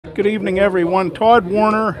Good evening, everyone. Todd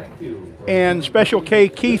Warner and Special K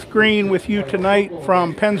Keith Green with you tonight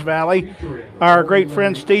from Penns Valley. Our great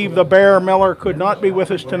friend Steve the Bear Miller could not be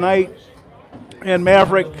with us tonight, and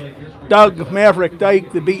Doug Maverick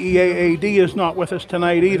Dyke, the BEAAD, is not with us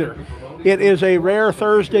tonight either. It is a rare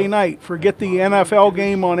Thursday night. Forget the NFL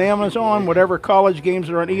game on Amazon, whatever college games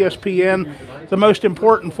are on ESPN. The most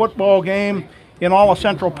important football game in all of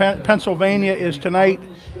central Pennsylvania is tonight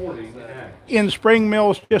in Spring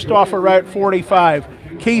Mills, just off of Route 45.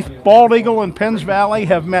 Keith, Bald Eagle and Penns Valley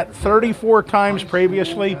have met 34 times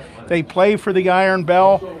previously. They play for the Iron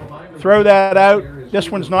Bell. Throw that out.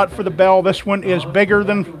 This one's not for the Bell. This one is bigger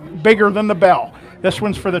than the Bell. This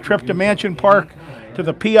one's for the trip to Mansion Park, to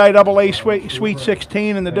the PIAA Sweet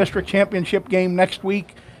 16 and the district championship game next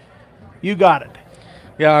week. You got it.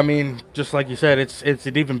 Yeah, I mean, just like you said, it's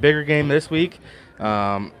an even bigger game this week.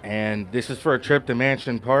 And this is for a trip to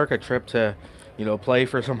Mansion Park, a trip to, play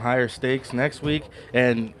for some higher stakes next week,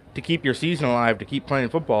 and to keep your season alive, to keep playing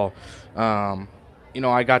football. I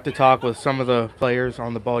got to talk with some of the players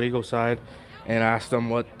on the Bald Eagle side and asked them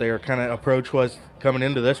what their kind of approach was coming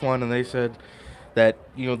into this one, and they said that,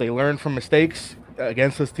 they learned from mistakes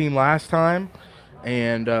against this team last time,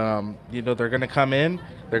 and, they're going to come in,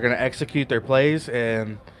 they're going to execute their plays,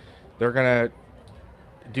 and they're going to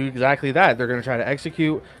do exactly that. They're going to try to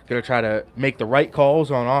execute, going to try to make the right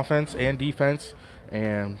calls on offense and defense,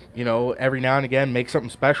 and, every now and again make something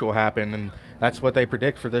special happen, and that's what they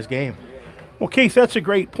predict for this game. Well, Keith, that's a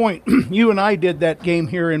great point. You and I did that game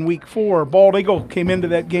here in Week 4. Bald Eagle came into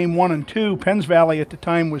that game 1-2. Penns Valley at the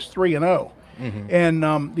time was 3-0. Mm-hmm.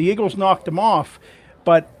 And the Eagles knocked them off.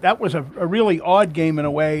 But that was a really odd game in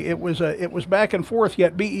a way. It was back and forth,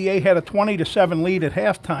 yet BEA had a 20-7 lead at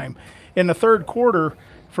halftime. In the third quarter,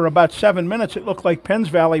 for about 7 minutes, it looked like Penns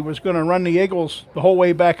Valley was going to run the Eagles the whole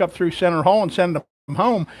way back up through Center Hall and send them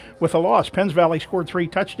home with a loss. Penns Valley scored 3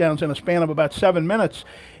 touchdowns in a span of about 7 minutes,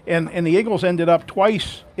 and the Eagles ended up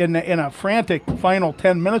twice in a frantic final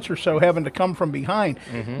 10 minutes or so having to come from behind.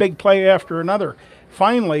 Mm-hmm. Big play after another.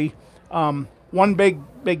 Finally, one big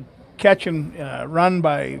catch and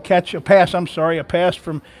a pass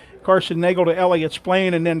from Carson Nagel to Elliott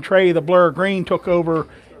Splain, and then Trey the Blur Green took over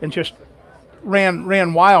and just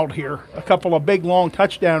ran wild here. A couple of big long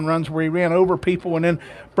touchdown runs where he ran over people and then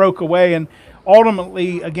broke away, and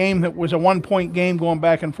ultimately a game that was a 1-point game going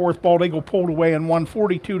back and forth. Bald Eagle pulled away and won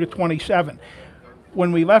 42-27.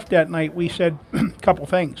 When we left that night, we said a couple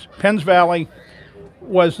things. Penns Valley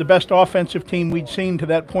was the best offensive team we'd seen to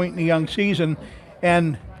that point in the young season,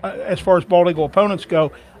 and as far as Bald Eagle opponents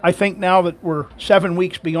go, I think now that we're 7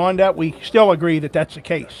 weeks beyond that, we still agree that that's the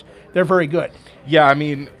case. They're very good. Yeah, I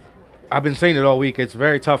mean, I've been saying it all week. It's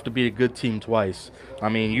very tough to beat a good team twice. I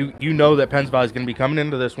mean, you know that Penns Valley is going to be coming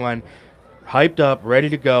into this one hyped up, ready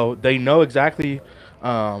to go. They know exactly,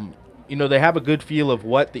 they have a good feel of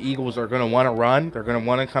what the Eagles are going to want to run. They're going to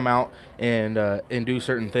want to come out and do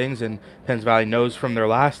certain things, and Penns Valley knows from their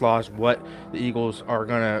last loss what the Eagles are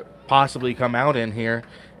going to possibly come out in here.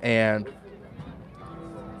 And,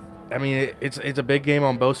 I mean, it's a big game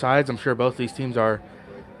on both sides. I'm sure both these teams are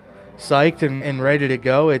psyched and ready to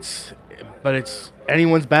go. But it's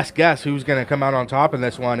anyone's best guess who's going to come out on top in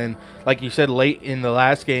this one. And like you said, late in the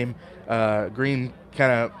last game, Green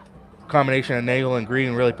kind of combination of Nagel and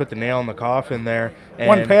Green really put the nail in the coffin there. And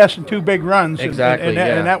one pass and 2 big runs. Exactly,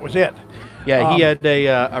 and that was it. Yeah, he had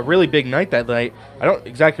a really big night that night. I don't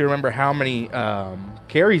exactly remember how many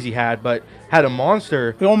carries he had, but had a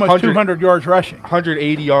monster. Almost 200 yards rushing.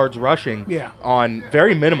 180 yards rushing. Yeah. On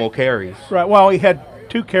very minimal carries. Right. Well, he had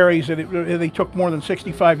 2 carries that he took more than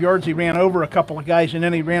 65 yards. He ran over a couple of guys, and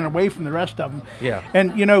then he ran away from the rest of them. Yeah.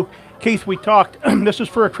 And, Keith, we talked, this is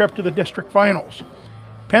for a trip to the district finals.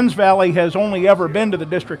 Penns Valley has only ever been to the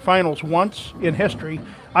district finals once in history.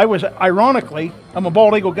 Ironically, I'm a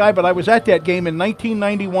Bald Eagle guy, but I was at that game in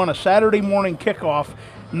 1991, a Saturday morning kickoff.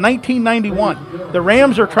 1991. The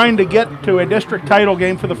Rams are trying to get to a district title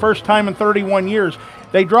game for the first time in 31 years.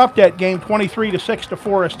 They dropped that game 23-6 to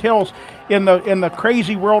Forest Hills. In the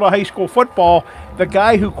crazy world of high school football, the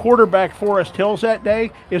guy who quarterbacked Forest Hills that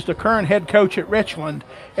day is the current head coach at Richland.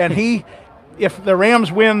 And if the Rams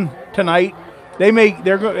win tonight, they may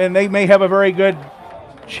have a very good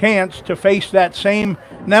chance to face that same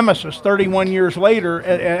nemesis 31 years later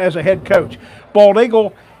as a head coach. Bald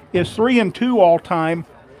Eagle is 3-2 all time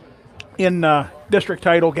in district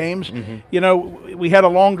title games. Mm-hmm. We had a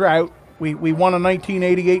long drought. We won a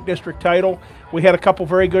 1988 district title. We had a couple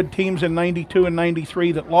very good teams in 92 and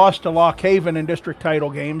 93 that lost to Lock Haven in district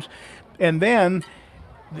title games. And then,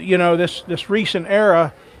 this recent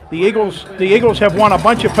era, the Eagles have won a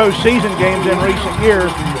bunch of postseason games in recent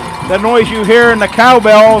years. The noise you hear in the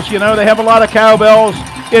cowbells, you know, they have a lot of cowbells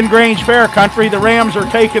in Grange Fair country. The Rams are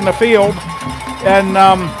taking the field, and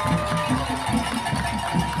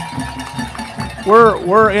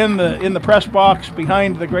we're in the press box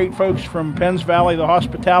behind the great folks from Penns Valley. The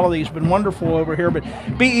hospitality has been wonderful over here, but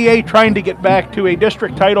BEA trying to get back to a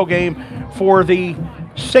district title game for the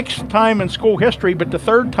 6th time in school history, but the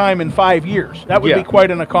 3rd time in 5 years. That would be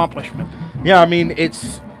quite an accomplishment. Yeah, I mean,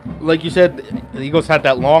 it's like you said, the Eagles had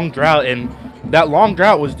that long drought, and that long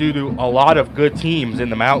drought was due to a lot of good teams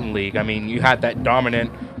in the Mountain League. I mean, you had that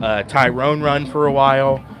dominant Tyrone run for a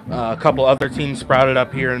while. A couple other teams sprouted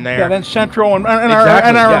up here and there. Yeah, then Central, and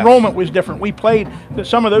our enrollment was different. We played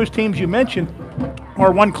some of those teams you mentioned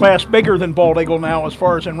are one class bigger than Bald Eagle now as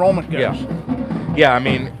far as enrollment goes. Yeah, I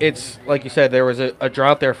mean, it's like you said, there was a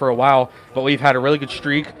drought there for a while, but we've had a really good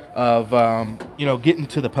streak of getting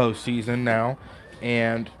to the postseason now,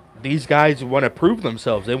 and these guys want to prove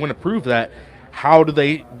themselves. They want to prove that how do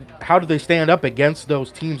they stand up against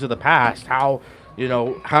those teams of the past? How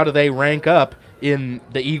do they rank up in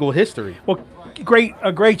the Eagle history? Well, a great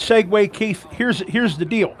segue, Keith. Here's the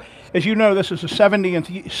deal. As you know, this is the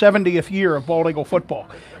 70th year of Bald Eagle football.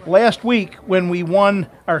 Last week, when we won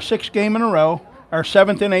our 6th game in a row, our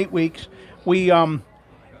 7th in 8 weeks, we got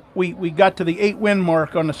to the 8-win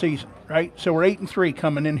mark on the season, right? So we're 8-3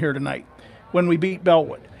 coming in here tonight when we beat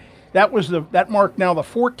Bellwood. That marked now the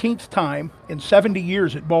 14th time in 70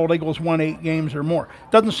 years that Bald Eagles won 8 games or more.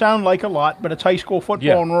 Doesn't sound like a lot, but it's high school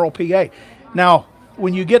football in rural PA. Now,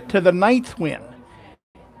 when you get to the 9th win,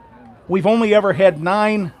 we've only ever had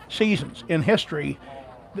 9 seasons in history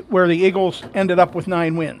where the Eagles ended up with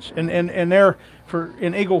 9 wins. And they're,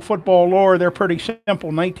 in Eagle football lore, they're pretty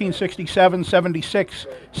simple. 1967, 76,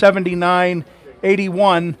 79,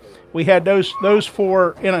 81. We had those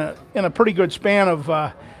 4 in a pretty good span of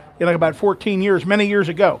about 14 years, many years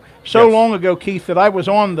ago. So long ago, Keith, that I was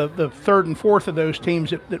on the 3rd and 4th of those teams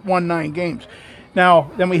that won 9 games.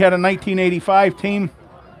 Now, then we had a 1985 team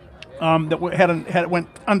that went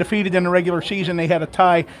undefeated in the regular season. They had a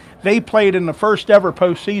tie. They played in the first ever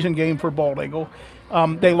postseason game for Bald Eagle.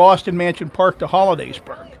 They lost in Mansion Park to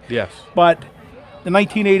Hollidaysburg. Yes. But the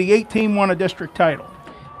 1988 team won a district title.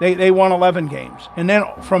 They won 11 games. And then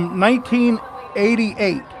from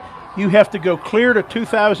 1988, you have to go clear to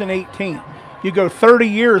 2018. You go 30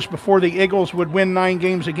 years before the Eagles would win 9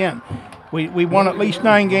 games again. We won at least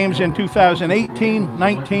 9 games in 2018,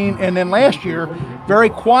 19, and then last year, very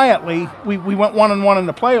quietly, we went 1-1 in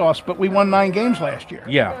the playoffs, but we won 9 games last year.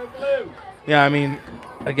 Yeah, I mean,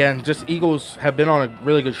 again, just Eagles have been on a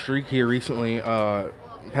really good streak here recently.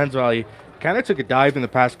 Penns Valley kind of took a dive in the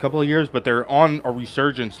past couple of years, but they're on a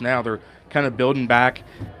resurgence now. They're kind of building back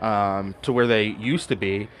to where they used to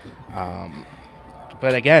be.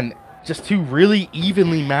 But again, just 2 really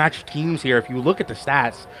evenly matched teams here. If you look at the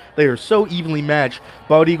stats, they are so evenly matched.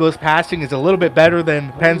 Bald Eagles passing is a little bit better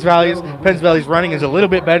than Penns Valley's. Penns Valley's running is a little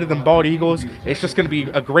bit better than Bald Eagles. It's just going to be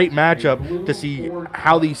a great matchup to see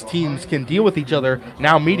how these teams can deal with each other,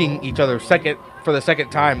 now meeting each other for the second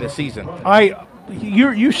time this season.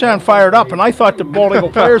 You sound fired up, and I thought the Bald Eagle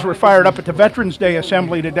players were fired up at the Veterans Day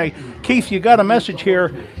Assembly today. Keith, you got a message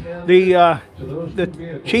here. The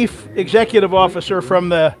chief executive officer from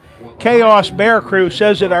the Chaos Bear Crew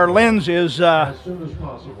says that our lens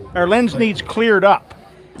needs cleared up.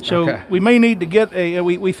 So we may need to get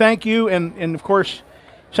we thank you, and of course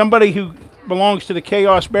somebody who belongs to the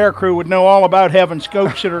Chaos Bear Crew would know all about having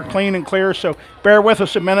scopes that are clean and clear, so bear with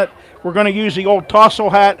us a minute. We're going to use the old tousle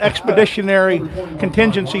hat expeditionary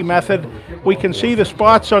contingency method. We can see the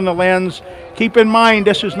spots on the lens. Keep in mind,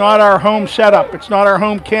 this is not our home setup. It's not our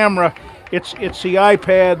home camera. It's the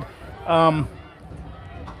iPad,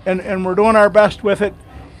 and we're doing our best with it.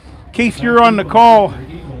 Keith, you're on the call.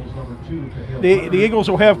 The Eagles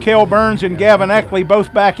will have Cale Burns and Gavin Eckley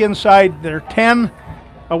both back inside their 10,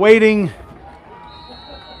 awaiting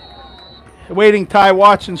Ty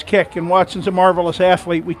Watson's kick, and Watson's a marvelous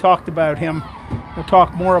athlete. We talked about him. We'll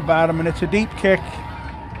talk more about him, and it's a deep kick,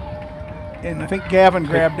 and I think Gavin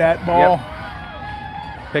grabbed that ball.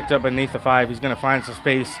 Yep. Picked up beneath the 5. He's going to find some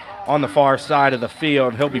space on the far side of the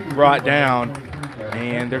field. He'll be brought down,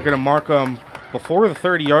 and they're going to mark him before the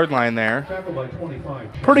 30-yard line there.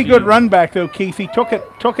 Pretty good run back, though, Keith. He took it,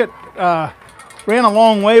 ran a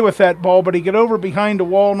long way with that ball, but he got over behind the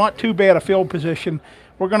wall. Not too bad a field position.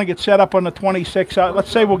 We're going to get set up on the 26.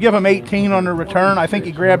 Let's say we'll give him 18 on the return. I think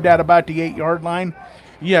he grabbed that about the 8-yard line.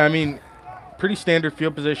 Yeah, I mean, pretty standard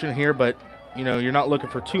field position here, but, you're not looking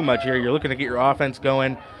for too much here. You're looking to get your offense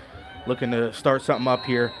going, looking to start something up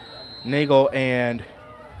here. Nagel and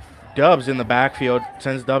Dubs in the backfield,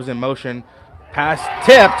 sends Dubs in motion. Pass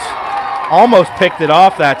tipped. almost picked it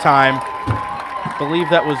off that time. I believe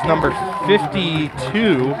that was number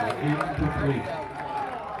 52.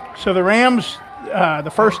 So the Rams,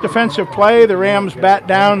 the first defensive play, the Rams bat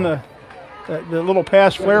down the little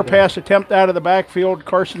flare pass attempt out of the backfield.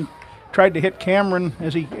 Carson tried to hit Cameron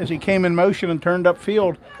as he came in motion and turned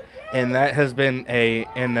upfield. And that has been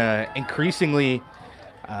an increasing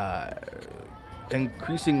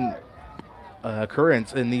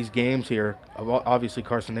occurrence in these games here. Obviously,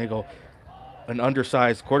 Carson Nagel, an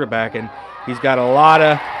undersized quarterback, and he's got a lot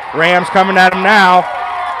of Rams coming at him now.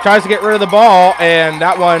 Tries to get rid of the ball, and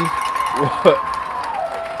that one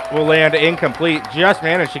will land incomplete. Just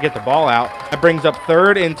managed to get the ball out. That brings up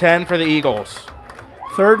 3rd and 10 for the Eagles.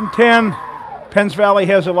 3rd and 10. Penns Valley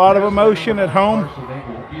has a lot of emotion at home.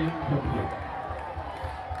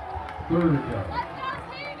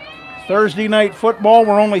 Thursday night football.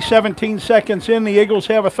 We're only 17 seconds in. The Eagles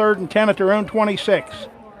have a 3rd and 10 at their own 26.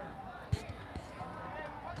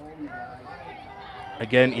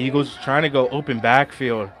 Again, Eagles trying to go open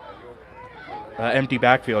backfield, empty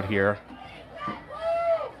backfield here.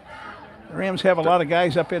 The Rams have a lot of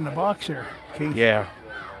guys up in the box here, Keith. Yeah,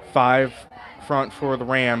 5 front for the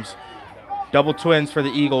Rams. Double twins for the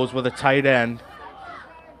Eagles with a tight end.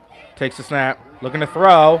 Takes the snap, looking to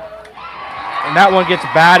throw, and that one gets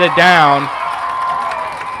batted down.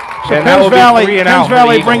 So Penns Valley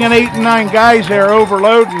bringing 8 and 9 guys there,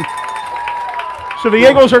 overloading. So the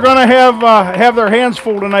Eagles are going to have their hands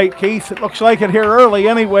full tonight, Keith. It looks like it here early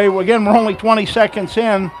anyway. Again, we're only 20 seconds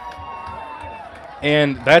in.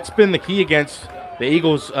 And that's been the key against the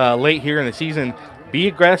Eagles late here in the season. Be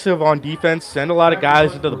aggressive on defense, send a lot of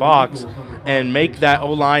guys into the box, and make that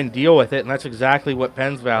O-line deal with it. And that's exactly what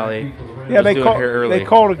Penns Valley was doing here early. They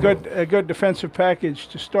called a good defensive package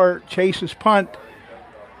to start Chase's punt.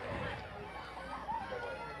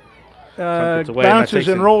 Bounces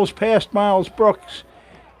and rolls past Miles Brooks.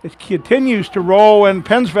 It continues to roll, and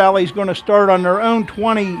Penns Valley's going to start on their own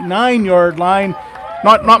 29-yard line.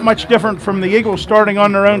 Not much different from the Eagles starting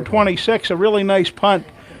on their own 26. A really nice punt.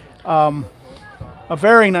 A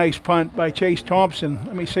very nice punt by Chase Thompson.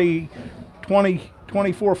 Let me see, 20,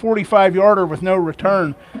 24, 45-yarder with no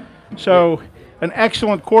return. So an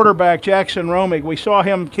excellent quarterback, Jackson Romig. We saw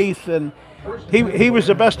him, Keith, and he was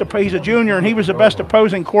the best. He's a junior, and he was the best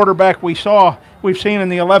opposing quarterback we've seen in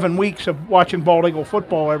the 11 weeks of watching Bald Eagle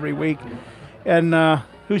football every week. And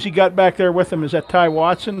who's he got back there with him? Is that Ty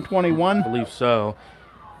Watson, 21? I believe so.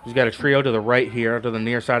 He's got a trio to the right here, to the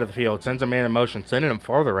near side of the field. Sends a man in motion, sending him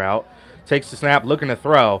farther out. Takes the snap, looking to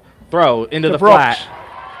throw into the Brooks. flat.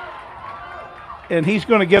 And he's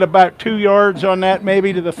going to get about 2 yards on that,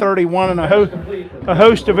 maybe to the 31, and a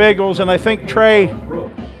host of Eagles. And I think Trey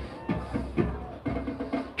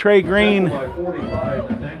Green.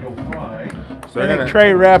 So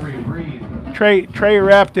Trey wrapped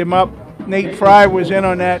him up. Nate Fry was in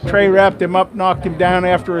on that. Trey wrapped him up, knocked him down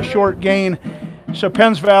after a short gain. So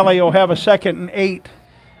Penns Valley will have a 2nd and 8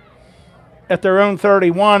 at their own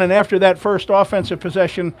 31. And after that first offensive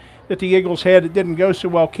possession that the Eagles had, it didn't go so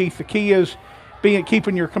well, Keith. The key is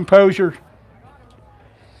keeping your composure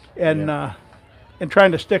and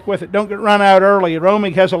trying to stick with it. Don't get run out early.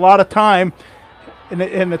 Romig has a lot of time,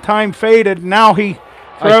 and the time faded. Now he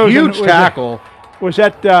throws. A huge tackle. Was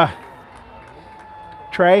that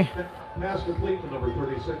Trey? Pass complete to number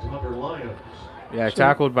 36, Hunter Lyons. Yeah,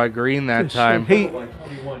 tackled by Green that time.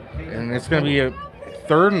 And it's going to be a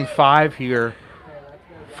 3rd and 5 here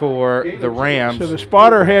for the Rams. So the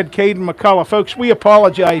spotter had Caden McCullough. Folks, we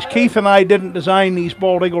apologize. Keith and I didn't design these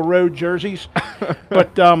Bald Eagle Road jerseys,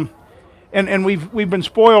 but and we've been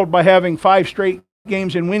spoiled by having 5 straight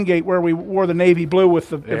games in Wingate where we wore the navy blue with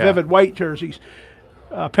the vivid white jerseys.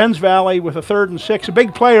 Penns Valley with a 3rd and 6. A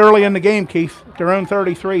big play early in the game, Keith. Their own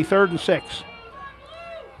 33, 3rd and 6.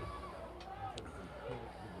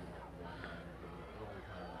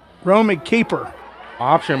 Romig keeper.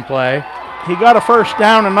 Option play. He got a first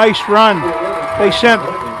down, a nice run. They sent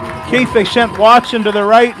Watson to the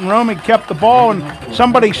right, and Romig kept the ball, and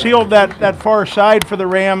somebody sealed that far side for the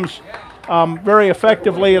Rams very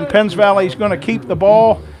effectively, and Penns Valley's going to keep the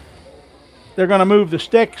ball. They're going to move the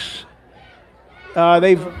sticks.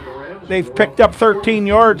 They've picked up 13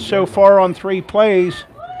 yards so far on 3 plays.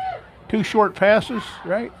 2 short passes,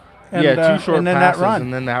 right? And, 2 short passes and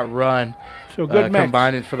then that run. So good mix.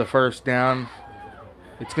 Combined for the first down.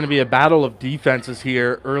 It's going to be a battle of defenses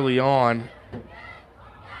here early on.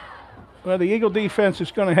 Well, the Eagle defense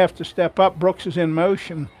is going to have to step up. Brooks is in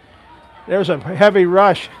motion. There's a heavy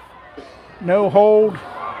rush. No hold.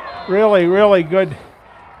 Really, really good.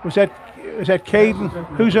 Was that Caden?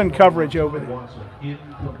 Who's in coverage over there?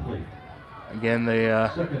 Again,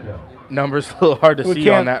 the Second down. numbers a little hard to We see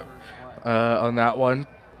can't- on that one.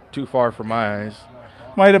 Too far for my eyes.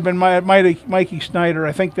 Might have been Mikey Snyder.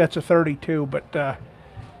 I think that's a 32. But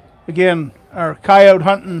again, our coyote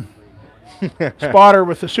hunting spotter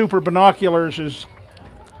with the super binoculars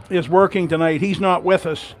is working tonight. He's not with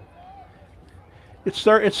us. It's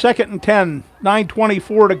 2nd and 10.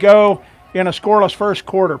 9:24 to go in a scoreless first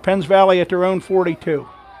quarter. Penns Valley at their own 42.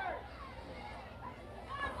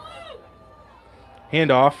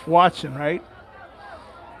 Handoff, Watson, right?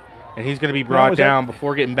 and he's going to be brought was it? down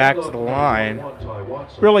before getting back to the line. Ty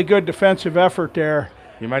Watson. Really good defensive effort there.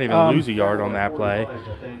 You might even lose a yard on that play.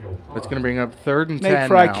 It's going to bring up 3rd and 10 Nate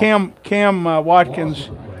Fry, now. Cam Watkins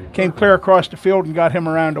came clear across the field and got him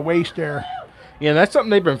around the waist there. Yeah, that's something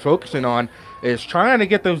they've been focusing on, is trying to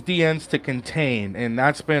get those DNs to contain, and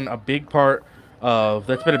that's been a big part of,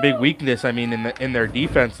 that's been a big weakness, I mean, in their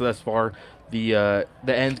defense thus far. The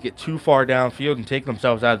ends get too far downfield and take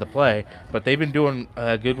themselves out of the play, but they've been doing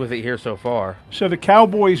good with it here so far. So the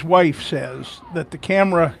Cowboys' wife says that the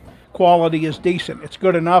camera quality is decent. It's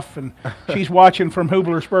good enough, and she's watching from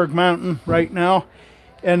Hublersburg Mountain right now.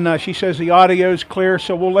 And she says the audio's clear,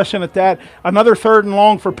 so we'll listen at that. Another 3rd and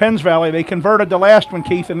long for Penns Valley. They converted the last one,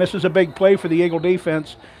 Keith, and this is a big play for the Eagle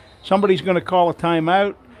defense. Somebody's going to call a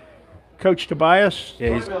timeout. Coach Tobias.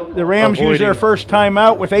 Yeah, he's The Rams use their avoiding- first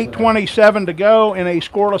timeout with 8:27 to go in a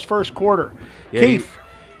scoreless first quarter. Yeah, Keith,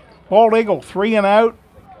 Bald Eagle 3 and out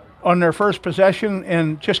on their first possession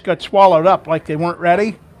and just got swallowed up like they weren't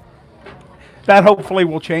ready. That hopefully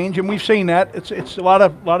will change, and we've seen that. It's a lot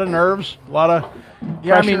of nerves, a lot of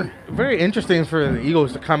Yeah, I pressure. mean, very interesting for the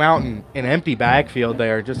Eagles to come out in an empty backfield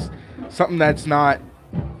there. Just something that's not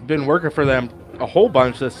been working for them a whole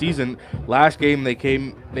bunch this season. Last game they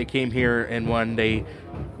came here and won. They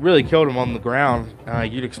really killed them on the ground.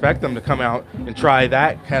 You'd expect them to come out and try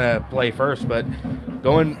that kind of play first, but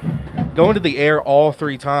going to the air all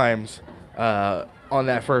 3 times on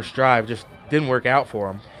that first drive just didn't work out for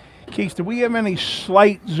them. Keith, do we have any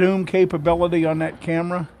slight zoom capability on that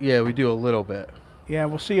camera? Yeah, we do a little bit. Yeah,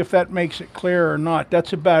 we'll see if that makes it clear or not.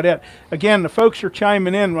 That's about it. Again, the folks are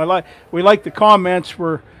chiming in. We like the comments.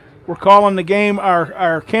 We're calling the game.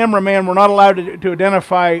 Our cameraman, we're not allowed to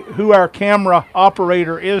identify who our camera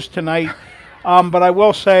operator is tonight. But I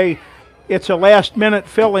will say it's a last-minute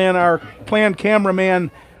fill-in. Our planned cameraman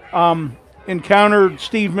encountered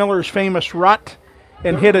Steve Miller's famous rut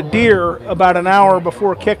and hit a deer about an hour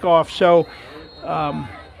before kickoff. So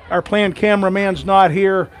our planned cameraman's not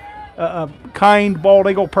here. A kind Bald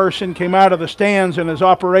Eagle person came out of the stands and is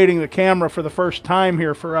operating the camera for the first time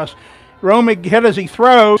here for us. Romig hit as he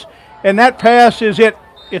throws, and that pass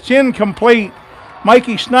it's incomplete.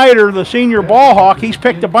 Mikey Snyder, the senior ball hawk, he's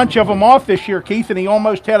picked a bunch of them off this year, Keith, and he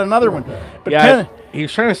almost had another one. But Yeah, he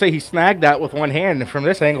was trying to say he snagged that with one hand, and from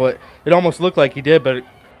this angle, it almost looked like he did, but it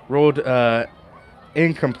rolled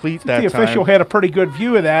incomplete that the time. official had a pretty good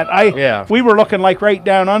view of that. Yeah. We were looking like right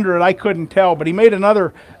down under it. I couldn't tell, but he made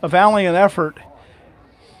a valiant effort.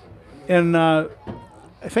 And I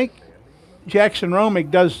think Jackson Romig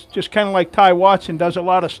does, just kind of like Ty Watson, does a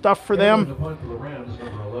lot of stuff for The them. punt for the Rams,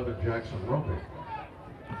 number 11, Jackson Romig.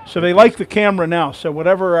 So they like the camera now. So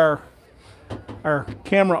whatever our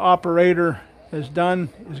camera operator has done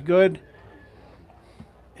is good.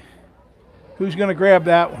 Who's going to grab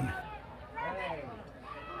that one?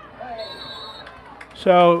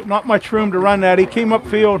 So not much room to run that. He came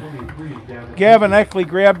upfield. Gavin Eckley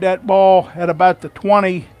grabbed that ball at about the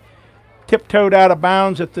 20, tiptoed out of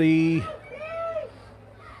bounds at the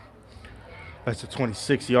That's a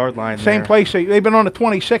 26-yard line same there. place. They've been on the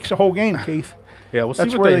 26 the whole game, Keith. Yeah, we'll see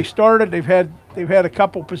That's what where they started. They've had a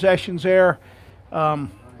couple possessions there.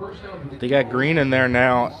 They got Green in there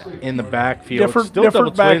now in the backfield. Different Still double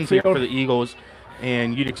twins here backfield. for the Eagles,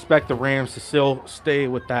 and you'd expect the Rams to still stay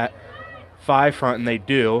with that 5 front, and they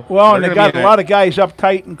do. Well, and They're they gonna got be a in lot of guys up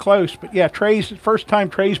tight and close. But yeah, first time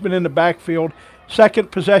Trey's been in the backfield.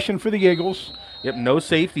 Second possession for the Eagles. Yep, no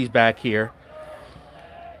safeties back here.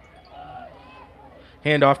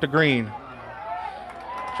 Hand off to Green.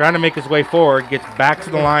 Trying to make his way forward, gets back to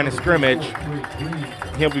the line of scrimmage.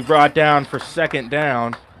 He'll be brought down for 2nd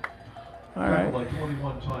down. All right. Like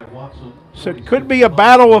 21, Ty Watson. So it could be a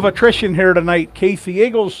battle of attrition here tonight, Keith. The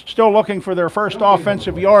Eagles still looking for their first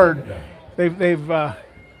offensive yard.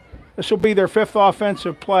 This will be their 5th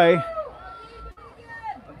offensive play.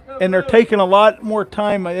 And they're taking a lot more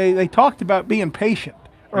time. They talked about being patient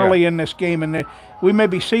early in this game, and we may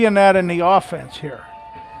be seeing that in the offense here.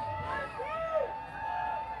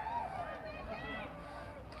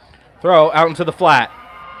 Throw out into the flat.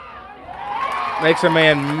 Makes a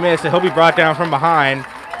man miss. He'll be brought down from behind.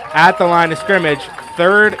 at the line of scrimmage.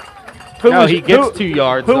 Third. He gets 2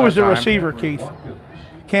 yards. Who was the time. receiver, Keith?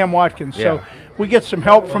 Cam Watkins. Yeah. So we get some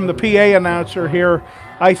help from the PA announcer here.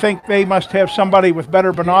 I think they must have somebody with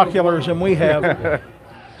better binoculars than we have.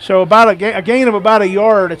 So about a gain of about a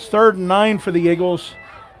yard. It's 3rd and 9 for the Eagles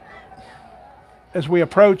as we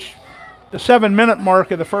approach the 7-minute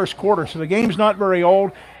mark of the first quarter. So the game's not very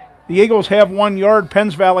old. The Eagles have 1 yard.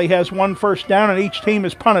 Penns Valley has 1 first down, and each team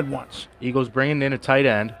has punted once. Eagles bringing in a tight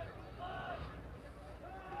end.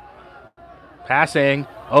 Passing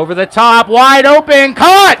over the top, wide open,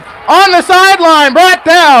 caught on the sideline, brought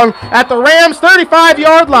down at the Rams'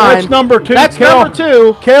 35-yard line. That's number 2. Number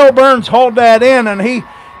 2. Cale Burns hauled that in, and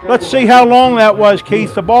let's see how long that was,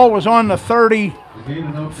 Keith. The ball was on the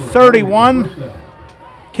 31.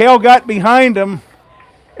 Cale got behind him,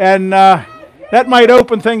 and that might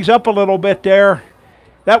open things up a little bit there.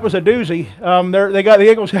 That was a doozy. The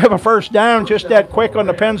Eagles have a first down just that quick on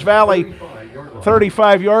the Penns Valley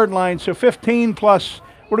 35-yard line. So 15 plus,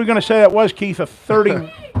 what are we going to say that was, Keith? A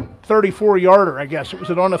 34-yarder, I guess. Was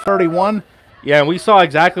it on the 31? Yeah, and we saw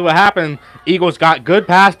exactly what happened. Eagles got good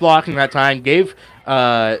pass blocking that time, gave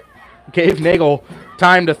Nagel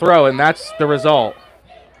time to throw, and that's the result.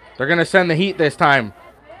 They're going to send the heat this time.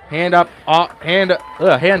 Hand off up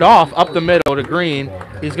the middle to Green.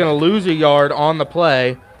 He's going to lose a yard on the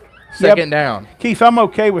play. Second down. Keith, I'm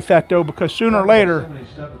okay with that, though, because sooner or later,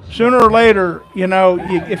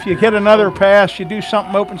 if you get another pass, you do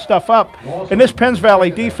something, open stuff up. And this Penns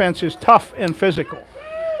Valley defense is tough and physical.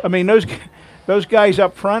 I mean, those guys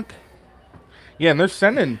up front. Yeah, and they're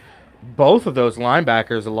sending both of those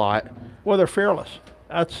linebackers a lot. Well, they're fearless.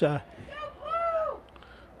 That's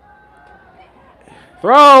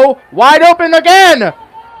throw, wide open again.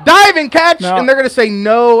 Diving catch, and they're going to say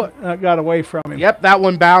no. That got away from him. Yep, that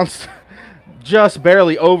one bounced just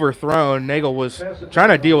barely overthrown. Nagel was trying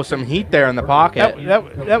to deal with some heat there in the pocket.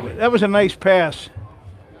 That was a nice pass.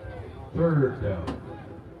 3rd down.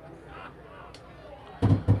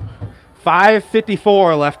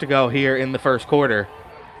 5:54 left to go here in the first quarter.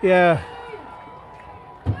 Yeah.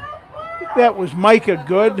 That was Micah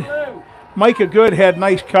Good. Micah Good had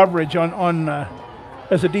nice coverage on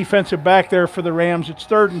as a defensive back there for the Rams. It's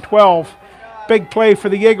 3rd and 12. Big play for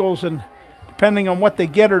the Eagles, and depending on what they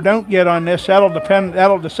get or don't get on this,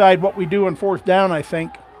 that'll decide what we do on 4th down, I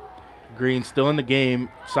think. Green still in the game.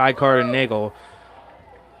 Sidecar to Nagel.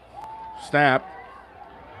 Snap.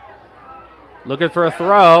 Looking for a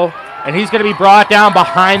throw, and he's going to be brought down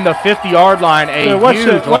behind the 50-yard line. What's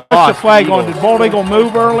the flag on? Did Bald Eagle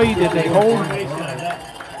move early? Did they hold?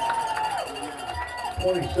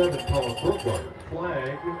 27 called Brookgard.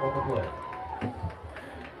 Flag on the play.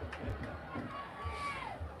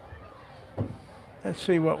 Let's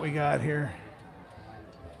see what we got here.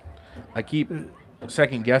 I keep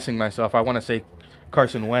second-guessing myself. I want to say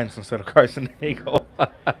Carson Wentz instead of Carson Nagel.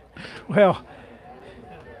 Well,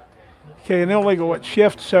 okay, an illegal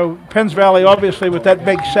shift. So Penns Valley, obviously, with that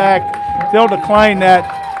big sack, they'll decline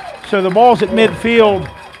that. So the ball's at midfield,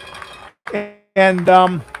 and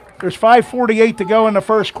there's 5:48 to go in the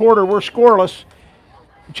first quarter. We're scoreless.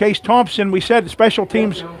 Chase Thompson, we said special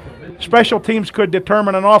teams could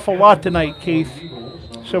determine an awful lot tonight, Keith.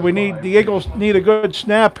 So the Eagles need a good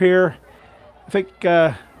snap here. I think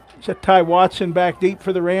is that Ty Watson back deep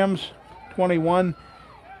for the Rams, 21.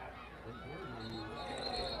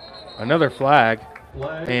 Another flag.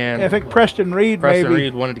 And I think Preston Reed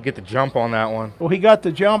Reed wanted to get the jump on that one. Well, he got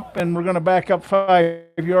the jump, and we're going to back up 5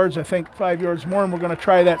 yards, I think 5 yards more, and we're going to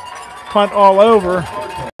try that punt all over.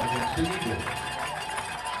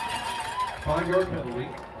 5-yard penalty.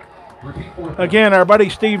 Again, our buddy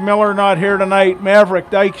Steve Miller not here tonight. Maverick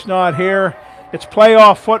Dyke's not here. It's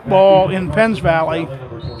playoff football in Penns Valley.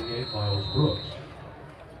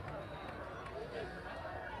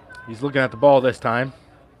 He's looking at the ball this time.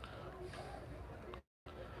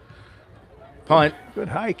 Punt. Good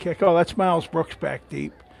high kick. Oh, that's Miles Brooks back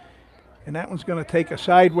deep. And that one's going to take a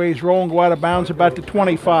sideways roll and go out of bounds about the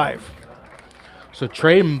 25. So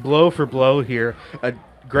trading blow for blow here. A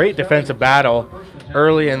great defensive battle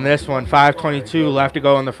early in this one. 5:22 left to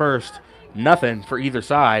go in the first. Nothing for either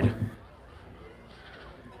side.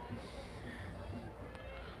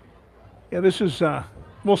 Yeah, this is,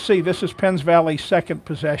 we'll see. This is Penns Valley's second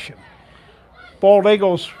possession. Bald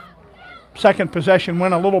Eagles' second possession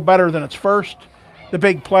went a little better than its first. The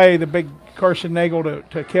big play, the big Carson Nagel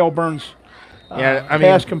to Cale Burns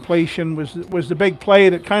pass completion was the big play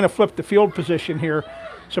that kind of flipped the field position here.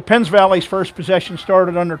 So Penns Valley's first possession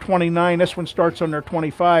started under 29. This one starts under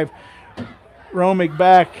 25. Romig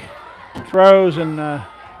back, throws, and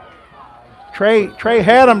Trey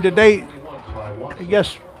had him today. I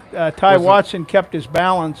guess Ty Watson kept his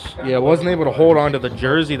balance. Yeah, wasn't able to hold on to the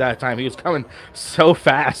jersey that time. He was coming so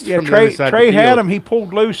fast. Yeah, from the other side of the Trey had field. him. He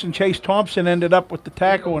pulled loose, and Chase Thompson ended up with the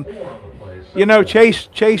tackle. And you know,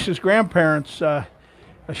 Chase's grandparents. A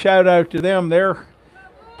shout out to them. They're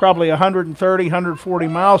probably 130, 140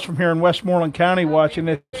 miles from here in Westmoreland County watching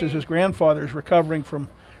this as his grandfather's recovering from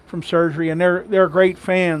surgery, and they're great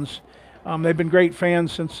fans. They've been great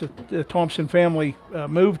fans since the Thompson family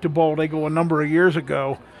moved to Bald Eagle a number of years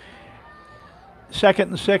ago. 2nd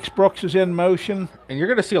and 6, Brooks is in motion. And you're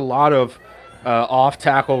going to see a lot of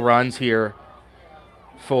off-tackle runs here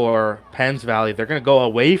for Penns Valley. They're going to go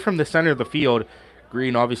away from the center of the field.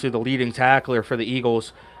 Green, obviously the leading tackler for the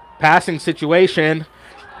Eagles. Passing situation.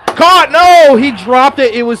 Caught! No! He dropped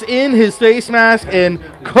it. It was in his face mask and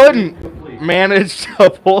couldn't manage to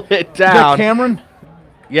pull it down. Is that Cameron?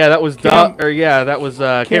 Yeah, that was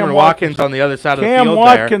Cameron Watkins on the other side of the field Cam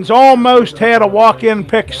Watkins almost had a walk-in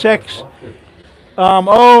pick 6.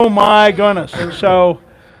 Oh my goodness! So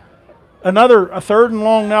a 3rd and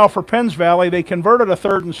long now for Penns Valley. They converted a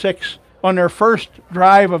 3rd and 6 on their first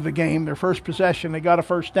drive of the game, their first possession. They got a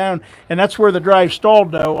first down, and that's where the drive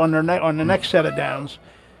stalled though on the next set of downs.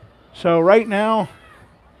 So right now,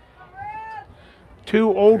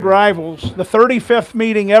 2 old rivals, the 35th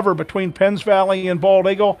meeting ever between Penns Valley and Bald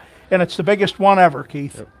Eagle, and it's the biggest one ever,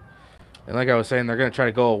 Keith. Yep. And like I was saying, they're going to try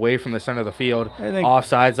to go away from the center of the field.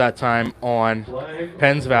 Offsides that time on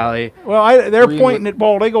Penns Valley. Well, they're pointing at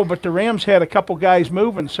Bald Eagle, but the Rams had a couple guys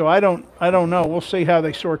moving, so I don't know. We'll see how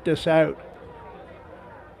they sort this out.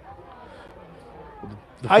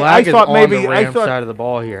 The flag is on the Rams side of the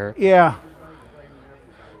ball here. Yeah.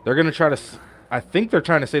 They're going to try to – I think they're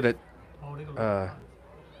trying to say that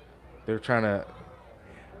they're trying to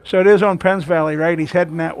 – So it is on Penns Valley, right? He's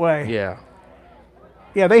heading that way. Yeah.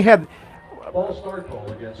 Yeah, they had – Ball start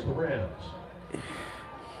ball against the Rams.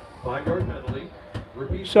 5-yard penalty.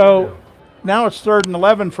 Repeat so down. now it's 3rd and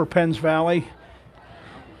 11 for Penns Valley.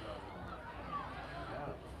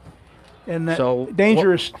 And that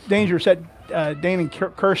dangerous that Dane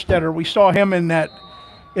Kerstetter, we saw him in that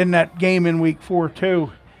game in week 4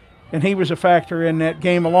 too. And he was a factor in that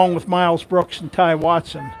game along with Miles Brooks and Ty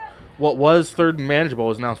Watson. What was 3rd and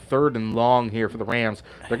manageable is now 3rd and long here for the Rams.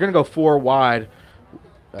 They're going to go 4 wide.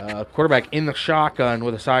 Quarterback in the shotgun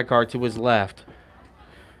with a sidecar to his left.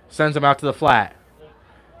 Sends him out to the flat.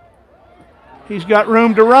 He's got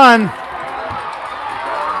room to run.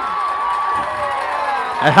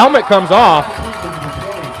 A helmet comes off.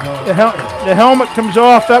 The helmet comes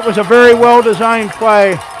off. That was a very well-designed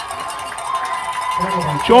play.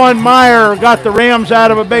 Sean Meyer got the Rams out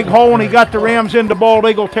of a big hole, and he got the Rams into Bald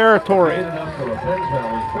Eagle territory.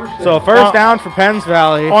 So first down for Penns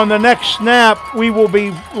Valley. On the next snap, we will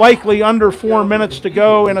be likely under 4 minutes to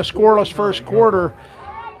go in a scoreless first quarter.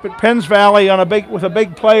 But Penns Valley with a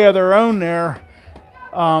big play of their own there.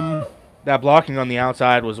 That blocking on the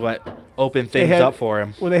outside was what opened things up for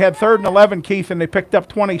him. Well, they had 3rd and 11, Keith, and they picked up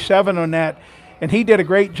 27 on that. And he did a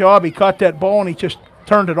great job. He caught that ball, and he just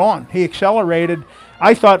turned it on. He accelerated.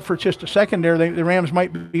 I thought for just a second there the Rams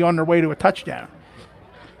might be on their way to a touchdown.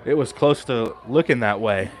 It was close to looking that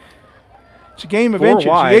way. It's a game of 4 inches.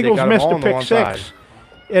 wide, The Eagles missed a on the pick one 6. side.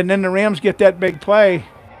 And then the Rams get that big play.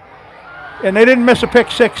 And they didn't miss a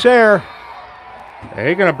pick 6 there.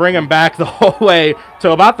 They're going to bring him back the whole way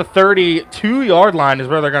to about the 32-yard line is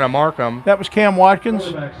where they're going to mark him. That was Cam Watkins.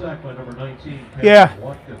 Quarterback sack by number 19, Yeah,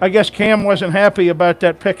 Watkins. I guess Cam wasn't happy about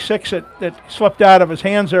that pick 6 that slipped out of his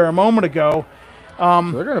hands there a moment ago.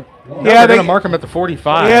 So they're going to mark him at the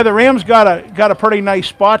 45. Yeah, the Rams got a pretty nice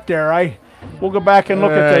spot there. We'll go back and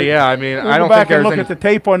look at the. Yeah, I mean, we'll I don't go back think and look any, at the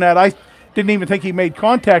tape on that. I didn't even think he made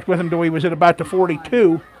contact with him until he was at about the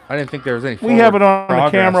 42. I didn't think there was any. We have it on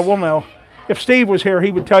progress. the camera. We'll know. If Steve was here,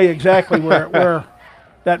 he would tell you exactly where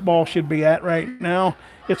that ball should be at right now.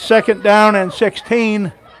 It's 2nd down and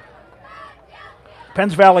 16.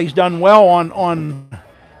 Penns Valley's done well on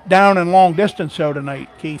down and long distance though tonight,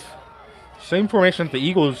 Keith. Same formation that the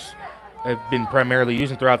Eagles have been primarily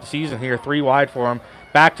using throughout the season here. 3 wide for him.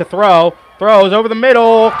 Back to throw. Throws over the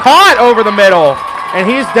middle. Caught over the middle. And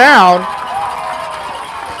he's down.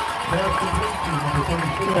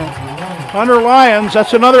 Hunter Lyons,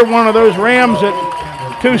 that's another one of those Rams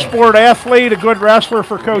that two-sport athlete, a good wrestler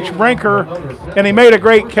for Coach Brinker, and he made a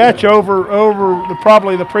great catch over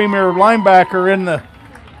probably the premier linebacker in the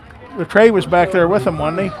Trey was back there with him,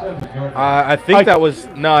 wasn't he? I think that was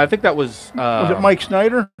was it Mike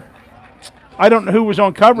Snyder? I don't know who was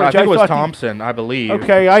on coverage. No, I think it was Thompson, I believe.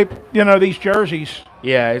 Okay, these jerseys.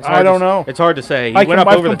 Yeah, it's I don't know. It's hard to say. He I went up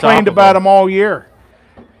over the top. I've complained about him all year.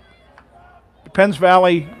 Penns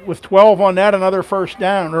Valley with 12 on that, another first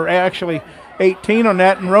down, or actually 18 on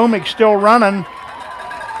that, and Romig's still running,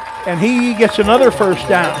 and he gets another first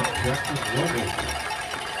down.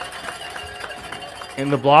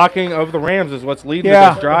 And the blocking of the Rams is what's leading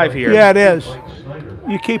to this drive here. Yeah, it is.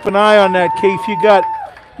 You keep an eye on that, Keith.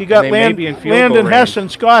 You got Landon Hess and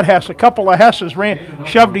Scott Hess. A couple of Hesses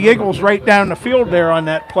shoved the Eagles right down the field there on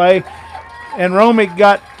that play. And Romig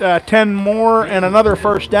got 10 more and another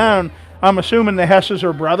first down. I'm assuming the Hesses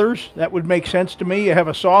are brothers. That would make sense to me. You have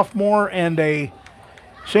a sophomore and a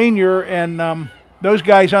senior, and those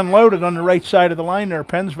guys unloaded on the right side of the line there,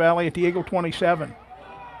 Penns Valley at the Eagle 27.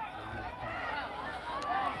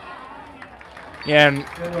 Yeah,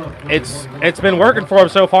 and it's been working for them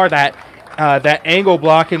so far, that angle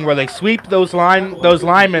blocking where they sweep those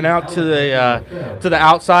linemen out to the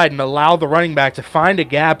outside and allow the running back to find a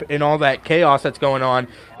gap in all that chaos that's going on.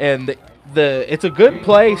 And it's a good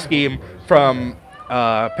play scheme from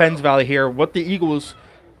Penns Valley here. What the Eagles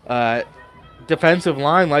defensive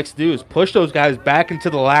line likes to do is push those guys back into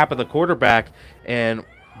the lap of the quarterback, and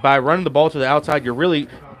by running the ball to the outside, you're really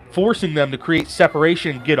forcing them to create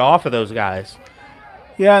separation and get off of those guys.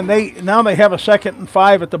 Yeah, and now they have a 2nd and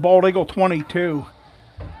 5 at the Bald Eagle 22.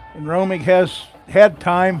 And Romig has had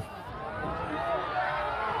time.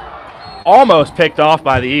 Almost picked off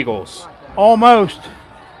by the Eagles. Almost.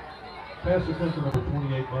 Pass attempt to number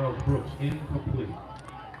 28, Miles Brooks, incomplete.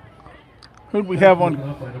 Who'd we have on?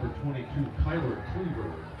 By number 22, Kyler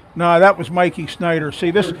Cleaver. No, that was Mikey Snyder.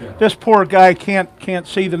 See, this poor guy can't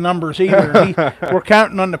see the numbers either. We're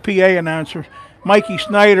counting on the PA announcers. Mikey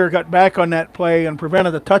Snyder got back on that play and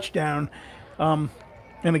prevented a touchdown. And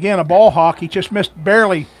again, a ball hawk. He just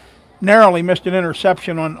narrowly missed an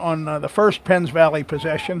interception on the first Penns Valley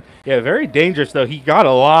possession. Yeah, very dangerous, though. He got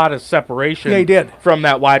a lot of separation he did. From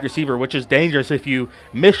that wide receiver, which is dangerous. If you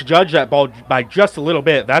misjudge that ball by just a little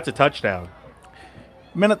bit, that's a touchdown.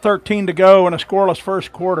 Minute 13 to go in a scoreless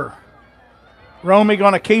first quarter. Romig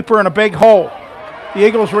on a keeper and a big hole. The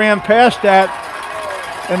Eagles ran past that.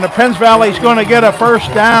 And the Penns Valley's going to get a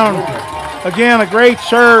first down. Again, a great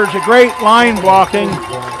surge, a great line blocking.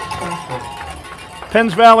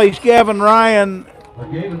 Penns Valley's Gavin Ryan.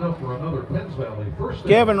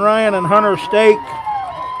 Gavin Ryan and Hunter Stake.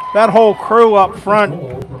 That whole crew up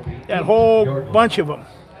front, that whole bunch of them.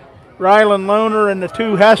 Rylan Lohner and the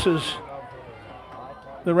two Hesses.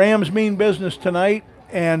 The Rams mean business tonight,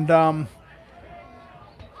 and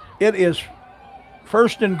it is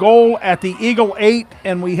first and goal at the Eagle 8,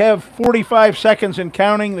 and we have 45 seconds and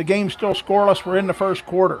counting. The game's still scoreless. We're in the first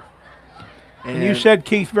quarter. And you said,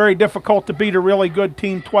 Keith, very difficult to beat a really good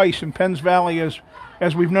team twice, and Penns Valley is,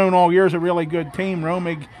 as we've known all year, is a really good team.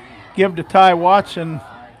 Romig give to Ty Watson.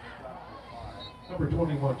 Number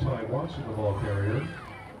 21, Ty Watson, the ball carrier.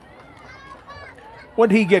 What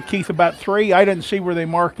did he get, Keith, about 3? I didn't see where they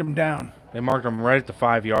marked him down. They marked him right at the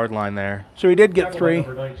 5-yard line there. So he did get 3.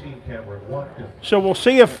 Number 19, so we'll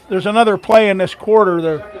see if there's another play in this quarter.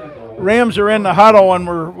 The Rams are in the huddle,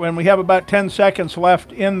 and when we have about 10 seconds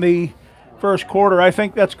left in the first quarter. I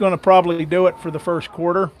think that's going to probably do it for the first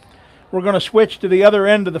quarter. We're going to switch to the other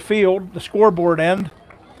end of the field, the scoreboard end.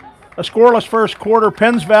 A scoreless first quarter.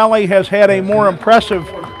 Penns Valley has had a more impressive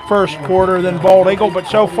first quarter than Bald Eagle, but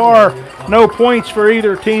so far no points for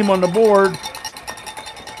either team on the board.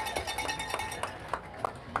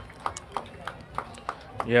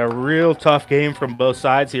 Yeah, real tough game from both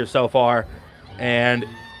sides here so far, and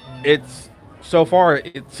it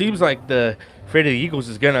seems like the fate of the Eagles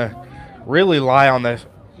is going to really rely on this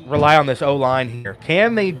O-line here.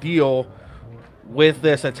 Can they deal with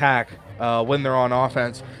this attack when they're on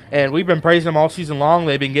offense? And we've been praising them all season long.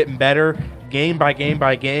 They've been getting better game by game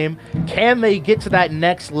by game. Can they get to that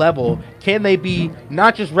next level? Can they be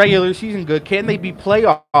not just regular season good? Can they be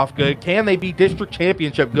playoff good? Can they be district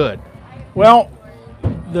championship good? Well,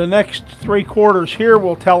 the next 3 quarters here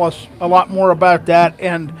will tell us a lot more about that.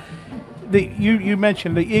 And you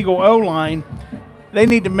mentioned the Eagle O-line. They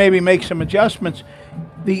need to maybe make some adjustments.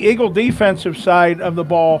 The Eagle defensive side of the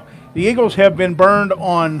ball, the Eagles have been burned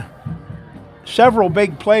on several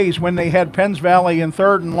big plays when they had Penns Valley in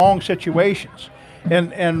 3rd and long situations.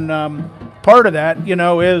 And part of that,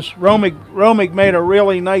 is Romig made a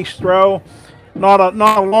really nice throw. Not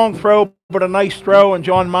a long throw, but a nice throw, and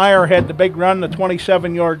John Meyer had the big run, the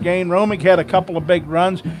 27-yard gain. Romig had a couple of big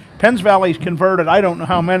runs. Penns Valley's converted, I don't know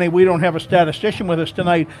how many. We don't have a statistician with us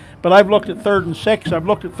tonight, but I've looked at 3rd and 6. I've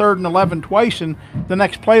looked at 3rd and 11 twice, and the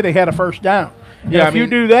next play they had a first down. Yeah, if you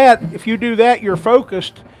do that, you're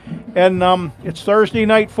focused. And it's Thursday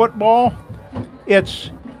night football. It's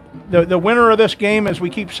the winner of this game, as we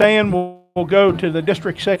keep saying, will will go to the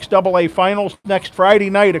District 6 AA Finals next Friday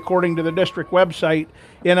night, according to the district website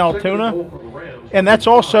in Altoona. And that's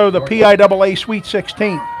also the PIAA Sweet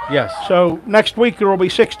 16. Yes. So next week there will be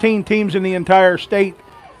 16 teams in the entire state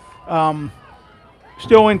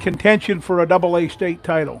still in contention for a AA state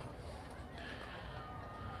title.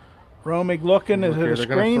 Romig looking, is it a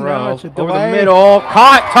screen? No, it's a delay. Over the middle,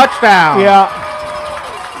 caught, touchdown. Yeah,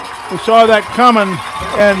 we saw that coming,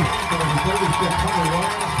 and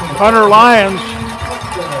Hunter Lyons,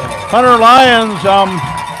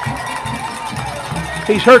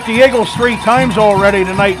 he's hurt the Eagles 3 times already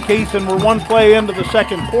tonight, Keith, and we're 1 play into the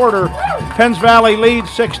second quarter. Penns Valley leads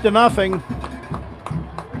 6-0.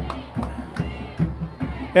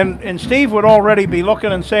 And Steve would already be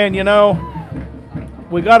looking and saying, you know,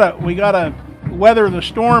 we gotta weather the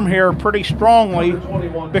storm here pretty strongly,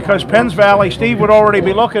 because Penns Valley, Steve would already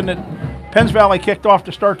be looking at Penns Valley kicked off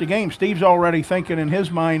to start the game. Steve's already thinking in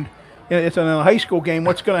his mind, it's in a high school game,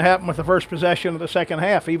 what's going to happen with the first possession of the second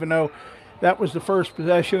half, even though that was the first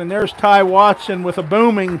possession. And there's Ty Watson with a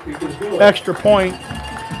booming extra point.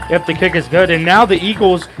 Yep, the kick is good. And now the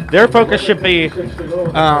Eagles, their focus should be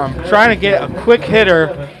trying to get a quick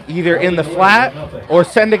hitter either in the flat or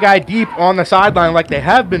send a guy deep on the sideline like they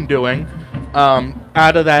have been doing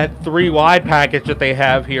out of that 3 wide package that they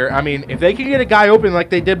have here. I mean, if they can get a guy open like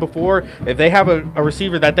they did before, if they have a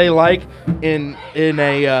receiver that they like in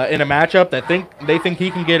a matchup that they think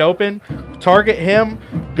he can get open, target him,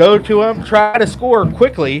 go to him, try to score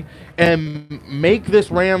quickly, and make this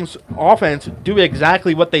Rams offense do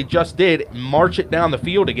exactly what they just did, march it down the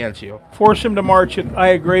field against you. Force him to march it, I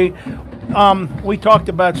agree. We talked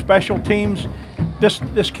about special teams. This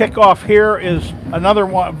kickoff here is another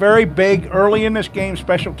one, very big, early in this game,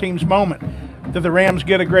 special teams moment. Did the Rams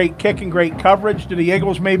get a great kick and great coverage? Did the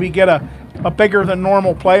Eagles maybe get a bigger than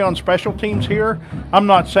normal play on special teams here? I'm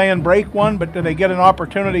not saying break one, but did they get an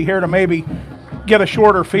opportunity here to maybe get a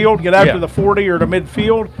shorter field, get out to the 40 or to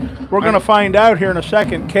midfield? We're going to find out here in a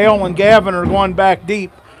second. Cale and Gavin are going back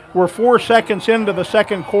deep. We're 4 seconds into the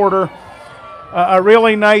second quarter. A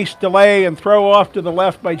really nice delay and throw off to the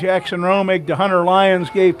left by Jackson Romig to Hunter Lyons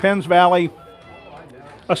gave Penns Valley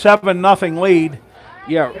a 7-0 lead.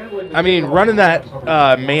 Yeah, I mean, running that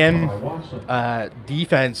man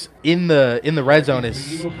defense in the red zone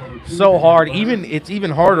is so hard. It's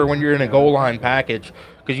even harder when you're in a goal line package,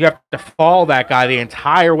 because you have to follow that guy the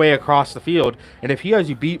entire way across the field. And if he has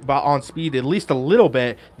you beat on speed at least a little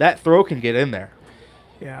bit, that throw can get in there.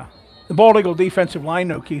 Yeah. The Bald Eagle defensive line,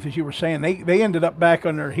 though, Keith, as you were saying, they ended up back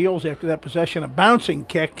on their heels after that possession. A bouncing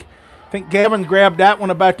kick. I think Gavin grabbed that one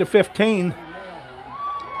about to 15.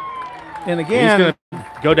 And again, he's going to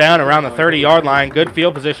go down around the 30-yard line. Good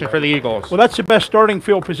field position for the Eagles. Well, that's the best starting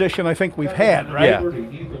field position I think we've had, right?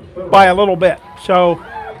 Yeah. By a little bit. So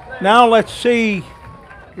now let's see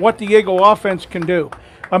what the Eagle offense can do.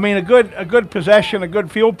 I mean, a good possession, a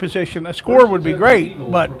good field position, a score would be great,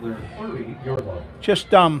 but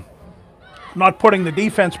just not putting the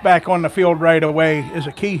defense back on the field right away is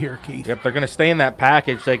a key here, Keith. Yep, they're going to stay in that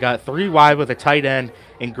package. They got 3 wide with a tight end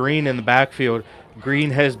and Green in the backfield.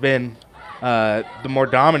 Green has been the more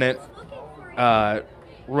dominant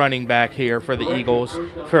running back here for the Eagles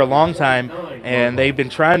for a long time, and they've been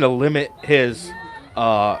trying to limit his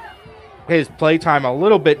play time a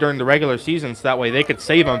little bit during the regular season, so that way they could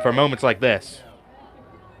save him for moments like this.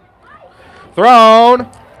 Thrown,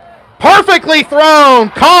 perfectly thrown,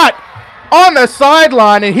 caught on the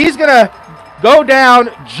sideline, and he's going to go down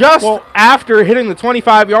just after hitting the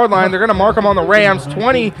 25-yard line. They're going to mark him on the Rams'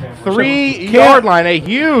 23-yard line. A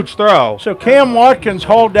huge throw. So Cam Watkins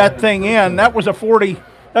hauled that thing in. That was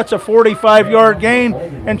that's a 45-yard gain,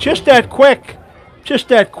 and just that quick,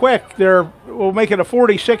 there, we'll make it a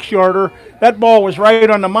 46-yarder. That ball was right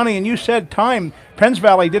on the money, and you said time. Penns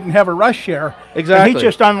Valley didn't have a rush share. Exactly. And he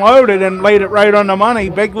just unloaded and laid it right on the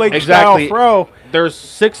money. Big league style throw. There's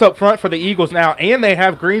 6 up front for the Eagles now, and they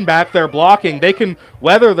have Green back there blocking. They can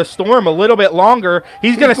weather the storm a little bit longer.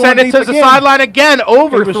 He's going to send it to the sideline again.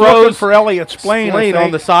 Overthrows for Elliott Splain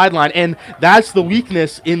on the sideline, and that's the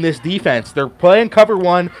weakness in this defense. They're playing cover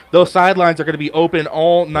 1. Those sidelines are going to be open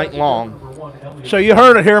all night long. So you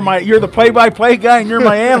heard it here. You're the play-by-play guy, and you're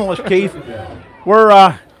my analyst, Keith.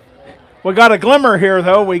 We got a glimmer here,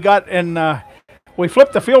 though. We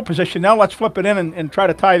flipped the field position. Now let's flip it in and try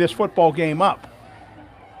to tie this football game up.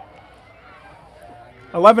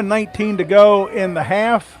 11:19 to go in the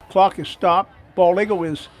half. Clock is stopped. Bald Eagle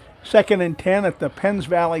is 2nd and 10 at the Penns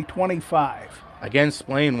Valley 25. Again,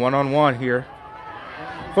 Splain one-on-one here.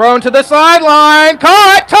 Thrown to the sideline.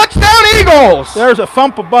 Caught. Touchdown, Eagles. There's a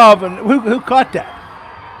thump above. And who caught that?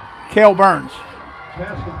 Cale Burns.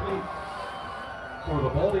 for the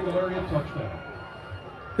Bald Eagle area touchdown.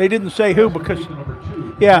 They didn't say who because,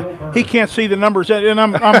 yeah, he can't see the numbers. And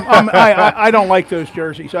I don't like those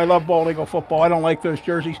jerseys. I love Bald Eagle football. I don't like those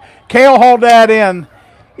jerseys. Kale hauled that in.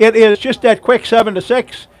 It is just that quick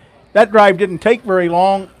 7-6. That drive didn't take very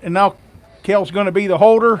long, and now Kale's going to be the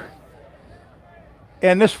holder.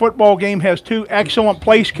 And this football game has two excellent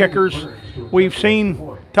place kickers. We've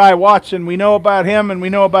seen Ty Watson. We know about him, and we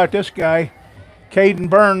know about this guy, Caden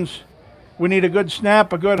Burns. We need a good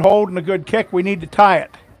snap, a good hold, and a good kick. We need to tie it.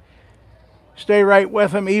 Stay right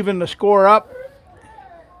with him, even the score up.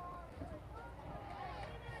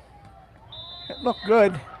 It looked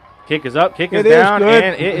good. Kick is up, kick is down,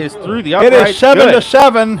 and it is through the upright. It is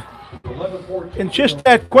 7-7. And just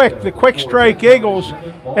that quick, the quick strike Eagles.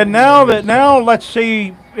 And now let's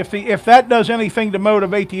see if that does anything to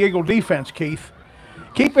motivate the Eagle defense, Keith.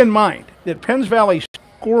 Keep in mind that Penns Valley's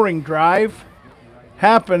scoring drive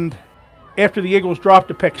happened after the Eagles dropped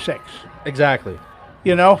a pick six. Exactly.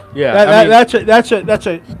 You know? Yeah. That's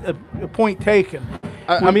a point taken.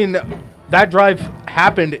 I mean, that drive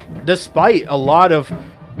happened despite a lot of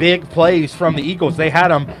big plays from the Eagles. They had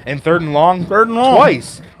them in third and long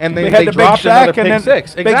twice, and they had the dropped big sack another pick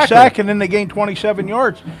six. Big sack, and then they gained 27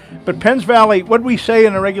 yards. But Penns Valley, what did we say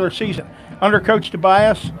in the regular season? Under Coach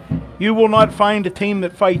Tobias, you will not find a team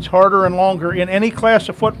that fights harder and longer in any class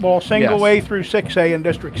of football, single A through 6A in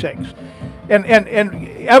District 6. And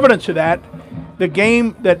evidence of that, the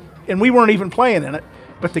game that, and we weren't even playing in it,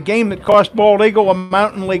 but the game that cost Bald Eagle a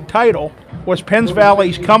Mountain League title was Penns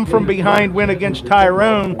Valley's come-from-behind win against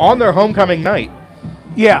Tyrone. On their homecoming night.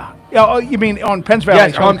 Yeah. You mean on Penns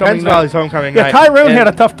Valley's homecoming night? Yes, on Penns Valley's homecoming night. Yeah, Tyrone had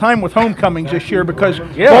a tough time with homecomings this year because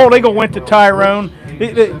Bald Eagle went to Tyrone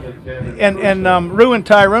and ruined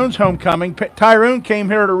Tyrone's homecoming. Tyrone came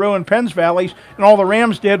here to ruin Penns Valley's, and all the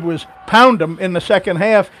Rams did was pound them in the second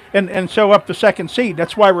half and sew up the second seed.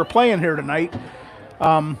 That's why we're playing here tonight.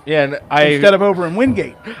 Instead of over in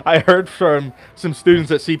Wingate. I heard from some students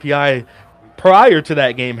at CPI prior to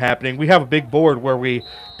that game happening. We have a big board where we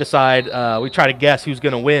decide, we try to guess who's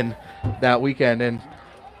going to win that weekend, and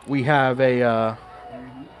we have a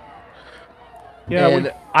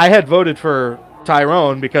I had voted for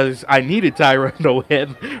Tyrone because I needed Tyrone to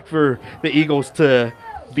win for the Eagles to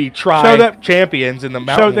be champions in the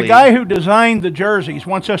Mountain League. So the guy who designed the jerseys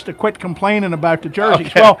wants us to quit complaining about the jerseys.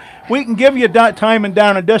 Okay. Well, we can give you time and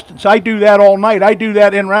down and distance. I do that all night. I do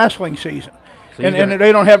that in wrestling season. So and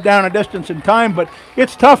they don't have down and distance and time, but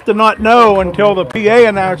it's tough to not know until the PA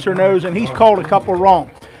announcer knows, and he's called a couple wrong.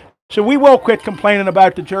 So we will quit complaining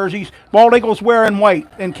about the jerseys. Bald Eagles wearing white,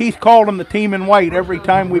 and Keith called them the team in white every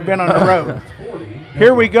time we've been on the road.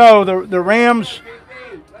 Here we go. The Rams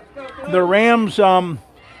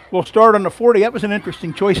will start on the 40. That was an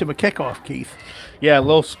interesting choice of a kickoff, Keith. Yeah, a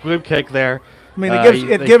little squib kick there. I mean,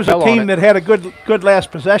 it gives a team that had a good last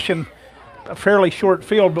possession a fairly short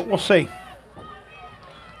field, but we'll see.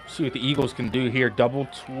 See what the Eagles can do here. Double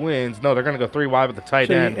twins. No, they're going to go 3 wide with the tight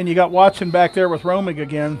end. And you got Watson back there with Romig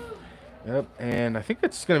again. Yep, and I think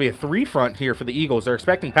it's going to be a 3 front here for the Eagles. They're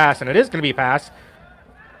expecting pass, and it is going to be a pass.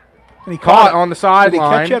 And he caught on the sideline. Did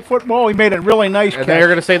he catch that football? He made a really nice catch. They're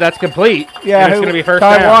going to say that's complete. Yeah, it's going to be first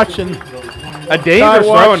Ty down. Watson. A dangerous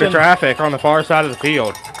throw into traffic on the far side of the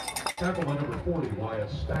field. Tackle by number 40, Wyatt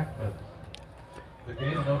Stackman. The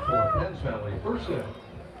gain enough for Penns Valley. First down.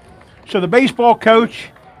 So the baseball coach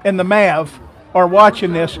and the MAV are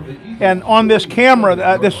watching this, and on this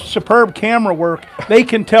camera, this superb camera work, they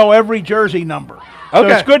can tell every jersey number. So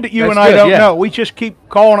it's good that you and I don't know. We just keep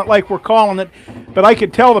calling it like we're calling it. But I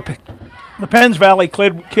could tell the Penns Valley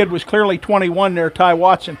kid was clearly 21 there, Ty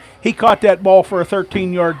Watson. He caught that ball for a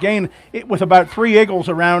 13-yard gain with about 3 Eagles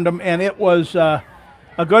around him, and it was a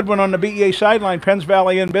good one on the BEA sideline. Penns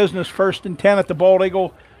Valley in business, 1st and 10 at the Bald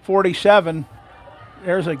Eagle 47.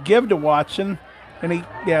 There's a give to Watson. And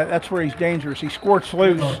that's where he's dangerous. He squirts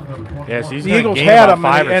loose. Yes, he's the Eagles had him,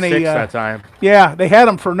 5 or 6 that time. Yeah, they had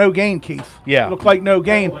him for no gain, Keith. Yeah, it looked like no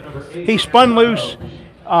gain. He spun loose.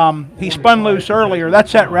 He spun loose earlier.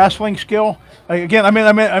 That's that wrestling skill. Again,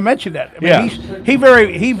 I mentioned that. He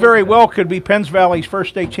very well could be Penns Valley's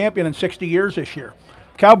first state champion in 60 years this year.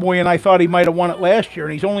 Cowboy and I thought he might have won it last year,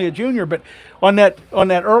 and he's only a junior. But on that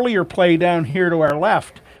earlier play down here to our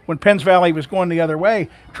left, when Penns Valley was going the other way,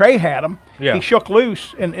 Trey had him. Yeah. He shook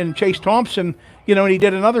loose, and Chase Thompson, and he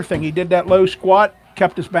did another thing. He did that low squat,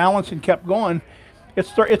 kept his balance, and kept going. It's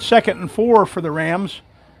 2nd and 4 for the Rams.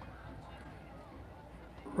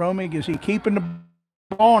 Romig, is he keeping the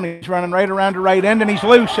ball? And he's running right around the right end, and he's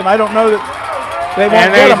loose, and I don't know that they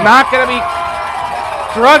won't get him. Not going to be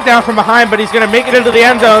drug down from behind, but he's going to make it into the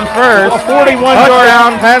end zone first. A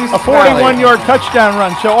 41-yard touchdown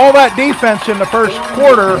run. So all that defense in the first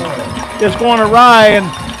quarter is going awry, and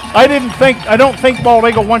I don't think Bald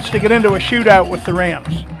Eagle wants to get into a shootout with the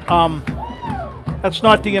Rams. That's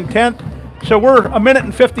not the intent. So we're 1 minute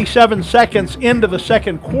and 57 seconds into the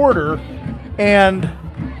second quarter, and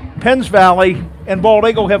Penns Valley and Bald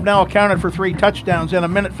Eagle have now accounted for 3 touchdowns in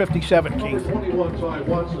 1 minute 57, Keith.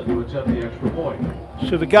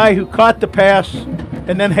 So the guy who caught the pass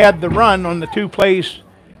and then had the run on the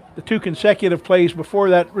 2 consecutive plays before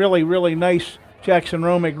that really, really nice Jackson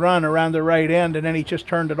Romig run around the right end, and then he just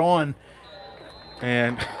turned it on.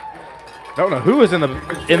 And I don't know who was in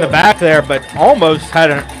the back there, but almost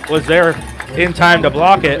was there in time to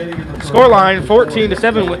block it. Scoreline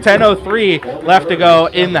 14-7 with 10:03 left to go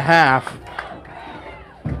in the half.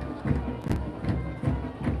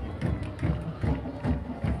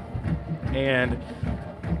 And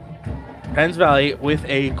Penns Valley with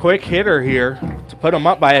a quick hitter here to put them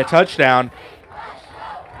up by a touchdown.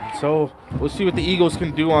 So we'll see what the Eagles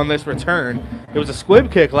can do on this return. It was a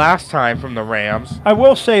squib kick last time from the Rams. I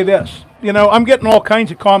will say this. You know, I'm getting all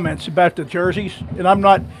kinds of comments about the jerseys, and I'm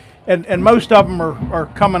not, and most of them are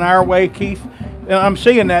coming our way, Keith. And I'm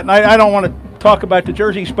seeing that, and I don't want to talk about the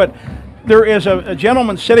jerseys, but there is a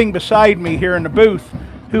gentleman sitting beside me here in the booth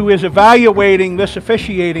who is evaluating this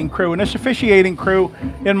officiating crew. And this officiating crew,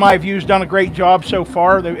 in my view, has done a great job so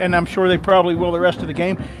far, and I'm sure they probably will the rest of the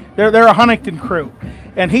game. They're a Huntington crew.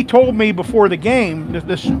 And he told me before the game,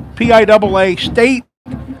 this PIAA state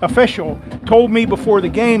official told me before the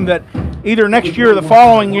game that either next year or the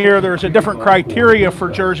following year there's a different criteria for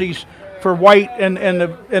jerseys for white and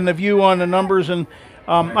the view on the numbers. And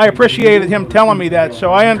I appreciated him telling me that.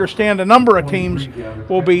 So I understand a number of teams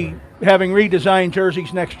will be having redesigned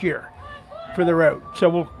jerseys next year for the road. So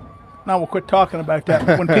we'll quit talking about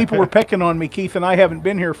that. When people were picking on me, Keith, and I haven't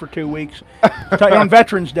been here for 2 weeks, on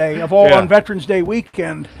Veterans Day, on Veterans Day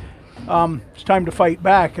weekend, it's time to fight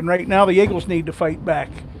back. And right now the Eagles need to fight back.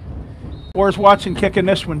 Where's Watson kicking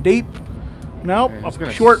this one deep? Nope,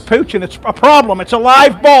 a short pooch, and it's a problem. It's a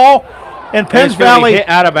live ball, and Penns Valley hit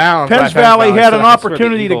out of bounds. Penns Valley had an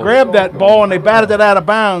opportunity to grab that ball, and they batted it out of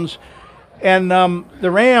bounds. And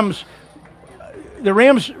the Rams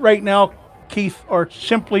right now, Keith, are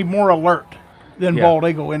simply more alert than Bald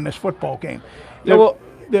Eagle in this football game. Yeah, well,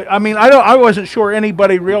 I wasn't sure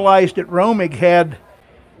anybody realized that Romig had.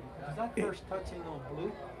 Was that first touching on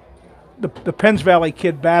blue? The Penns Valley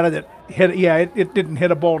kid batted it. It didn't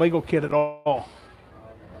hit a Bald Eagle kid at all.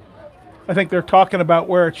 I think they're talking about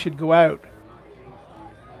where it should go out.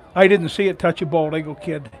 I didn't see it touch a Bald Eagle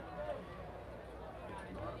kid.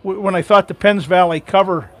 When I thought the Penns Valley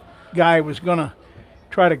cover guy was going to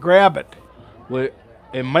try to grab it. Well,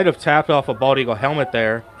 it might have tapped off a Bald Eagle helmet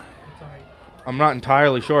there. I'm not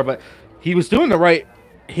entirely sure, but he was doing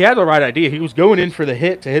he had the right idea. He was going in for the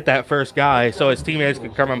hit to hit that first guy so his teammates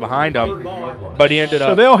could come in behind him, but he ended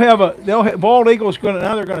up. So Bald Eagle's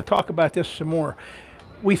now they're going to talk about this some more.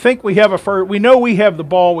 We think we have we know we have the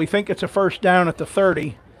ball. We think it's a first down at the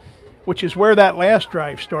 30, which is where that last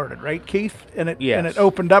drive started, right, Keith? And it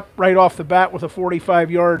opened up right off the bat with a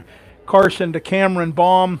 45-yard Carson to Cameron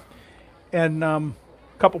bomb. And a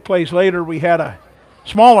couple plays later, we had a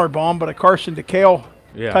smaller bomb, but a Carson to Kale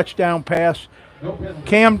touchdown pass.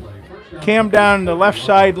 Cam down the left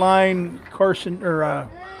sideline,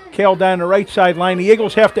 Kale down the right sideline. The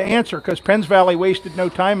Eagles have to answer because Penns Valley wasted no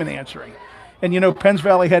time in answering. And, Penns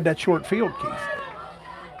Valley had that short field, Keith.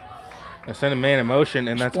 I sent a man in motion,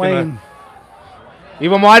 and that's going to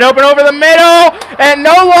leave him wide open over the middle, and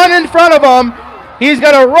no one in front of him. He's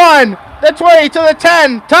going to run the 20 to the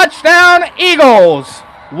 10. Touchdown, Eagles.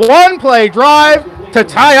 One play drive to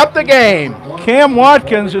tie up the game. Cam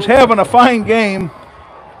Watkins is having a fine game.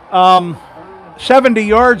 70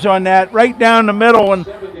 yards on that, right down the middle, and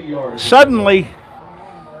suddenly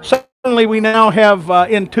we now have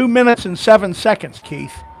in 2 minutes and 7 seconds,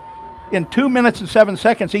 Keith. In 2 minutes and 7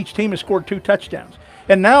 seconds, each team has scored 2 touchdowns.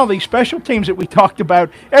 And now these special teams that we talked about,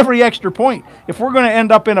 every extra point. If we're going to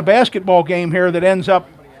end up in a basketball game here that ends up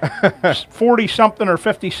 40-something or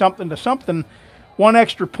 50-something to something, one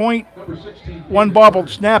extra point, one bobbled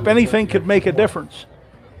snap, anything could make a difference.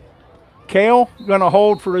 Kale going to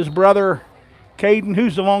hold for his brother, Caden.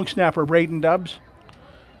 Who's the long snapper, Braden Dubs?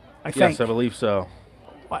 I think. Yes, I believe so.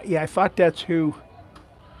 Yeah, I thought that's who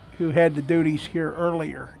had the duties here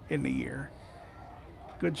earlier in the year.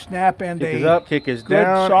 Good snap and kick is up, kick is good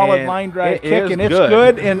down, solid line drive kick, and it's good.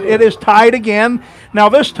 good, and it is tied again. Now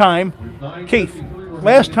this time, Keith,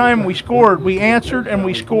 last time we scored, we answered and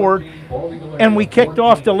we scored, and we kicked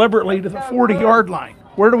off deliberately to the 40-yard line.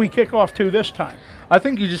 Where do we kick off to this time? I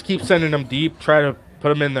think you just keep sending them deep, try to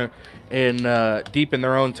put them deep in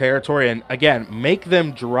their own territory, and again, make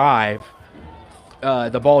them drive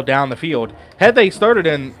the ball down the field. Had they started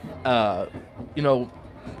in, a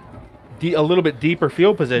little bit deeper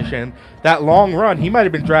field position, that long run, he might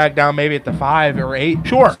have been dragged down maybe at the 5 or 8,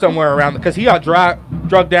 somewhere around, because he got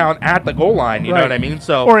drugged down at the goal line. You know what I mean?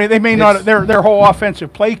 So, or they may not. Their whole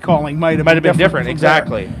offensive play calling might have been different.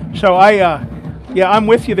 Exactly. So I'm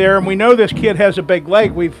with you there, and we know this kid has a big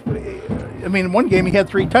leg. In one game he had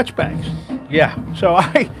 3 touchbacks. Yeah. So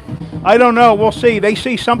I don't know. We'll see. They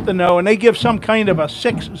see something though, and they give some kind of a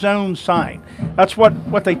 6-zone sign. That's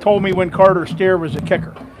what they told me when Carter Steer was a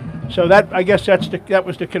kicker. So I guess that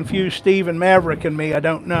was to confuse Steve and Maverick and me. I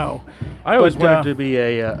don't know. I always wanted to be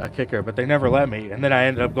a kicker, but they never let me. And then I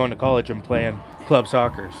ended up going to college and playing club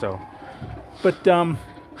soccer. So, but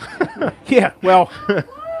yeah, well,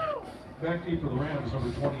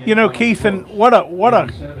 Keith, and what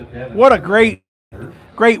a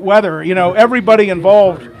great weather. Everybody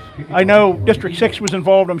involved. I know District 6 was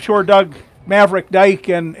involved. I'm sure Doug Maverick Dyke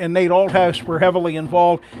and Nate Althouse were heavily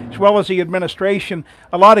involved, as well as the administration.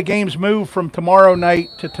 A lot of games moved from tomorrow night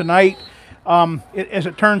to tonight. As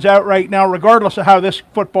it turns out right now, regardless of how this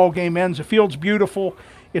football game ends, the field's beautiful.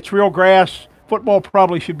 It's real grass. Football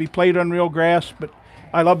probably should be played on real grass, but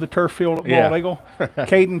I love the turf field at Bald Eagle.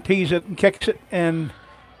 Caden tees it and kicks it, and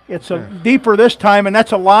it's deeper this time, and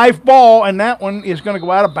that's a live ball, and that one is going to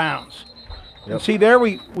go out of bounds. Yep. And see there,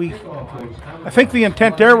 I think the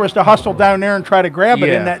intent there was to hustle down there and try to grab it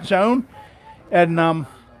in that zone. And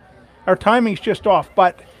our timing's just off.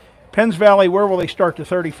 But Penns Valley, where will they start, to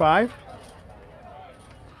 35?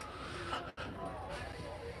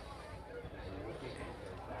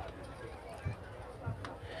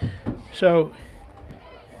 So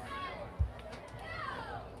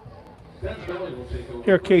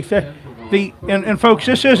here, Keith. And folks,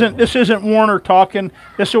 this isn't Warner talking.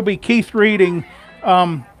 This will be Keith reading.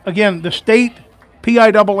 Again, the state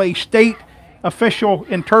PIAA state official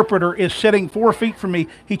interpreter is sitting 4 feet from me.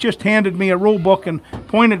 He just handed me a rule book and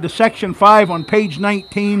pointed to section 5 on page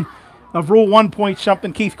 19 of rule 1 point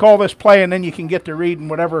something. Keith, call this play, and then you can get to reading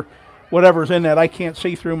whatever's in that. I can't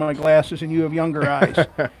see through my glasses, and you have younger eyes.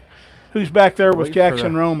 Who's back there with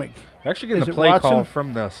Jackson Romig? Actually getting the play call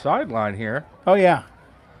from the sideline here. Oh, yeah.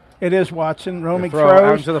 It is Watson. Romig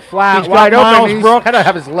throws. Out to the flat. He's wide open. He's had to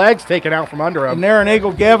have his legs taken out from under him. And there an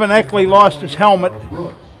Eagle. Gavin Eckley lost his helmet.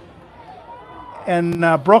 And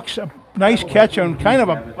Brooks, a nice catch on kind of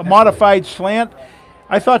a modified slant.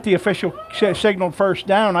 I thought the official signaled first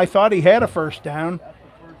down. I thought he had a first down.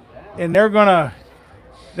 And they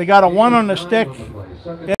got a 1 on the stick.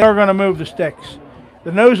 And they're going to move the sticks.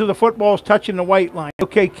 The nose of the football is touching the white line.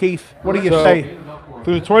 Okay, Keith, what do you say?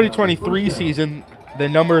 Through the 2023 season, the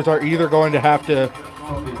numbers are either going to have to,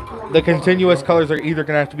 the continuous colors are either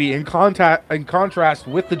going to have to be in contrast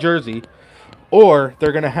with the jersey, or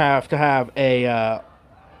they're going to have a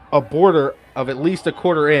border of at least a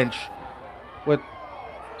 1/4 inch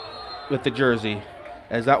with the jersey,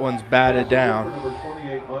 as that one's batted down.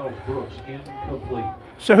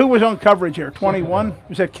 So who was on coverage here? 21?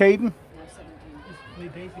 Was that Caden?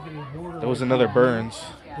 That was another Burns.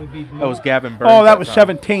 That was Gavin Burns. Oh, that was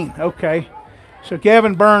 17. Okay. So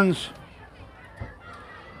Gavin Burns.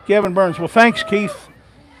 Well, thanks, Keith.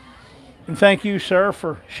 And thank you, sir,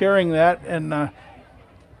 for sharing that. And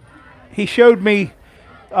he showed me,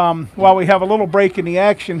 while we have a little break in the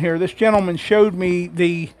action here, this gentleman showed me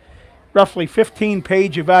the roughly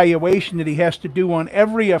 15-page evaluation that he has to do on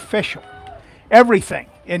every official. Everything.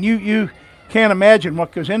 And you can't imagine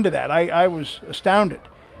what goes into that. I was astounded.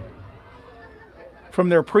 From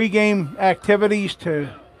their pregame activities to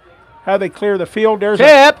how they clear the field. There's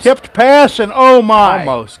a tipped pass, and oh my.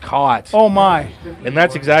 Almost caught. Oh my. And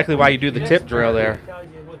that's exactly why you do the tip drill there.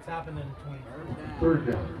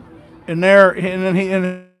 And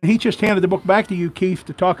then he just handed the book back to you, Keith,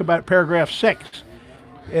 to talk about paragraph 6.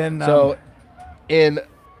 And so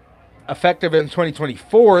effective in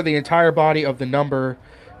 2024, the entire body of the number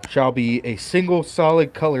shall be a single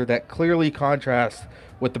solid color that clearly contrasts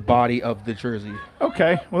with the body of the jersey.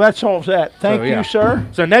 Okay, well that solves that. Thank you, sir.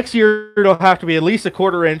 So next year it'll have to be at least a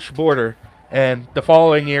 1/4 inch border, and the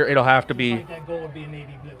following year it'll have to be. That goal would be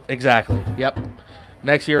navy blue. Exactly. Yep.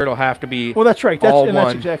 Next year it'll have to be. Well, that's right.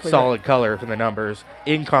 That's exactly solid color for the numbers,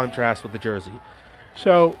 in contrast with the jersey.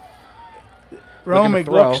 So,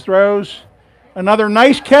 Romig throws. Another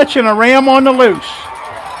nice catch and a ram on the loose.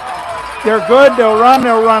 They're good. They'll run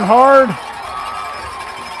hard.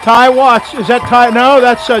 Ty Watts, is that Ty? No,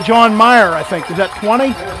 that's John Meyer, I think. Is that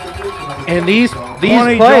 20? And these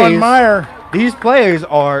 20, plays, John Meyer. these plays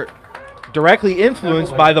are directly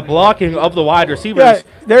influenced by the blocking of the wide receivers. Yeah,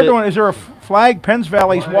 they're doing. Is there a flag? Penns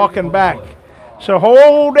Valley's walking back. So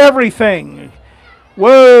hold everything.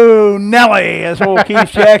 Whoa, Nelly, as old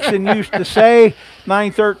Keith Jackson used to say.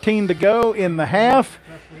 9:13 to go in the half.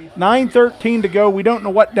 9:13 to go. We don't know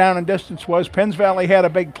what down and distance was. Penns Valley had a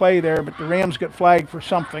big play there, but the Rams got flagged for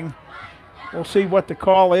something. We'll see what the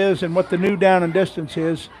call is and what the new down and distance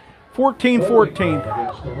is.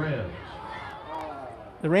 14-14.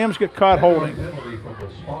 The Rams get caught holding.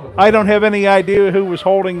 I don't have any idea who was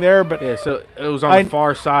holding there, but yeah, so it was on the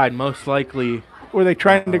far side, most likely. Were they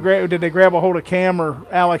trying to grab? Did they grab a hold of Cam or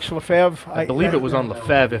Alex Lefebvre? I believe it was on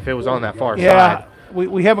Lefebvre if it was on that far side. Yeah,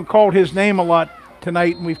 we haven't called his name a lot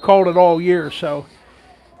tonight, and we've called it all year, so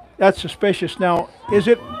that's suspicious. Now, it's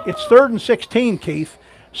 3rd and 16, Keith.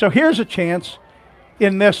 So here's a chance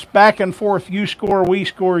in this back and forth, you score, we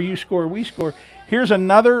score, you score, we score. Here's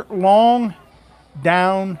another long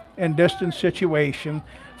down and distance situation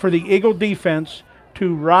for the Eagle defense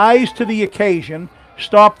to rise to the occasion,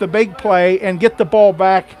 stop the big play, and get the ball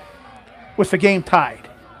back with the game tied.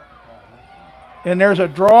 And there's a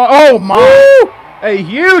draw. Oh, my. Woo! A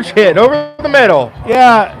huge hit over the middle.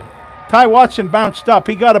 Yeah, Ty Watson bounced up.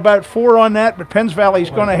 He got about 4 on that, but Penns Valley's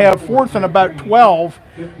going to have 4th and about 12.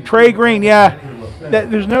 Trey Green, yeah.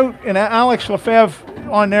 There's no, and Alex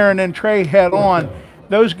Lefebvre on there and then Trey had on.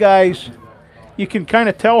 Those guys, you can kind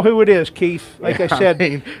of tell who it is, Keith. Like I said,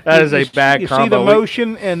 that is a bad combo. You see the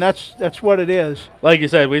motion, and that's what it is. Like you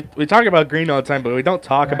said, we talk about Green all the time, but we don't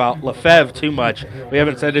talk about Lefebvre too much. We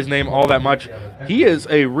haven't said his name all that much. He is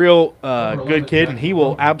a real good kid, and he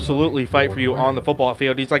will absolutely fight for you on the football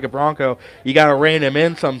field. He's like a Bronco. You got to rein him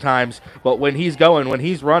in sometimes, but when he's going, when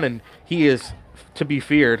he's running, he is to be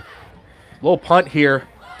feared. Little punt here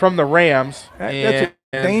from the Rams. That's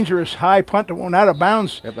a dangerous high punt that went out of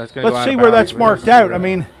bounds. Yep, Let's see where that's marked out. I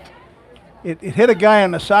mean, it hit a guy on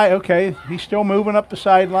the side. Okay, he's still moving up the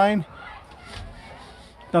sideline.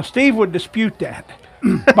 Now, Steve would dispute that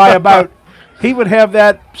by about, he would have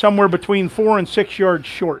that somewhere between 4 and 6 yards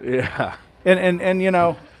short. Yeah. And you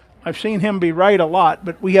know, I've seen him be right a lot,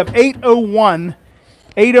 but we have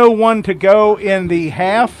 8:01 to go in the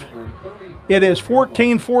half. It is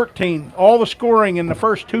 14-14. All the scoring in the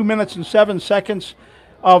first 2 minutes and 7 seconds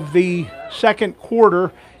of the second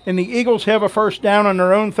quarter, and the Eagles have a first down on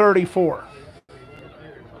their own 34.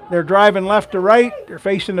 They're driving left to right. They're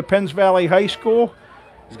facing the Penns Valley High School.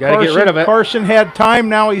 He's got to get rid of it. Carson had time.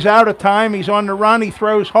 Now he's out of time. He's on the run. He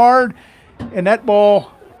throws hard, and that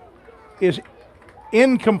ball is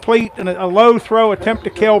incomplete, and a low throw attempt to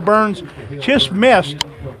Cale Burns just missed.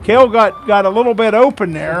 Cale got a little bit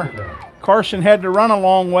open there. Carson had to run a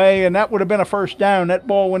long way, and that would have been a first down. That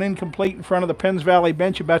ball went incomplete in front of the Penns Valley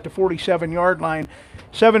bench about the 47-yard line.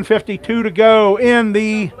 7:52 to go in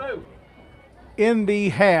the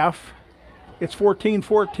half. It's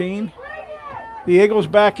 14-14. The Eagles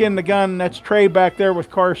back in the gun. That's Trey back there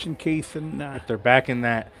with Carson, Keith. And if they're back in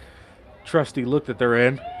that trusty look that they're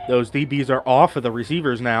in, those DBs are off of the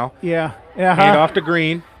receivers now. Yeah. Hand off to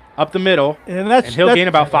Green. Up the middle, and he'll gain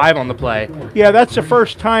about 5 on the play. Yeah, that's the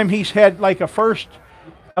first time he's had like a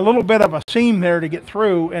little bit of a seam there to get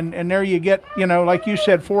through, and there you get, you know, like you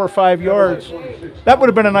said, 4 or 5 yards. That would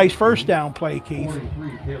have been a nice first down play, Keith.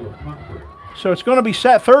 So it's going to be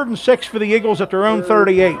set 3rd and 6 for the Eagles at their own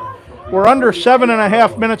 38. We're under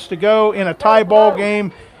 7.5 minutes to go in a tie ball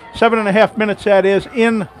game. 7.5 minutes, that is,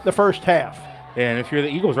 in the first half. And if you're the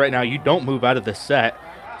Eagles right now, you don't move out of this set.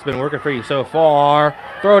 It's been working for you so far.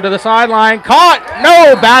 Throw it to the sideline. Caught.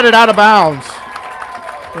 No, batted out of bounds.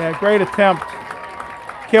 Yeah, great attempt.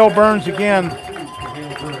 Cale Burns again.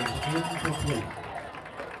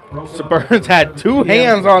 So Burns had 2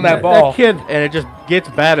 hands on that ball. That kid, and it just gets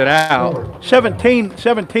batted out.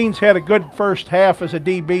 17's had a good first half as a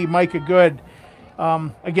DB, Micah Good,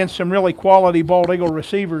 against some really quality Bald Eagle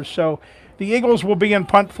receivers. So the Eagles will be in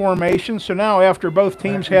punt formation. So now after both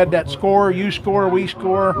teams had that score, you score, we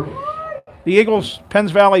score, the Eagles, Penns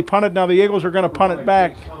Valley punted. Now the Eagles are going to punt it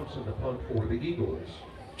back.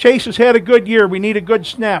 Chase has had a good year. We need a good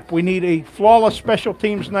snap. We need a flawless special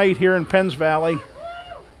teams night here in Penns Valley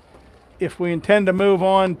if we intend to move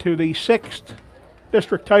on to the 6th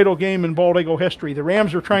district title game in Bald Eagle history. The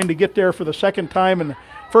Rams are trying to get there for the second time and the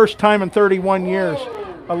first time in 31 years.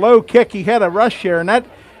 A low kick. He had a rush there, and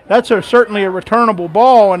that's certainly a returnable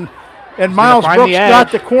ball, and Miles Brooks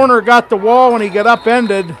got the corner, got the wall, and he got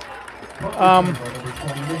upended.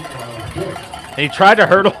 He tried to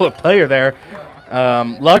hurdle a player there.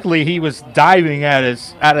 Luckily, he was diving at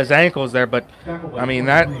his ankles there, but I mean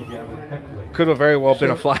that could have very well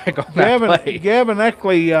been a flag on that play. Gavin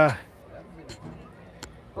Eckley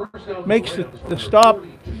makes the stop.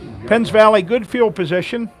 Penns Valley, good field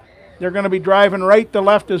position. They're going to be driving right to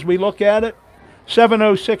left as we look at it.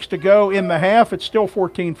 7:06 to go in the half. It's still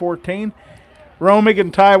 14-14. Romig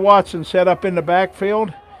and Ty Watson set up in the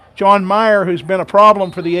backfield. John Meyer, who's been a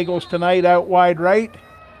problem for the Eagles tonight, out wide right.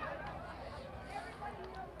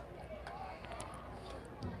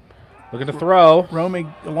 Looking to throw.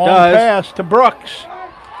 Romig, a long pass to Brooks.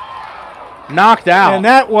 Knocked out. And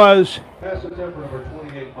that was... Pass attempt number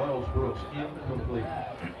 28, Miles Brooks, incomplete.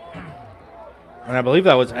 And I believe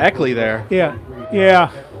that was Eckley there.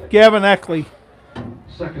 Yeah, Gavin Eckley.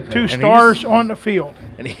 2 stars on the field.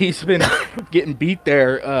 And he's been getting beat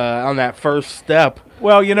there on that first step.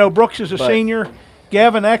 Well, you know, Brooks is a senior.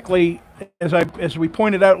 Gavin Eckley, as we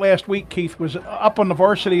pointed out last week, Keith, was up on the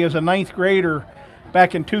varsity as a 9th grader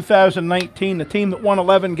back in 2019, the team that won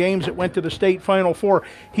 11 games that went to the state Final Four.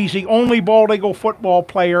 He's the only Bald Eagle football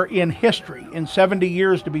player in history in 70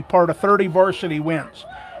 years to be part of 30 varsity wins.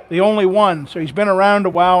 The only one. So he's been around a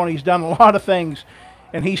while, and he's done a lot of things.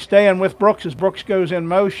 And he's staying with Brooks as Brooks goes in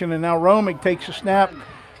motion, and now Romig takes a snap.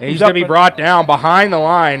 And he's going to be brought down behind the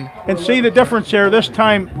line. And see the difference there. This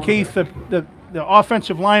time, Keith, the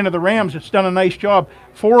offensive line of the Rams, it's done a nice job.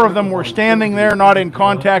 4 of them were standing there, not in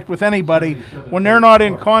contact with anybody. When they're not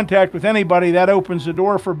in contact with anybody, that opens the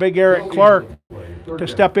door for Big Eric Clark to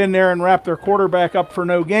step in there and wrap their quarterback up for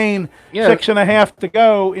no gain. 6.5 to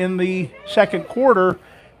go in the second quarter.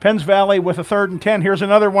 Penns Valley with a 3rd and 10. Here's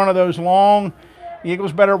another one of those long. The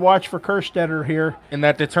Eagles better watch for Kerstetter here. And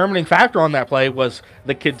that determining factor on that play was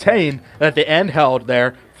the contain that the end held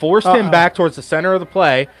there, forced him back towards the center of the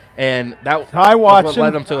play, and that Ty Watson, was what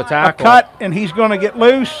led him to a tackle. A cut, and he's going to get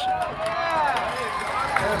loose.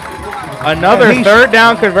 Another 3rd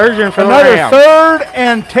down conversion for the Rams. Another 3rd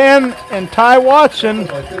and 10, and Ty Watson,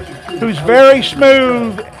 who's very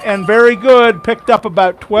smooth and very good, picked up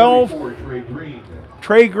about 12.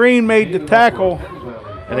 Trey Green made the tackle.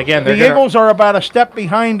 And again, the Eagles are about a step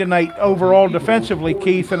behind tonight overall defensively,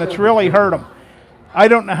 Keith, and it's really hurt them. I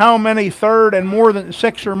don't know how many 3rd and more than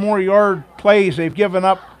 6 or more yard plays they've given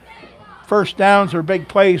up first downs or big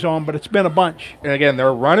plays on, but it's been a bunch. And again,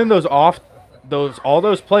 they're running all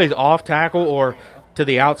those plays off tackle or to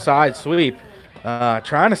the outside sweep,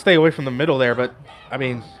 trying to stay away from the middle there. But I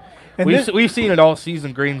mean, we've seen it all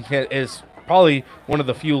season. Green is probably one of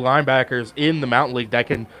the few linebackers in the Mountain League that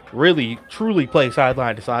can really, truly play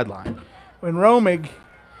sideline to sideline. When Romig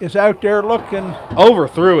is out there looking.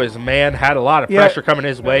 Overthrew his man, had a lot of pressure coming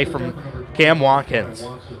his way from Cam Watkins.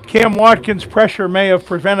 Cam Watkins' pressure may have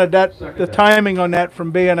prevented the timing on that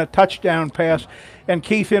from being a touchdown pass. And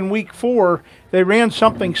Keith, in week 4, they ran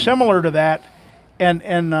something similar to that.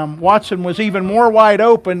 And Watson was even more wide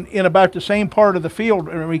open in about the same part of the field,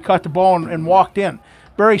 and he caught the ball and walked in.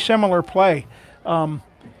 Very similar play.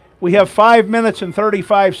 We have 5 minutes and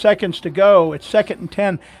 35 seconds to go. It's 2nd and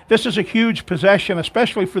 10. This is a huge possession,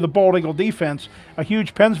 especially for the Bald Eagle defense, a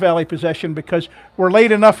huge Penns Valley possession, because we're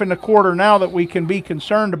late enough in the quarter now that we can be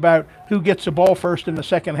concerned about who gets the ball first in the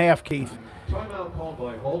second half, Keith. Timeout called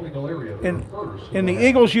by Bald Eagle area. And the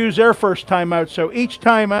Eagles use their first timeout, so each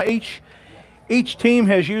team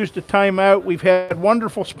has used a timeout. We've had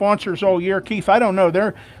wonderful sponsors all year. Keith, I don't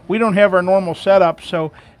know. We don't have our normal setup,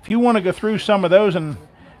 so if you want to go through some of those, and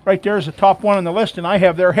right there's the top one on the list, and I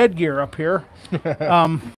have their headgear up here.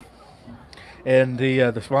 And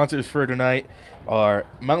the sponsors for tonight are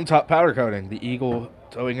Mountaintop Powder Coating, the Eagle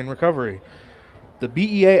Towing and Recovery, the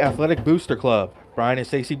BEA Athletic Booster Club, Brian and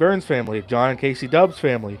Stacey Burns family, John and Casey Dubbs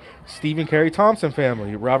family, Stephen Carey Thompson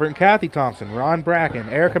family, Robert and Kathy Thompson, Ron Bracken,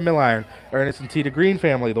 Erica Milliron, Ernest and Tita Green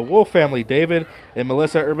family, the Wolf family, David and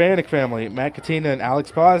Melissa Urbanik family, Matt Katina and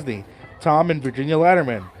Alex Posney, Tom and Virginia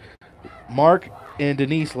Latterman, Mark and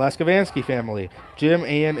Denise Laskavansky family, Jim,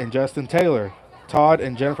 Ann, and Justin Taylor, Todd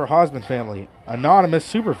and Jennifer Hosman family,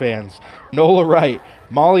 Anonymous Superfans, Nola Wright,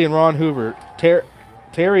 Molly and Ron Hoover,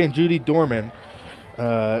 Terry and Judy Dorman,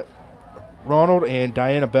 Ronald and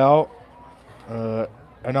Diana Bell,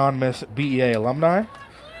 Anonymous BEA alumni,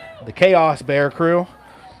 the Chaos Bear Crew,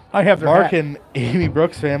 I have their Mark hat. and Amy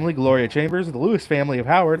Brooks family, Gloria Chambers, the Lewis family of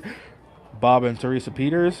Howard, Bob and Teresa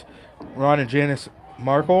Peters, Ron and Janice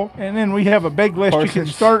Markle. And then we have a big list. Parsons. You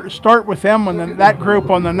can start with them and then that group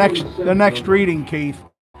on the next reading, Keith.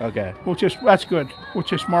 Okay. That's good. We'll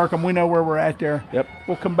just mark them. We know where we're at there. Yep.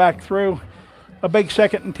 We'll come back through. A big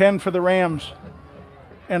 2nd and 10 for the Rams.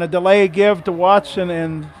 And a delay give to Watson,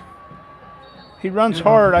 and he runs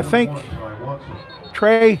hard. I think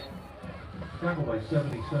Trey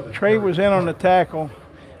was in on the tackle.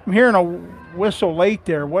 I'm hearing a whistle late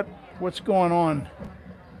there. What's going on?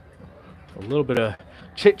 A little bit of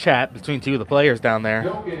chit-chat between two of the players down there.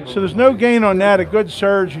 So there's no gain on that. A good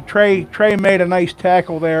surge. Trey made a nice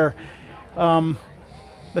tackle there. I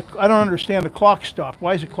don't understand. The clock stopped.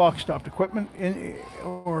 Why is the clock stopped? Equipment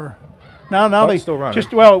or now they still running.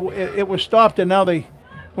 it was stopped, and now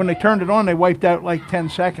when they turned it on, they wiped out like 10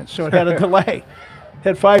 seconds, so it had a delay. It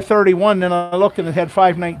had 5:31, then I looked and it had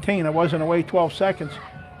 5:19. I wasn't away 12 seconds.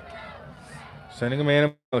 Sending a man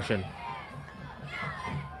in motion.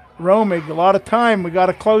 Romig, a lot of time. We got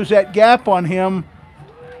to close that gap on him.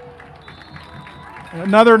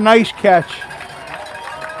 Another nice catch.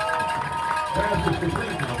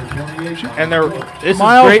 And this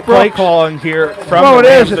Miles is great play Brooks. calling here from Well, the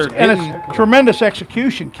it Rams. is, and it's tremendous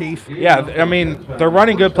execution, Keith. Yeah, I mean, they're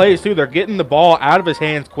running good plays, too. They're getting the ball out of his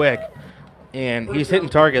hands quick, and he's hitting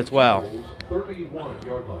targets well.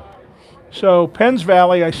 31-yard line. So Penns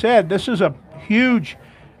Valley, I said, this is a huge,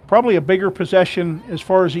 probably a bigger possession as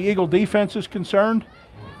far as the Eagle defense is concerned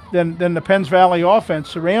than the Penns Valley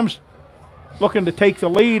offense. The Rams looking to take the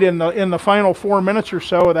lead in the final 4 minutes or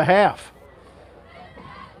so of the half.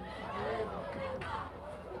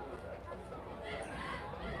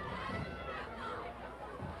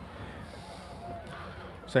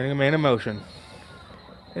 Sending a man in motion.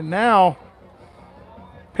 And now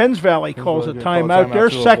Penns Valley calls a Call timeout. Their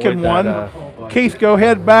to second avoid one. that, Keith, go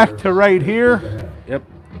ahead back to right here. Yep.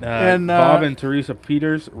 And, Bob and Teresa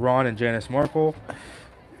Peters, Ron and Janice Markle,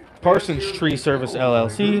 Parsons Tree Service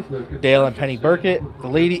LLC, Dale and Penny Burkett, the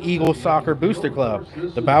Lady Eagle Soccer Booster Club,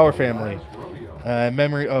 the Bauer family, in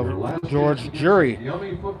memory of George Jury,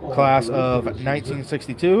 class of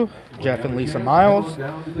 1962, Jeff and Lisa Miles,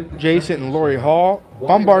 Jason and Lori Hall,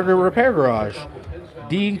 Bombardier Repair Garage,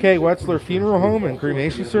 D&K Wetzler Funeral Home and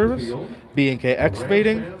Cremation Service, B&K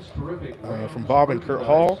Excavating, from Bob and Kurt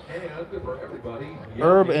Hall,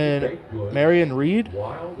 Herb and Marion Reed,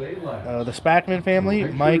 the Spackman family,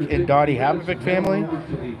 Mike and Dottie Habovic family,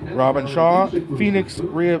 Robin Shaw, Phoenix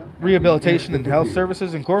Rehabilitation and Health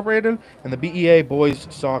Services Incorporated, and the BEA Boys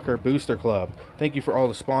Soccer Booster Club. Thank you for all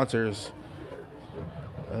the sponsors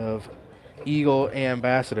of Eagle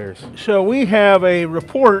Ambassadors. So we have a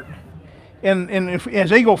report, and if,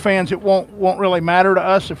 as Eagle fans, it won't really matter to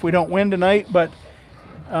us if we don't win tonight, but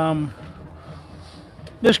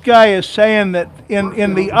this guy is saying that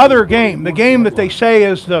in the other game, the game that they say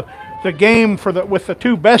is the game with the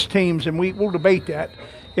two best teams, and we'll debate that,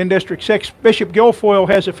 in District 6, Bishop Guilfoyle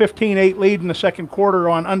has a 15-8 lead in the second quarter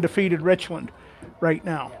on undefeated Richland right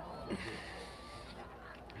now.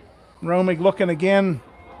 Romig looking again.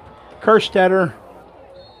 Kerstetter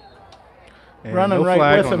And running no right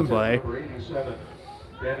flag with on him. the play. Number 87,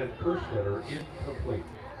 David Kerstetter, incomplete.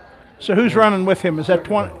 So who's running with him? Is that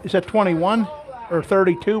 21 or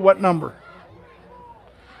 32? What number?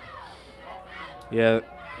 Yeah,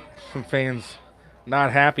 some fans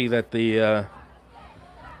not happy that the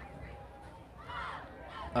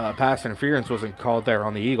pass interference wasn't called there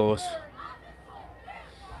on the Eagles.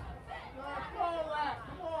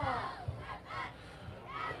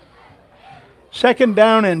 Second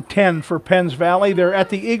down and 10 for Penns Valley. They're at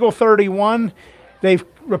the Eagle 31. They've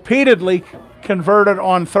repeatedly converted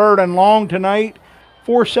on third and long tonight.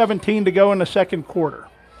 4:17 to go in the second quarter.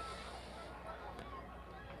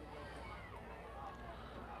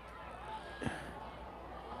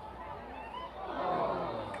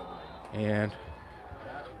 And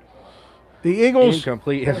The Eagles,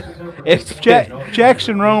 incomplete. It's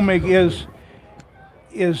Jackson Romig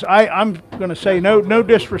is I'm going to say no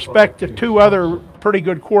disrespect to two other pretty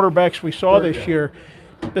good quarterbacks we saw this year.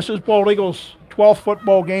 This is Bald Eagles' 12th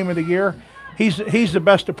football game of the year. He's the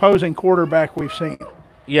best opposing quarterback we've seen.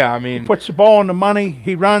 Yeah, I mean, Puts the ball on the money,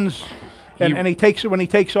 he runs, and he takes it when he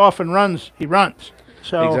takes off and runs, he runs.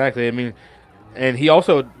 So exactly. I mean, and he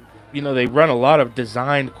also, they run a lot of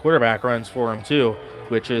designed quarterback runs for him too,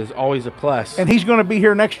 which is always a plus. And he's going to be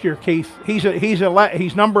here next year, Keith.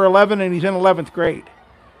 He's number 11 and he's in 11th grade.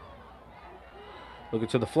 Looking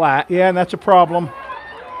to the flat. Yeah, and that's a problem.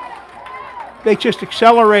 They just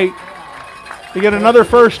accelerate. They get another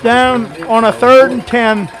first down on a 3rd and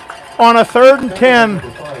 10. On a 3rd and 10,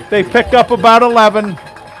 they picked up about 11.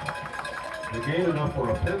 The gain enough for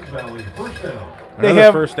a Penns Valley first down.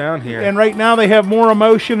 Another first down here. And right now they have more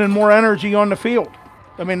emotion and more energy on the field.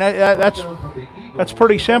 I mean, that's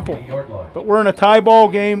pretty simple. But we're in a tie ball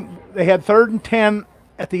game. They had 3rd and 10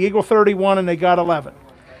 at the Eagle 31, and they got 11.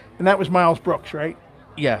 And that was Miles Brooks, right?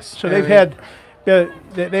 Yes. So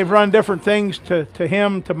they've run different things to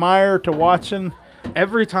him, to Meyer, to Watson.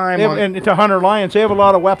 Every time. And to Hunter Lyons. They have a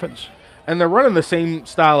lot of weapons. And they're running the same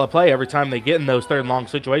style of play every time they get in those third and long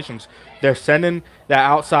situations. They're sending that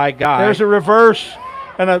outside guy. There's a reverse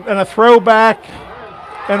and a throwback.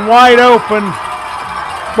 and wide open.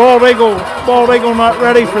 Bald Eagle not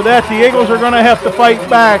ready for that. The Eagles are going to have to fight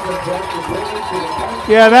back.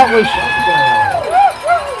 Yeah, that was,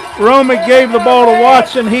 Romig gave the ball to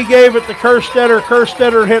Watson. He gave it to Kerstetter.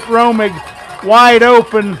 Kerstetter hit Romig wide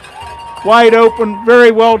open.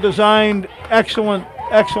 Very well designed. Excellent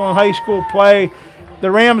high school play. The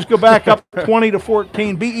Rams go back up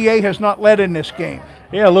 20-14. BEA has not led in this game.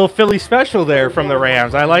 Yeah, a little Philly special there from the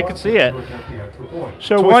Rams. I like to see it.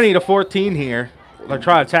 So 20-14 here. They'll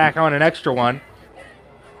try to tack on an extra one.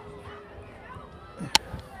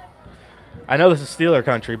 I know this is Steeler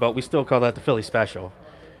country, but we still call that the Philly special.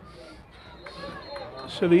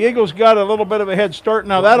 So the Eagles got a little bit of a head start.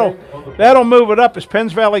 Now that'll move it up. Is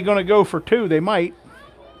Penns Valley going to go for 2? They might.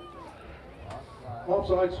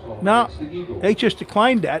 No, they just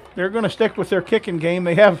declined that. They're going to stick with their kicking game.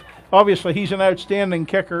 They have, obviously, he's an outstanding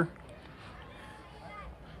kicker.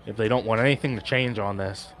 If they don't want anything to change on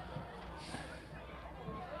this.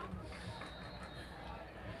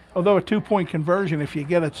 Although a 2-point conversion, if you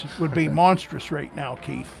get it, would be monstrous right now,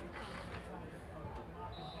 Keith.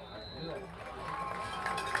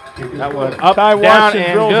 That one up, Ty down, Watson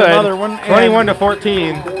and drills good. another one.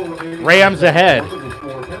 21-14. Rams ahead.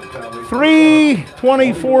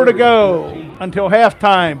 3:24 to go until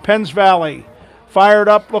halftime. Penns Valley fired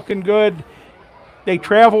up, looking good. They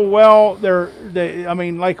travel well. I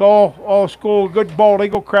mean, like all school, good Bald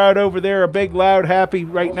Eagle crowd over there. A big, loud, happy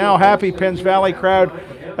Penns Valley crowd.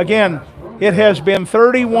 Again, it has been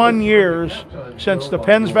 31 years since the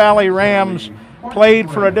Penns Valley Rams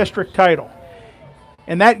played for a district title.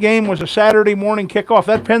 And that game was a Saturday morning kickoff.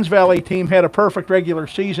 That Penns Valley team had a perfect regular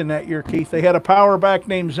season that year, Keith. They had a power back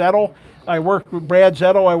named Zettel. I worked with Brad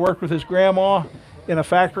Zettel. I worked with his grandma in a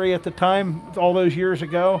factory at the time, all those years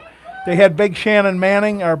ago. They had Big Shannon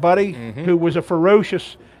Manning, our buddy, who was a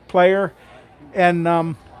ferocious player. And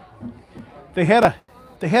they had a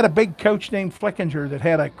big coach named Flickinger that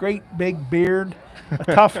had a great big beard, a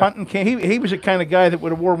tough hunting can. He was the kind of guy that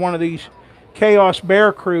would have wore one of these Chaos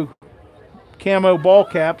Bear Crew camo ball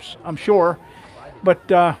caps, I'm sure.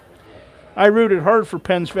 But I rooted hard for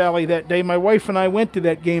Penns Valley that day. My wife and I went to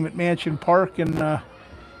that game at Mansion Park, and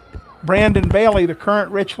Brandon Bailey, the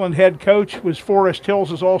current Richland head coach, was Forest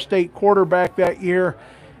Hills' all-state quarterback that year.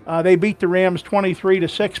 They beat the Rams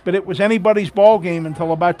 23-6, but it was anybody's ball game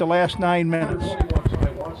until about the last 9 minutes.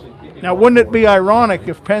 Now, wouldn't it be ironic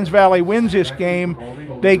if Penns Valley wins this game,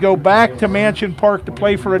 they go back to Mansion Park to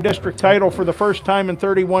play for a district title for the first time in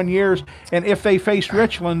 31 years, and if they face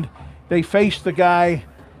Richland, they face the guy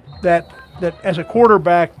that as a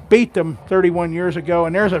quarterback beat them 31 years ago,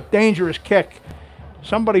 and there's a dangerous kick.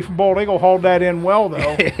 Somebody from Bald Eagle hauled that in well,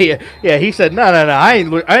 though. yeah, he said, no, I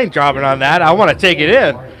ain't dropping on that. I want to take it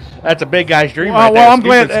in. That's a big guy's dream well, right there. Well, I'm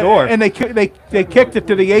glad. And they kicked it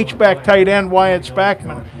to the H-back tight end, Wyatt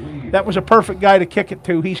Spackman. That was a perfect guy to kick it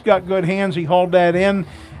to. He's got good hands. He hauled that in.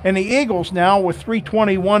 And the Eagles now, with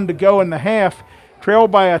 3:21 to go in the half, trail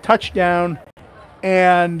by a touchdown,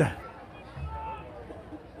 and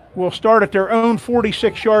will start at their own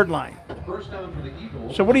 46-yard line.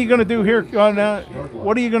 So what are you going to do here?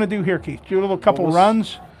 What are you going to do here, Keith? Do a couple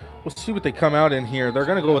runs? We'll see what they come out in here. They're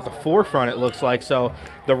going to go with the forefront, it looks like. So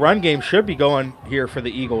the run game should be going here for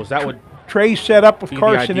the Eagles. That would Trey set up with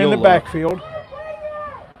Carson in the backfield.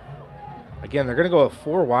 Again, they're going to go with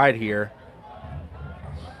 4 wide here.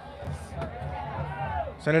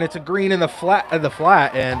 Sending it to Green in the flat, and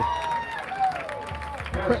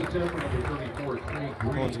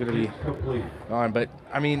one's going to be on. But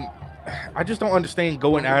I mean, I just don't understand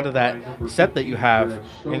going out of that set that you have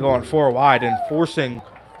and going 4 wide and forcing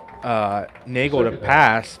Nagel to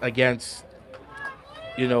pass against,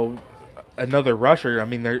 another rusher. I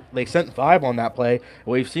mean, they sent 5 on that play.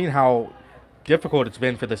 We've seen how difficult it's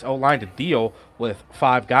been for this O-line to deal with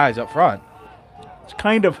 5 guys up front. It's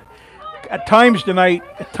kind of at times tonight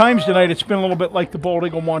it's been a little bit like the Bald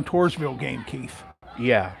Eagle Montoursville game, Keith.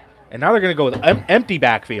 Yeah, and now they're going to go with empty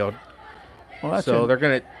backfield. Well,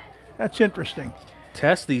 that's interesting.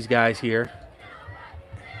 Test these guys here.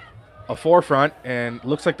 A forefront, and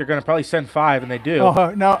looks like they're going to probably send 5, and they do.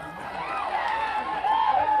 Now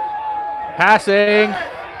passing.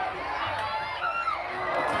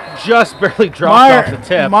 Just barely dropped off the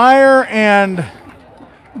tip. Meyer and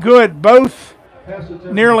Good both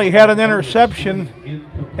nearly had an interception,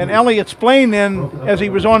 and Elliott Splain then, as he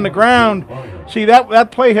was on the ground. See,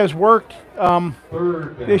 that play has worked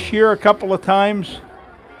this year a couple of times.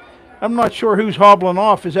 I'm not sure who's hobbling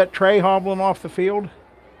off. Is that Trey hobbling off the field?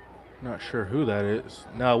 Not sure who that is.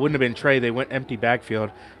 No, it wouldn't have been Trey. They went empty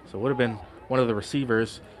backfield, so it would have been one of the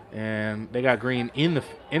receivers. And they got green in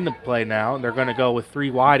the play now. They're going to go with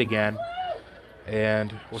 3 wide again.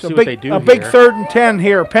 And we'll see what they do A here. big 3rd and 10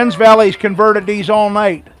 here. Penns Valley's converted these all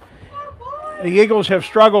night. The Eagles have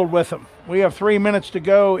struggled with them. We have 3 minutes to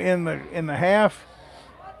go in the half.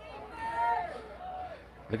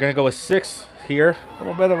 They're going to go with 6 here. A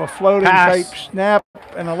little bit of a floating Pass. type snap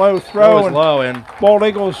and a low throw. Throw is low, and Bald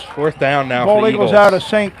Eagles. 4th down now Bald for the Eagles Eagles. out of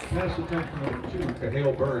sync. Pass attempt number 2 to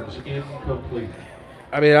Hale Burns, incomplete.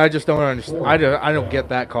 I mean, I just don't understand. I don't get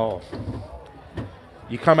that call.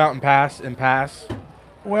 You come out and pass.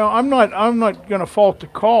 Well, I'm not going to fault the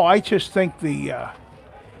call. I just think the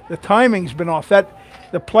timing's been off.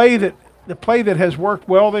 The play that has worked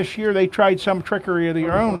well this year, they tried some trickery of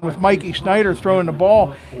their own with Mikey Snyder throwing the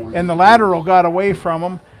ball, and the lateral got away from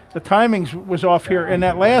him. The timing was off here. In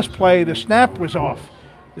that last play, the snap was off.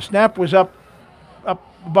 The snap was up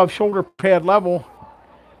above shoulder pad level.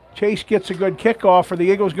 Chase gets a good kickoff, or the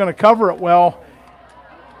Eagles going to cover it well.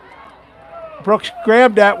 Brooks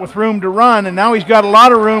grabbed that with room to run, and now he's got a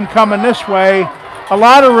lot of room coming this way. A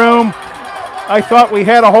lot of room. I thought we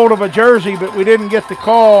had a hold of a jersey, but we didn't get the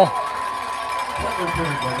call.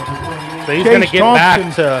 So he's going to get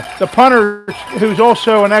back to the punter, who's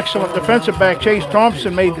also an excellent defensive back. Chase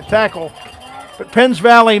Thompson made the tackle. But Penns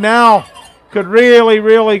Valley now could really,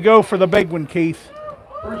 really go for the big one, Keith.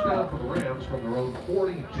 First down for the Rams from their own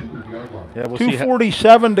 42-yard line. Yeah, we'll see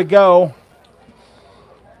 2:47 to go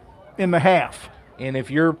in the half. And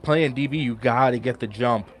if you're playing DB, you got to get the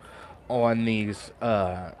jump on these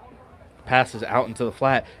passes out into the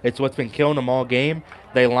flat. It's what's been killing them all game.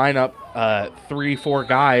 They line up 3-4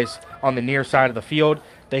 guys on the near side of the field.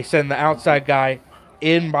 They send the outside guy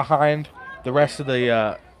in behind the rest of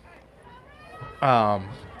the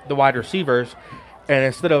wide receivers, and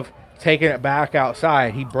instead of taking it back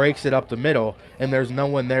outside, he breaks it up the middle, and there's no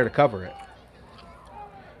one there to cover it.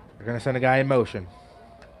 They're going to send a guy in motion.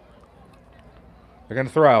 They're going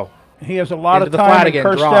to throw. He has a lot Into of the time, flat and again,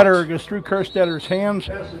 Kerstetter goes through Kerstetter's hands.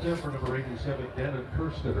 Pass attempt for number 87, Dennis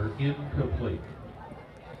Kerstetter, incomplete.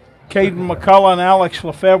 Caden McCullough and Alex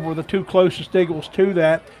Lefebvre were the 2 closest Eagles to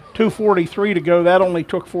that. 2:43 to go. That only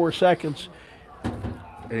took 4 seconds.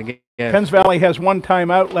 And again, Penns Valley has 1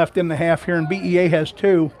 timeout left in the half here, and BEA has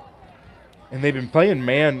 2. and they've been playing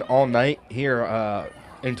man all night here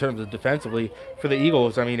in terms of defensively for the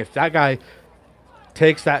Eagles. I mean, if that guy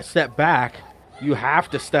takes that step back, you have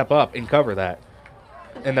to step up and cover that.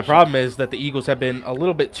 And the problem is that the Eagles have been a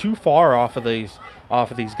little bit too far off of these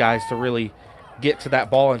guys to really get to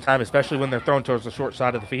that ball in time, especially when they're thrown towards the short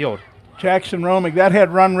side of the field. Jackson Romig, that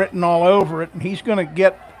had run written all over it, and he's going to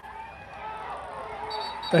get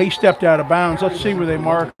 – he stepped out of bounds. Let's see where they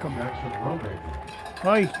mark him.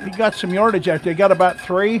 Well, he got some yardage out there. He got about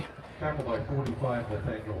 3. Tackled by 45,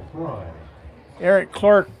 Nathaniel Fry. Eric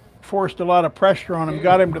Clark forced a lot of pressure on him,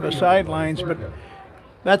 got him to the sidelines, but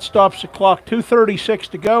that stops the clock. 2:36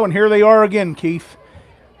 to go, and here they are again, Keith.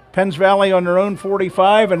 Penns Valley on their own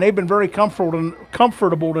 45, and they've been very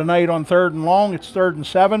comfortable tonight on 3rd and long. It's 3rd and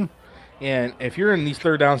 7. And if you're in these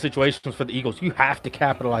third down situations for the Eagles, you have to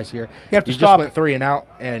capitalize here. You have to just stop went 3 and out,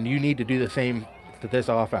 and you need to do the same to this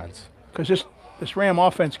offense. Because this Ram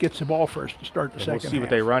offense gets the ball first to start the And second we'll see half. what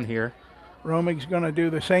they run here. Romig's going to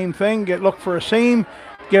do the same thing, look for a seam,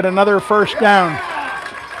 get another first down.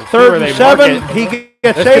 We'll see where 3rd they and mark 7, it. he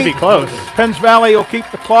gets This 8. could be close. Penns Valley will keep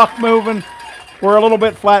the clock moving. We're a little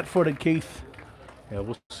bit flat-footed, Keith. Yeah,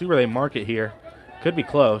 we'll see where they mark it here. Could be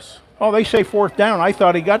close. Oh, they say 4th down. I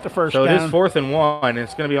thought he got the first So down. it is 4th and 1, and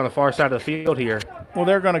it's going to be on the far side of the field here. Well,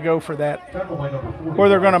 they're going to go for that, Tackled by number 40, or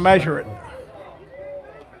they're going to measure it.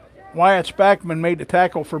 Wyatt Spackman made the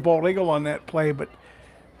tackle for Bald Eagle on that play, but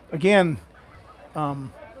again, well,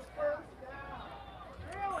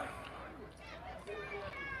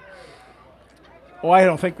 I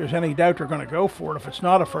don't think there's any doubt they're going to go for it if it's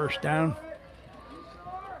not a first down.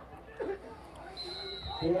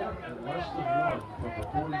 4 and less than 1 from the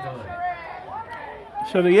 49.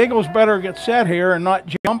 So the Eagles better get set here and not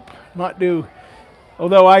jump, not do.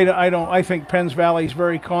 Although I think Penns Valley's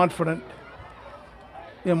very confident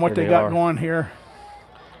in what Here they they got are. going here.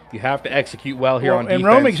 You have to execute well here on And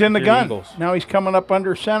defense. Romig's in the for gun. Eagles. Now he's coming up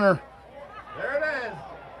under center. There it is.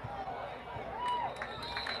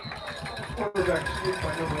 Quarterback sneak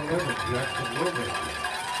by number 11, Jackson Romig.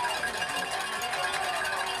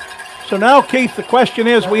 So now, Keith, the question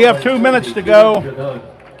is, we have 2 minutes to go.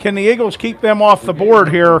 Can the Eagles keep them off the board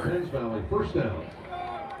here? Penns Valley, first down.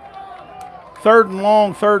 3rd and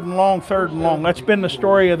long, 3rd and long, 3rd and long. That's been the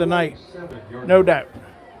story of the night, no doubt.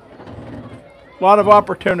 A lot of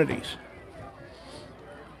opportunities.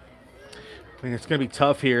 I mean, it's going to be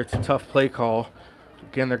tough here. It's a tough play call.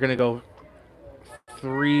 Again, they're going to go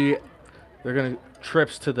 3. They're going to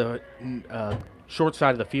trips to the short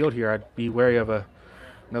side of the field here. I'd be wary of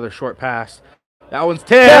another short pass. That one's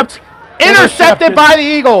tipped. Intercepted by the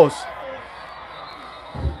Eagles.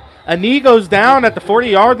 A knee goes down at the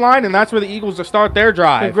 40-yard line, and that's where the Eagles will start their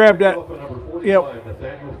drive. They grabbed that.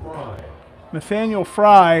 Yep. Nathaniel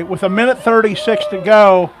Fry with 1:36 to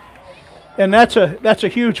go, and that's a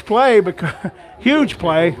huge play because huge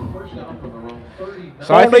play.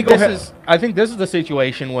 So I think this is the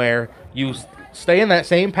situation where you stay in that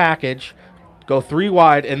same package, go 3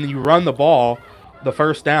 wide, and then you run the ball the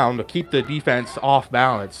first down to keep the defense off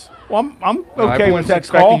balance. Well, I'm okay with that Everyone's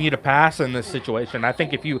expecting call. you to pass in this situation. I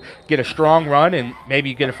think if you get a strong run and maybe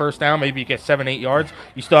you get a first down, maybe you get 7-8 yards,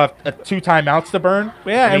 you still have 2 timeouts to burn.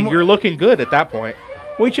 Yeah, I mean, you're looking good at that point.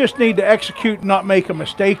 We just need to execute and not make a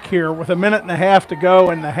mistake here with 1.5 to go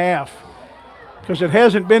in the half, because it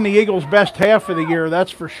hasn't been the Eagles' best half of the year,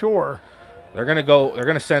 that's for sure. They're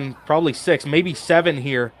gonna send probably 6, maybe 7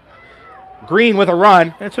 here. Green with a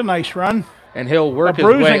run. It's a nice run. And he'll work his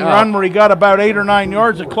way up. A bruising run where he got about 8 or 9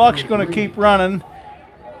 yards. The clock's going to keep running.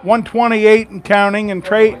 1:28 and counting, and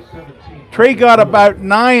Trey got about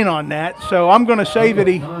 9 on that. So I'm going to say that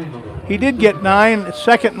he did get 9. It's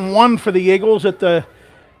 2nd and 1 for the Eagles at the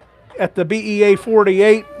BEA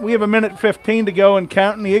 48. We have 1:15 to go and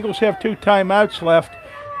counting. The Eagles have 2 timeouts left.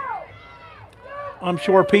 I'm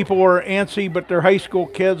sure people are antsy, but they're high school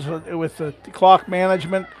kids with the clock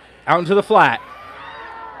management. Out into the flat.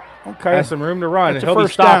 Okay. Has some room to run. It's And a he'll be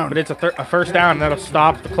first stopped, down. but it's a first down, and that'll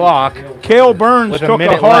stop the clock. Cale Burns With a took a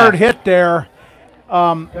minute hard left. hit there.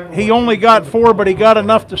 He only got 4, but he got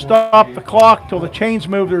enough to stop the clock till the chains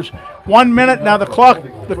moved. There's 1 minute now. The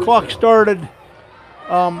clock started.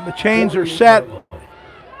 The chains are set.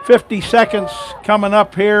 50 seconds coming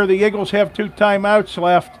up here. The Eagles have 2 timeouts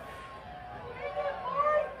left.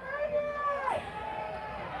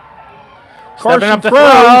 Stepping up to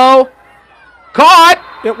throws. throw. Caught.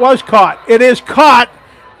 It was caught. It is caught.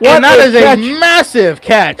 And that is a catch massive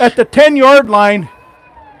catch. at the 10-yard line.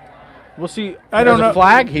 We'll see. I don't There's know. a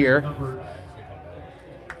flag here.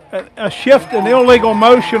 A shift in illegal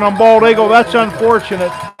motion on Bald Eagle. That's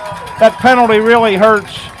unfortunate. That penalty really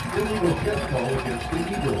hurts.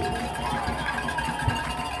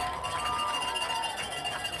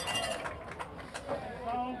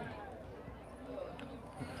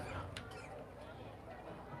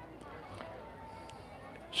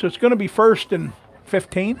 So it's going to be 1st and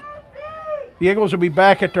 15. The Eagles will be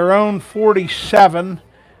back at their own 47.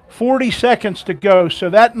 40 seconds to go. So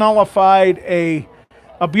that nullified a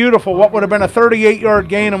beautiful, what would have been a 38-yard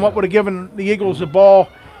gain and what would have given the Eagles the ball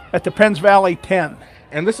at the Penns Valley 10.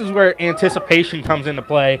 And this is where anticipation comes into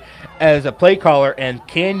play as a play caller. And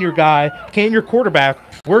can your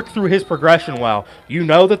quarterback work through his progression well? You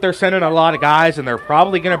know that they're sending a lot of guys, and they're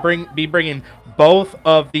probably going to be bringing both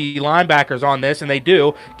of the linebackers on this, and they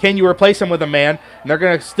do. Can you replace them with a man? And they're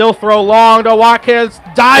going to still throw long to Watkins.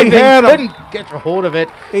 Diving, couldn't get a hold of it.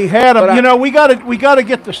 He had him. You know, we got to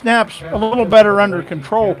get the snaps a little better under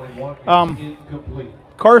control.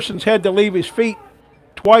 Carson's had to leave his feet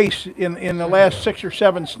twice in the last 6 or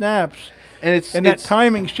 7 snaps. And that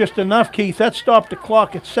timing's just enough, Keith. That stopped the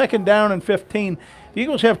clock. It's 2nd down and 15. The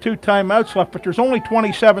Eagles have 2 timeouts left, but there's only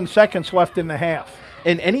 27 seconds left in the half.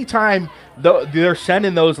 And anytime they're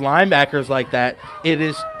sending those linebackers like that,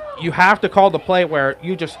 you have to call the play where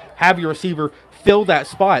you just have your receiver fill that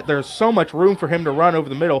spot. There's so much room for him to run over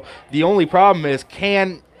the middle. The only problem is,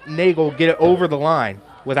 can Nagel get it over the line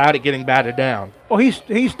without it getting batted down? Well,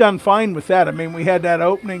 he's done fine with that. I mean, we had that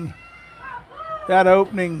opening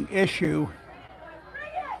issue.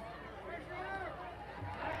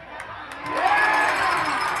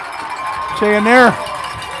 See,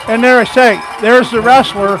 and there I say, there's the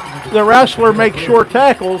wrestler. The wrestler makes short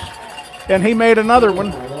tackles, and he made another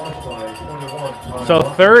one. So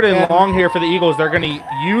 3rd and long here for the Eagles. They're going to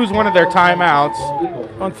use one of their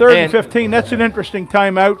timeouts. On 3rd and 15, that's an interesting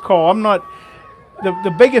timeout call. I'm not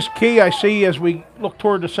the biggest key I see as we look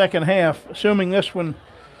toward the second half, assuming this one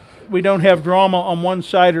we don't have drama on one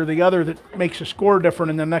side or the other that makes the score different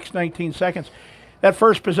in the next 19 seconds. That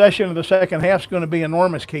first possession of the second half is going to be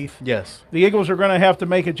enormous, Keith. Yes. The Eagles are going to have to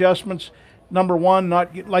make adjustments. Number one,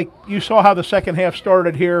 not like you saw how the second half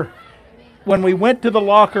started here. When we went to the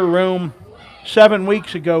locker room 7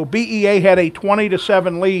 weeks ago, BEA had a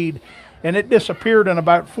 20-7 lead, and it disappeared in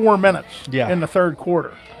about 4 minutes in the 3rd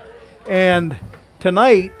quarter. And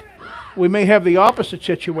tonight, we may have the opposite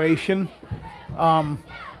situation. And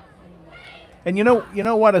you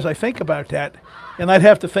know what? As I think about that, and I'd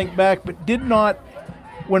have to think back, but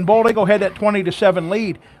when Bald Eagle had that 20-7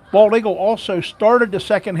 lead, Bald Eagle also started the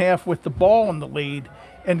second half with the ball in the lead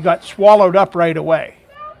and got swallowed up right away.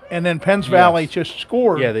 And then Penns Valley just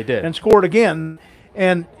scored. Yeah, they did. And scored again.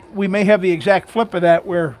 And we may have the exact flip of that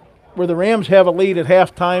where the Rams have a lead at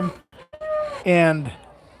halftime and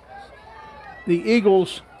the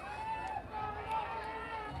Eagles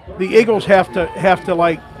have to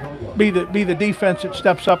like be the defense that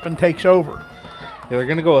steps up and takes over. Yeah, they're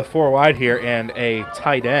going to go with 4 wide here and a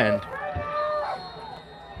tight end.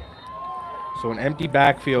 So an empty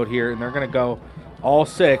backfield here, and they're going to go all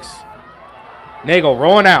 6. Nagel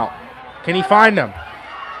rolling out. Can he find them?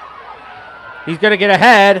 He's going to get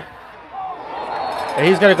ahead, and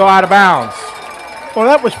he's going to go out of bounds. Well,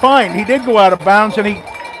 that was fine. He did go out of bounds, and he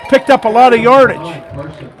picked up a lot of yardage.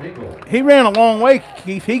 He ran a long way,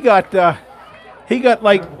 Keith. He got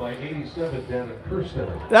like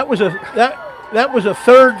that was a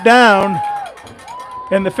third down,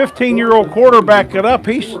 and the 15-year-old quarterback got up.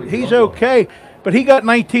 He's okay, but he got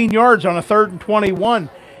 19 yards on a 3rd and 21,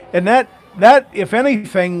 and that if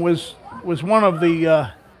anything was one of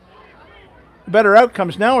the better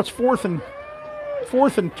outcomes. Now it's 4th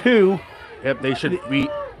and 2. Yep, they should be.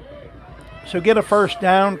 So get a first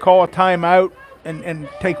down, call a timeout, and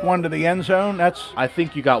take one to the end zone. I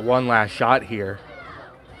think you got one last shot here.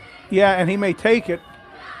 Yeah, and he may take it.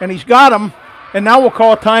 And he's got him. And now we'll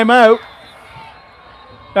call a timeout.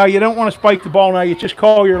 Now, you don't want to spike the ball now. You just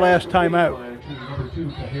call your last timeout.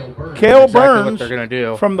 Cale Burns, what they're gonna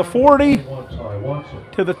do. From the 40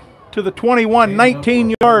 to the 21,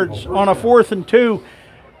 19 yards on a 4th and 2.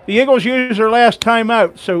 The Eagles use their last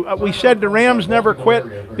timeout. So we said the Rams never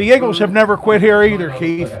quit. The Eagles have never quit here either,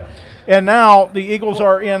 Keith. And now the Eagles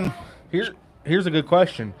are in. Here's a good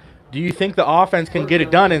question. Do you think the offense can get it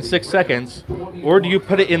done in 6 seconds, or do you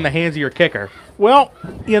put it in the hands of your kicker? Well,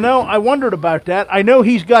 I wondered about that. I know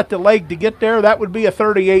he's got the leg to get there. That would be a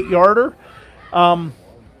 38-yarder.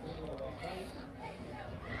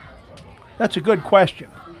 That's a good question.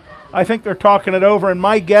 I think they're talking it over, and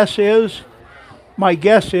my guess is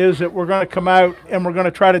that we're going to come out and we're going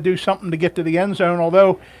to try to do something to get to the end zone,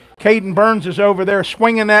 although Caden Burns is over there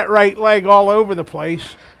swinging that right leg all over the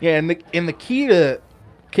place. Yeah, and the key to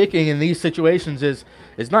kicking in these situations is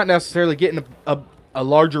not necessarily getting a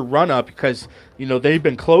larger run up, because they've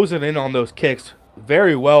been closing in on those kicks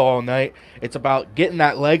very well all night. It's about getting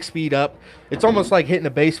that leg speed up. It's almost like hitting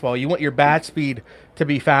a baseball. You want your bat speed to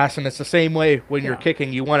be fast, and it's the same way when you're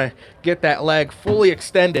kicking. You want to get that leg fully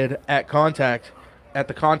extended at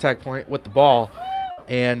the contact point with the ball.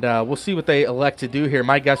 And we'll see what they elect to do here.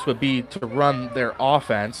 My guess would be to run their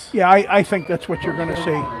offense. Yeah, I think that's what you're going to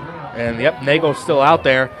see. And, yep, Nagel's still out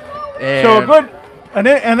there. And so an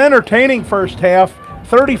entertaining first half.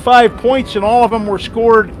 35 points, and all of them were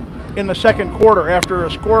scored in the second quarter after a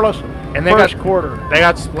scoreless first quarter. They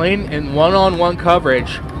got Splain in one-on-one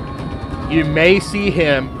coverage. You may see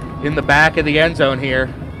him in the back of the end zone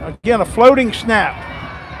here. Again, a floating snap.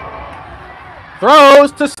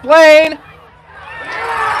 Throws to Splain.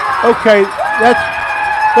 Okay,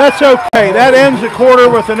 that's okay. That ends the quarter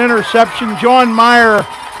with an interception. John Meyer,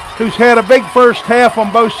 who's had a big first half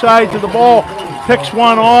on both sides of the ball, picks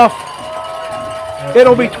one off.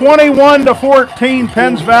 It'll be 21-14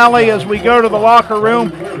 Penns Valley as we go to the locker room.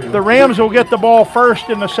 The Rams will get the ball first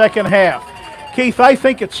in the second half. Keith, I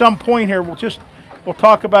think at some point here, we'll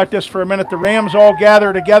talk about this for a minute. The Rams all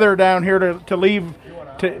gather together down here to leave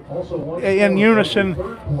in unison.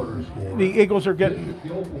 The Eagles are getting.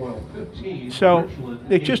 So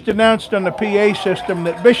they just announced on the PA system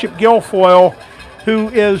that Bishop Guilfoyle, who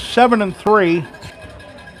is 7-3,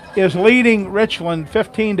 is leading Richland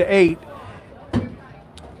 15-8.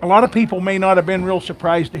 A lot of people may not have been real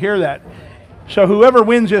surprised to hear that. So whoever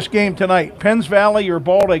wins this game tonight, Penns Valley or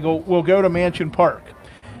Bald Eagle, will go to Mansion Park.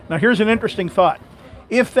 Now here's an interesting thought.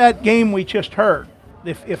 If that game we just heard,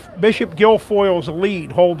 if Bishop Guilfoyle's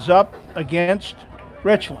lead holds up against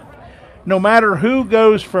Richland, no matter who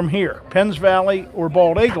goes from here, Penns Valley or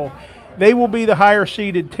Bald Eagle, they will be the higher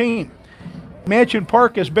seeded team. Mansion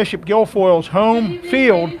Park is Bishop Guilfoyle's home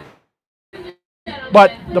field,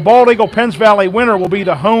 but the Bald Eagle Penns Valley winner will be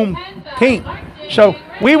the home team. So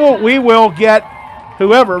we will get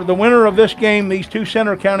whoever, the winner of this game, these two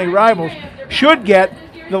Center County rivals, should get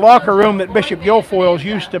the locker room that Bishop Guilfoyle is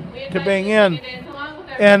used to being in.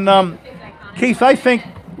 And Keith, I think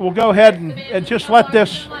we'll go ahead and just let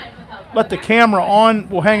the camera on.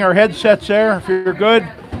 We'll hang our headsets there if you're good,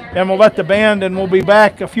 and we'll let the band, and we'll be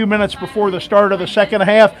back a few minutes before the start of the second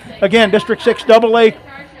half. Again, District 6 AA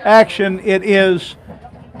action. It is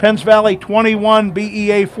Penns Valley 21,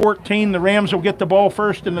 BEA 14. The Rams will get the ball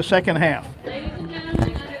first in the second half. Ladies and gentlemen,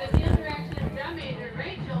 under the field direction of drum major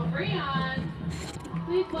Rachel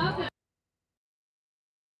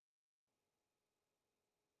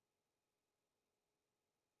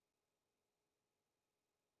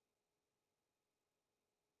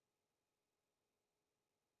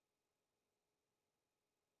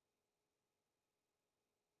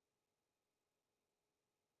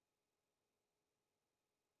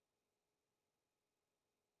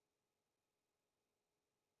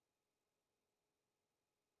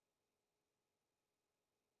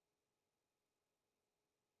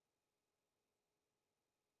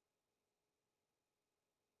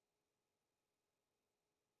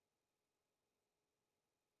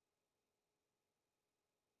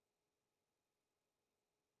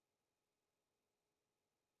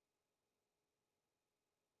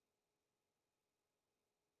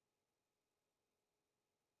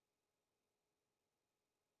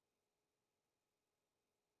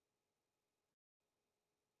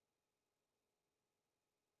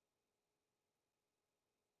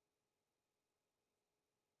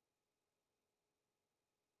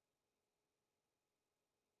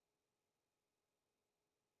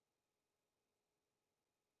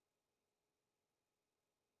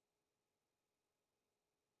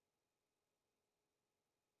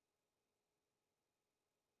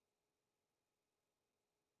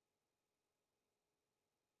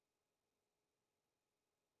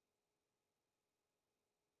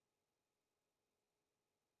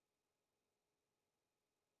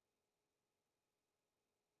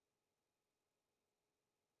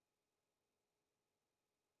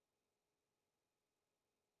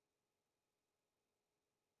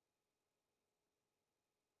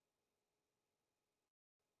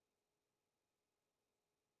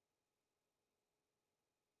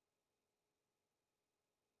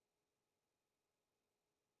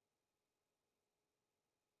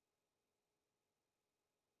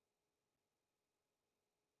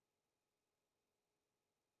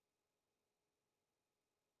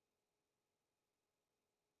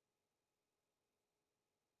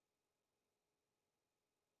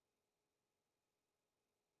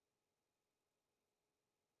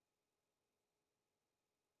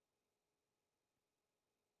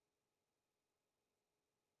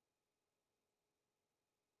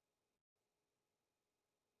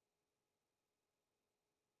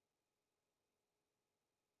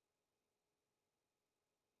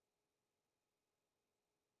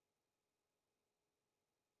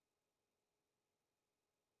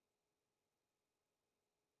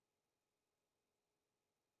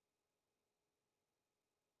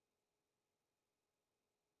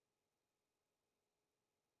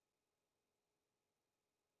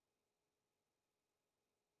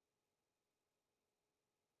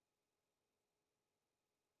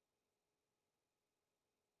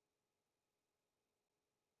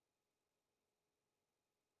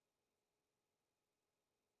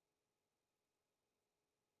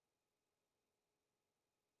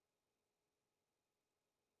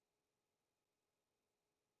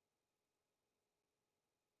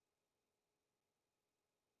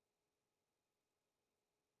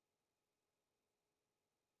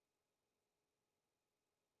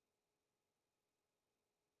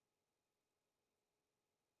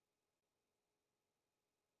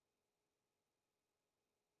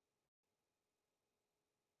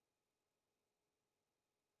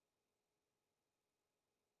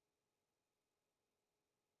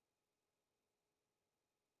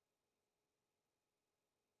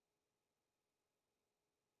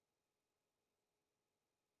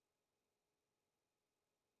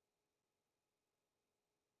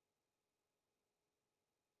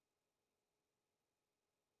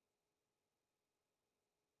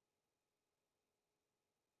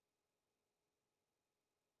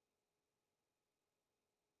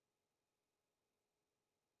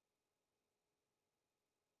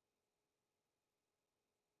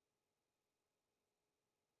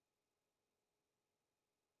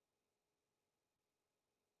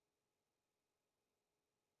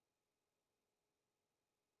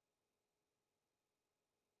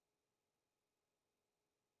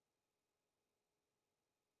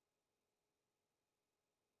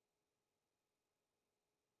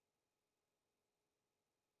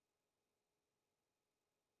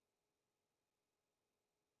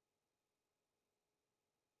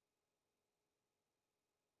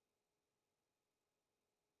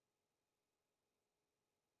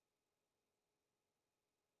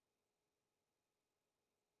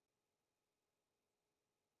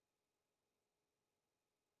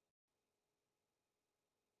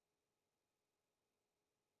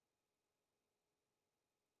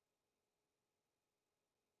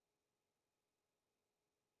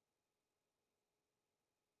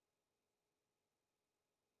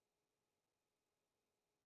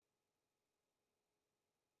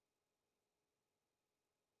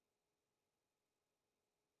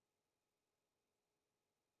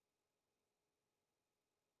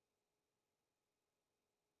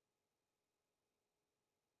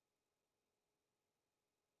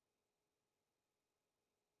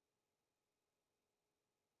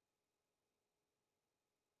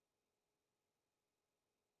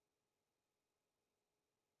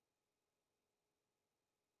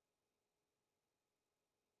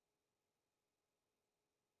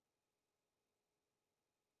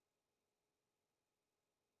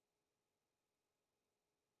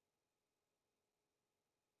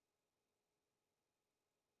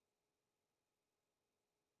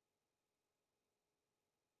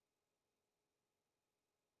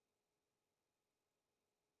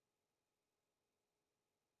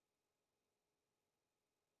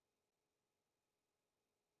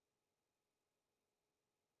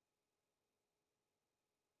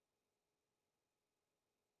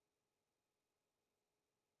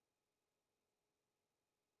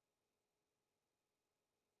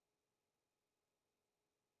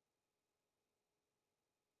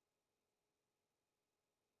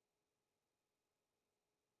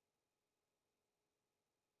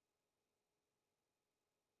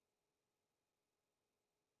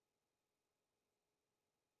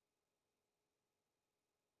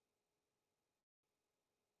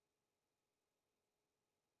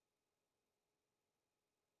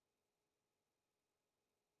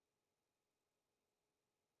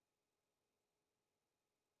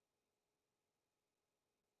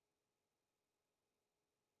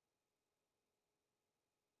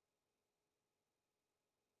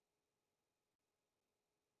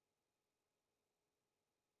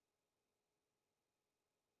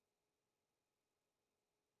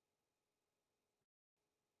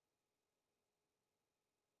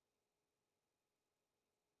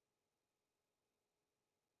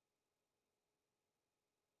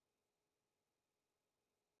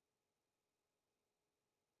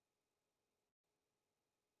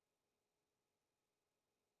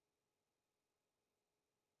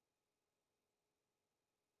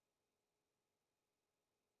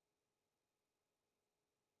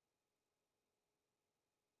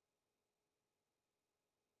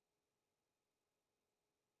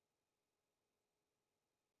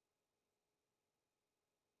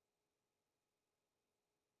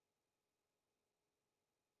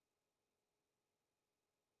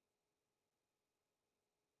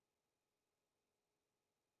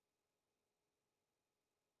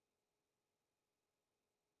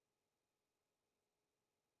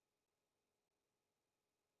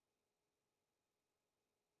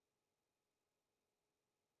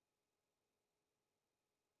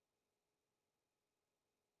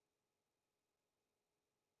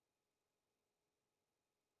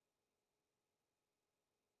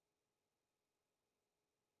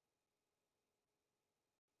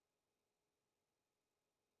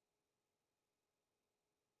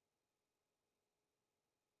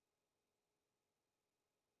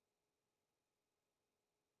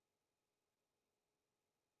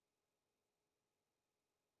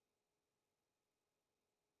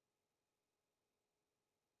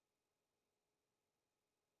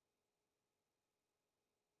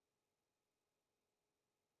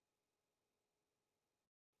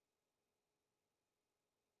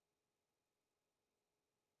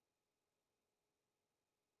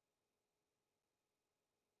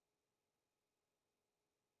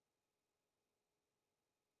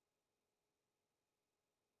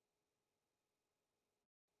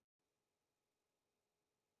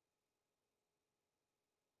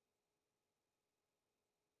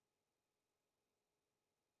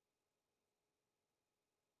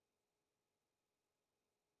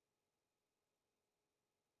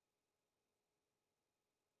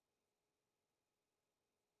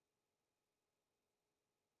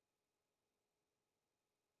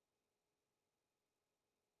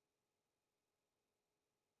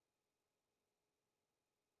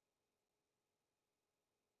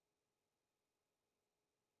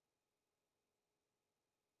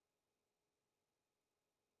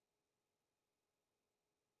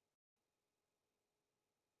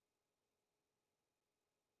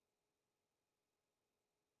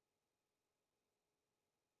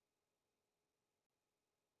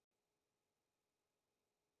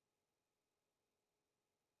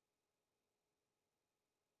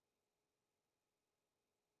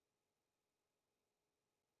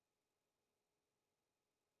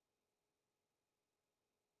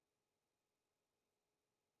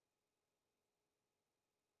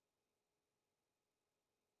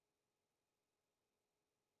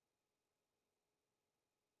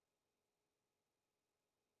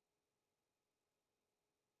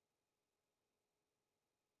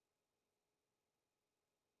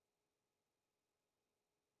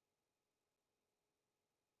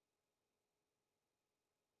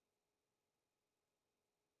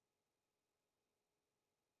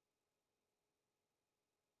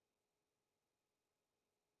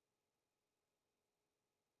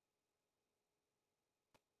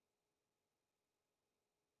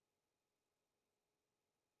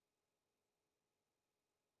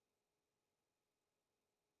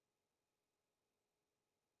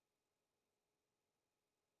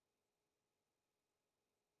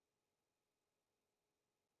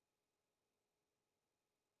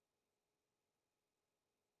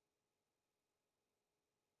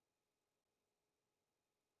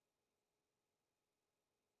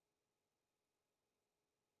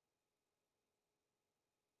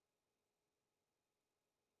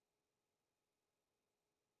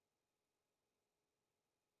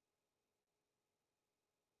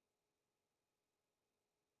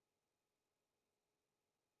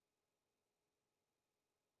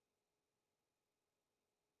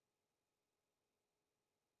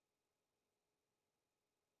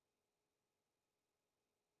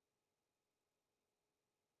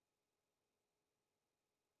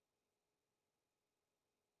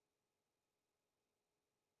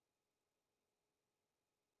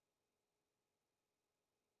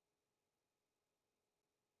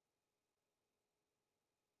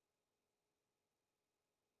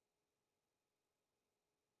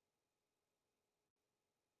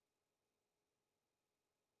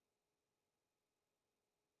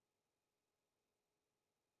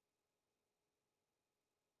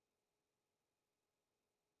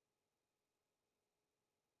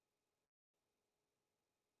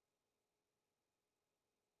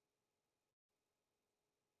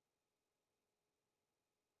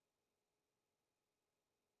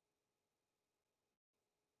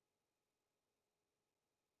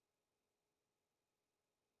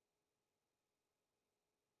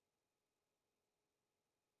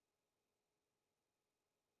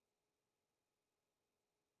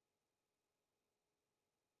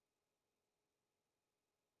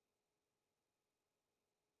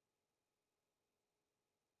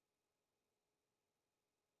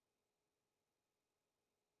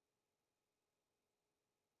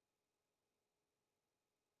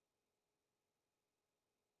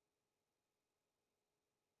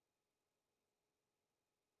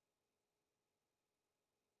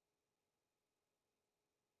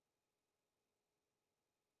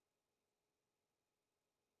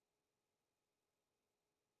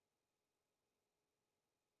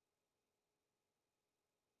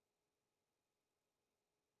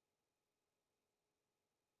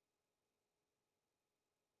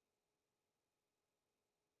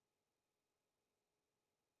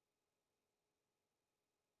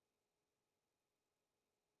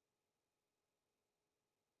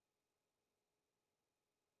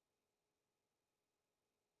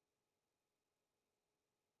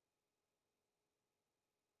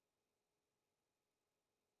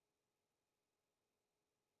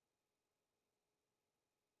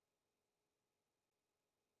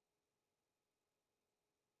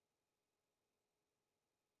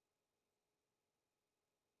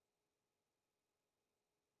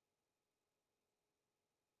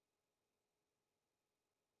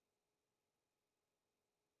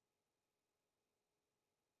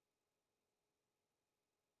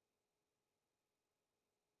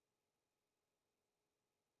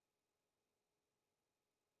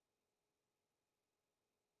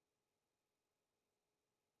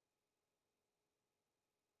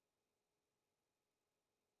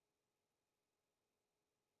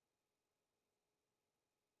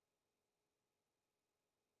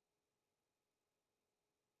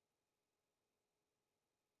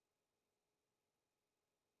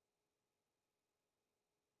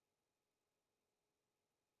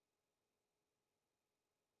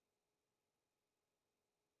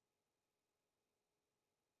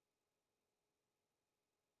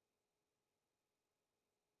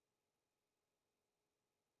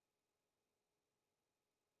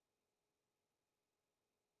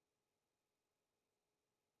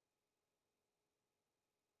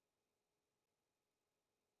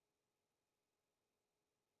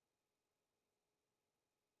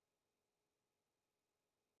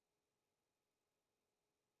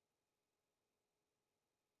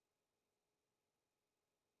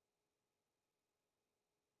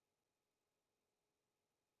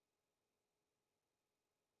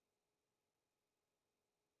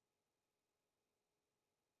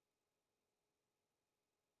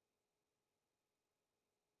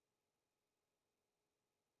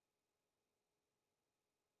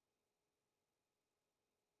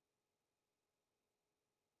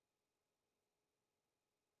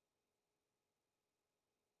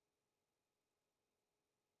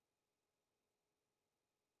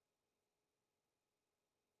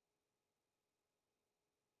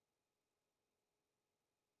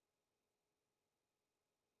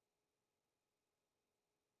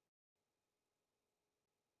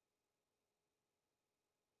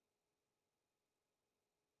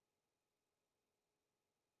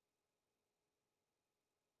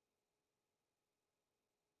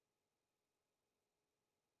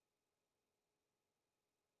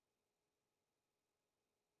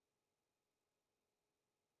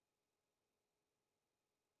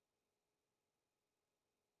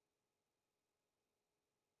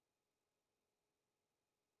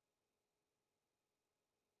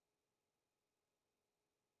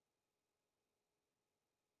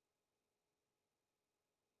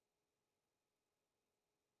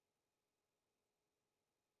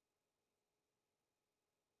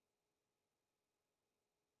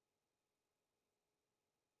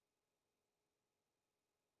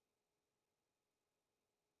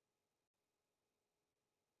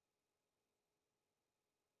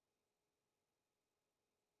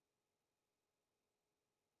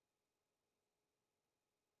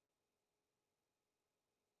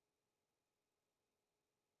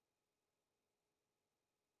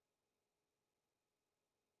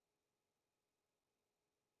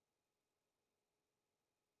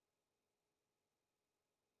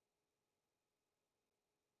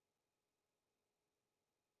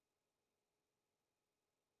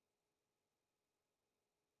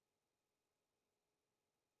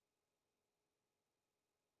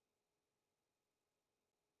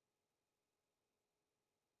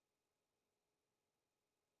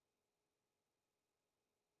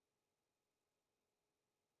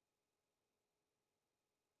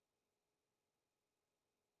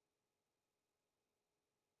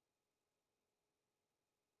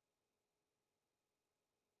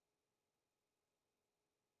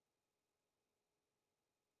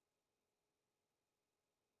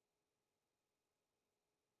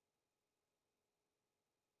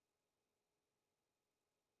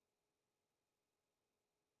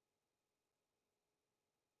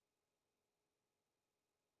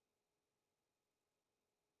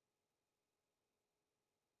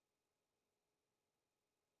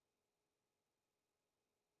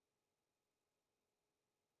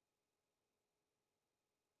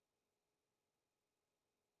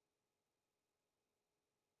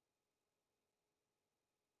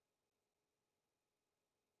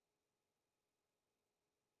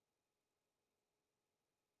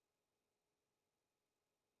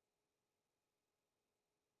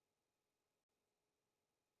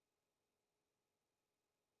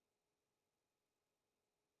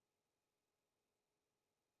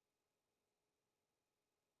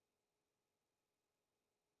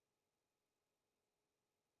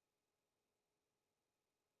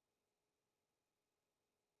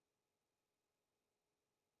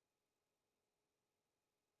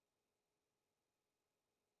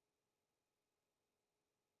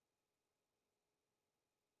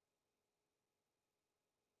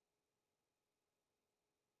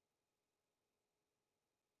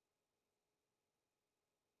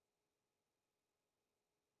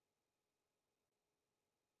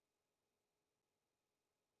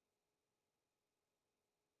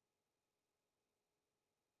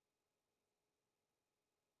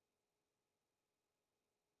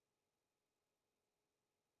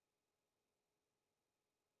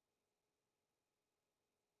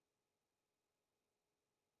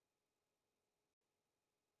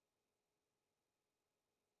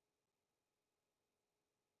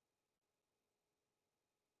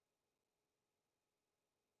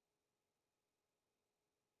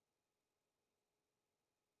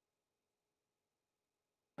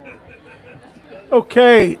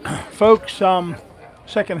Okay, folks,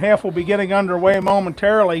 second half will be getting underway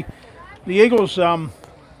momentarily. The Eagles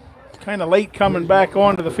kind of late coming back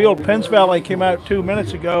onto the field. Penns Valley came out 2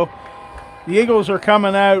 minutes ago. The Eagles are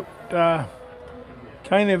coming out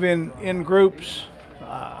kind of in groups.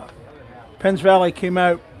 Penns Valley came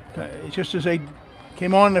out just as they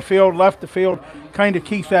came on the field, left the field, kind of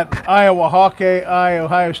keep that Iowa Hawkeye,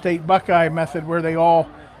 Ohio State Buckeye method where they all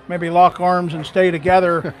maybe lock arms and stay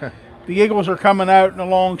together. The Eagles are coming out in a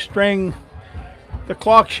long string. The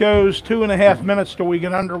clock shows 2.5 minutes till we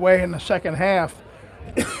get underway in the second half.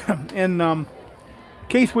 And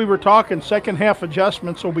Keith, we were talking second half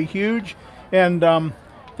adjustments will be huge, and the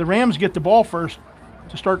Rams get the ball first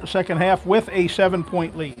to start the second half with a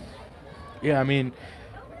 7-point lead. Yeah, I mean,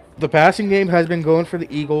 the passing game has been going for the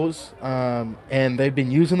Eagles, and they've been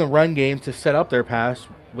using the run game to set up their pass,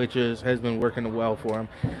 which has been working well for them.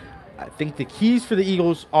 I think the keys for the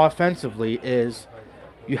Eagles offensively is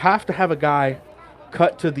you have to have a guy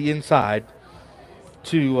cut to the inside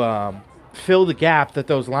to fill the gap that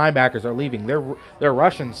those linebackers are leaving. They're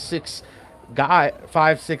rushing 5-6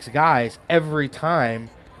 guys every time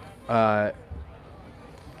Penn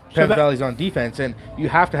Valley's on defense, and you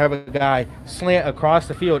have to have a guy slant across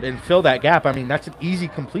the field and fill that gap. I mean, that's an easy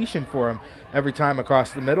completion for him every time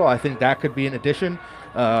across the middle. I think that could be an addition.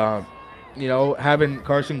 Having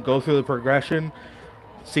Carson go through the progression,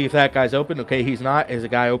 see if that guy's open. Okay, he's not. Is a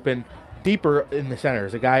guy open deeper in the center?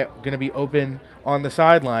 Is a guy going to be open on the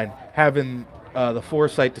sideline? Having the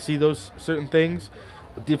foresight to see those certain things.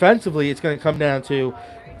 Defensively, it's going to come down to,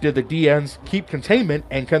 did the DNs keep containment,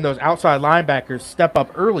 and can those outside linebackers step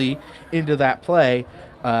up early into that play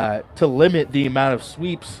to limit the amount of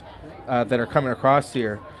sweeps that are coming across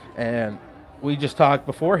here? And we just talked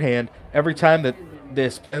beforehand, every time that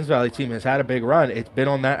this Penns Valley team has had a big run, it's been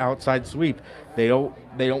on that outside sweep. They don't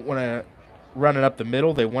want to run it up the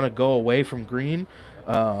middle. They want to go away from Green,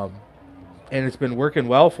 and it's been working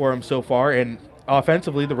well for them so far. And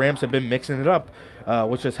offensively, the Rams have been mixing it up,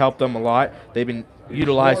 which has helped them a lot. They've been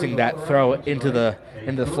utilizing that throw into the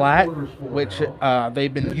flat, which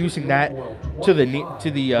they've been using that to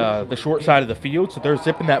the short side of the field. So they're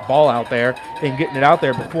zipping that ball out there and getting it out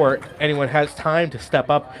there before anyone has time to step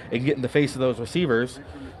up and get in the face of those receivers.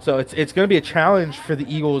 So it's going to be a challenge for the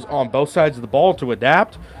Eagles on both sides of the ball to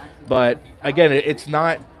adapt. But again, it's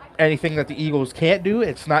not anything that the Eagles can't do.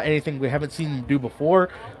 It's not anything we haven't seen them do before.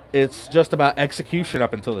 It's just about execution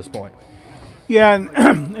up until this point. Yeah,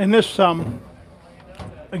 and this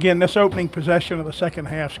again, this opening possession of the second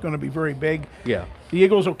half is going to be very big. Yeah. The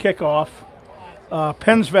Eagles will kick off.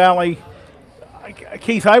 Penns Valley,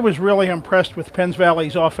 Keith, I was really impressed with Penns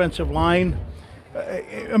Valley's offensive line.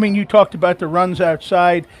 I mean, you talked about the runs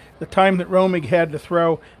outside, the time that Romig had to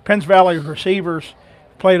throw. Penns Valley's receivers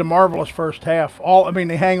played a marvelous first half.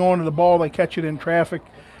 They hang on to the ball, they catch it in traffic.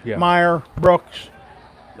 Yeah. Meyer, Brooks,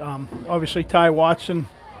 obviously Ty Watson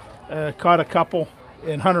caught a couple,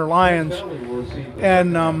 and Hunter Lyons.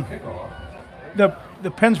 And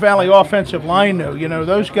the Penns Valley offensive line, though,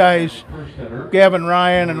 those guys, Gavin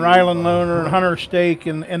Ryan and Rylan Lohner and Hunter Stake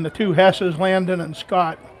and the two Hesses, Landon and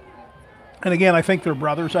Scott. And again, I think they're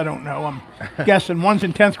brothers. I don't know. I'm guessing one's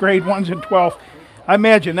in 10th grade, one's in 12th. I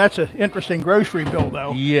imagine that's an interesting grocery bill,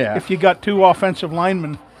 though. Yeah. If you got two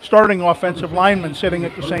starting offensive linemen sitting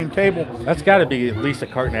at the same table. That's got to be at least a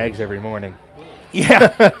carton of eggs every morning.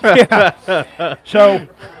 Yeah. Yeah. So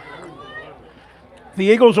the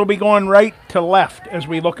Eagles will be going right to left as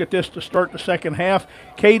we look at this to start the second half.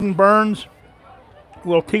 Caden Burns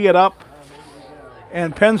will tee it up,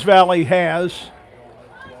 and Penns Valley has,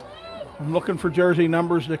 I'm looking for jersey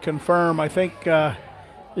numbers to confirm, I think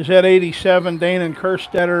is that 87, Danon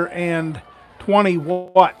Kerstetter, and 20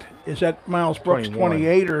 what? Is that Miles Brooks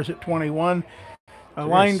 28 or is it 21? A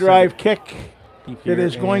line drive kick that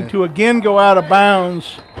is going to again go out of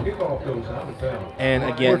bounds. And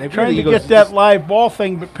again, we're trying to get that live ball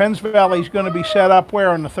thing, but Penns Valley's going to be set up where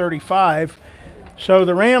on the 35. So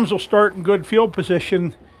the Rams will start in good field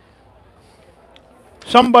position.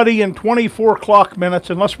 Somebody in 24 clock minutes,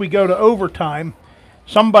 unless we go to overtime,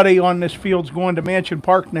 somebody on this field's going to Mansion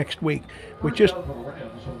Park next week. We just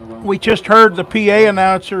heard the PA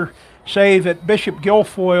announcer say that Bishop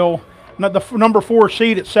Guilfoyle, the number 4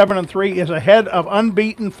 seed at 7-3, is ahead of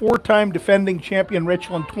unbeaten 4-time defending champion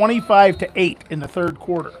Richland 25-8 in the third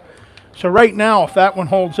quarter. So right now, if that one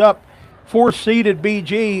holds up, 4-seeded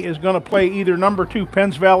BG is going to play either number 2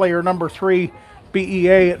 Penns Valley or number 3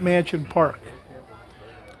 BEA at Mansion Park.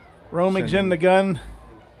 Romig's in the gun.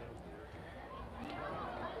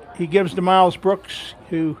 He gives to Miles Brooks,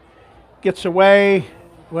 who gets away.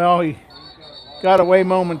 Well, he got away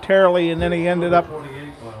momentarily, and then he ended up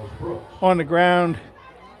on the ground.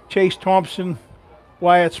 Chase Thompson,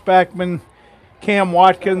 Wyatt Spackman, Cam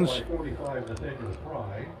Watkins.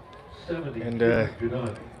 And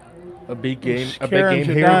a big game Karen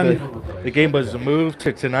here. Jadon. The game was moved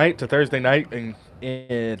to tonight, to Thursday night, and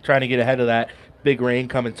trying to get ahead of that big rain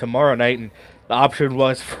coming tomorrow night. And the option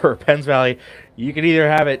was for Penns Valley, you can either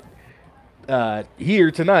have it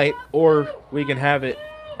here tonight, or we can have it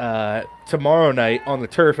tomorrow night on the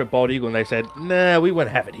turf at Bald Eagle. And they said, nah, we want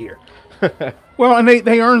to have it here. Well, and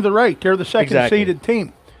they earned the right. They're the second Exactly. seeded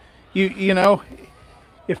team. You know,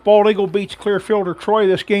 if Bald Eagle beats Clearfield or Troy,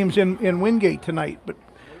 this game's in Wingate tonight. But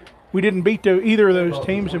we didn't beat either of those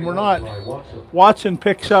teams, and we're not. Watson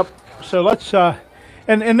picks up. So let's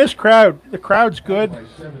and this crowd, the crowd's good.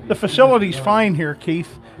 The facility's fine here,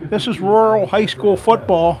 Keith. This is rural high school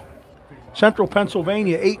football. Central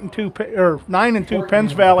Pennsylvania, 8-2 or 9-2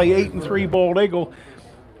 Penns Valley, 8-3 Bald Eagle.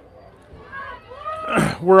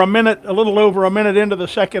 We're a little over a minute into the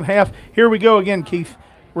second half. Here we go again, Keith.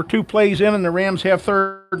 We're 2 plays in, and the Rams have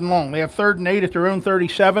 3rd and long. They have 3rd and 8 at their own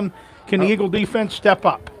 37. Can the Eagle defense step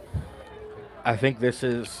up? I think this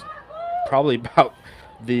is probably about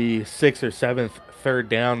the 6th or 7th third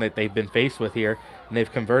down that they've been faced with here, and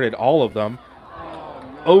they've converted all of them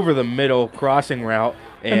over the middle crossing route,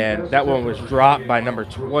 and that one was dropped by number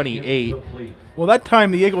 28. Well, that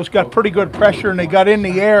time the Eagles got pretty good pressure, and they got in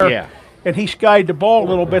the air. Yeah. And he skied the ball a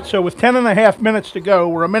little bit. So with 10 and a half minutes to go,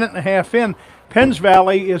 we're a minute and a half in. Penns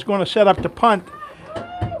Valley is going to set up to punt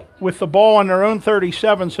with the ball on their own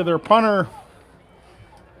 37. So their punter,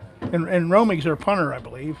 and Romig's their punter, I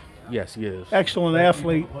believe. Yes, he is. Excellent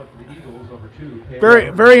athlete.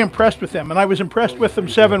 Very, very impressed with them. And I was impressed with them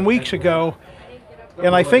 7 weeks ago.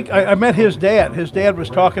 And I think I met his dad. His dad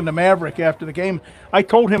was talking to Maverick after the game. I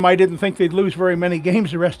told him I didn't think they'd lose very many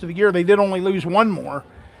games the rest of the year. They did only lose one more.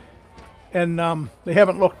 And they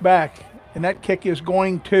haven't looked back. And that kick is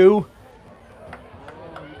going to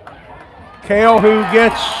Kale, who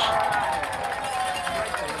gets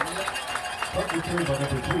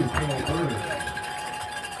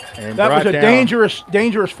And that was a brought down.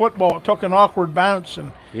 dangerous football. It took an awkward bounce,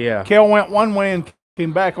 and Yeah. Kale went one way and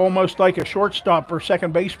came back almost like a shortstop or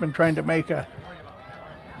second baseman trying to make a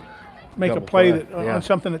Double play play, that yeah. on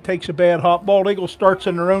something that takes a bad hop. Bald Eagle starts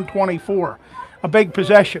in their own 24. A big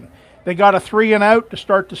possession. They got a 3 and out to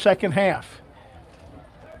start the second half.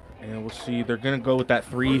 And we'll see. They're going to go with that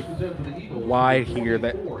 3 wide here,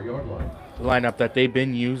 that lineup that they've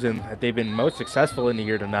been using, that they've been most successful in the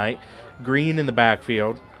year tonight. Green in the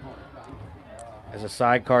backfield as a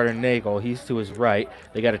sidecar to Nagel. He's to his right.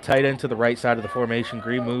 They got a tight end to the right side of the formation.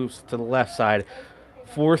 Green moves to the left side.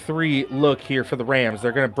 4-3 look here for the Rams.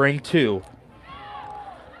 They're going to bring 2.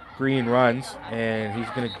 Green runs, and he's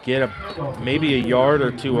going to get maybe a yard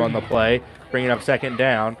or 2 on the play, bringing up second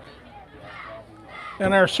down.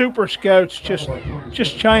 And our super scouts just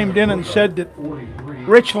chimed in and said that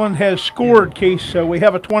Richland has scored, Keith, so we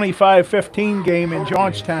have a 25-15 game in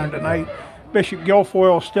Johnstown tonight. Bishop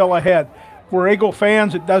Guilfoyle still ahead. We're Eagle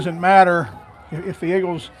fans, it doesn't matter. If the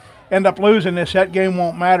Eagles end up losing this, that game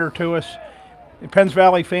won't matter to us. The Penns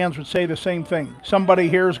Valley fans would say the same thing. Somebody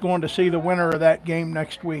here is going to see the winner of that game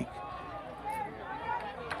next week.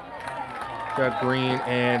 Got Green,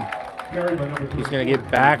 and he's going to get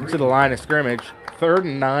back to the line of scrimmage. 3rd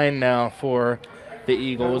and 9 now for the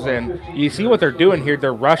Eagles, and you see what they're doing here.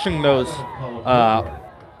 They're rushing those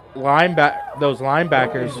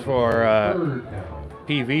linebackers for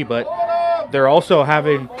PV, but they're also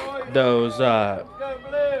having those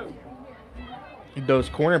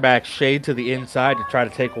cornerbacks shade to the inside to try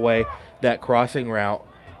to take away that crossing route,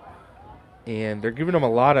 and they're giving them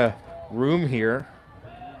a lot of room here.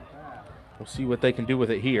 We'll see what they can do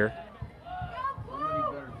with it here.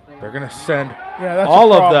 They're going to send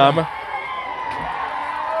all of them.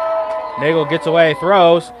 Nagel gets away,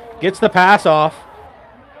 throws, gets the pass off.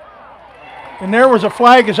 And there was a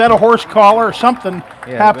flag. Is that a horse collar or something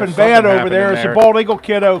happened bad over there? Is the Bald Eagle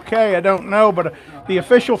kid okay? I don't know, but the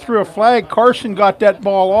official threw a flag. Carson got that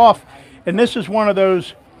ball off, and this is one of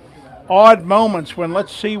those odd moments when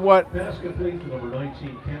let's see what.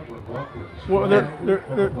 Well,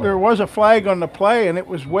 there was a flag on the play, and it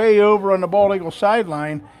was way over on the Bald Eagle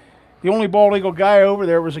sideline. The only Bald Eagle guy over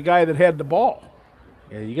there was a guy that had the ball.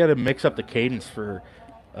 Yeah, you got to mix up the cadence for.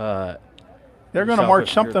 They're going to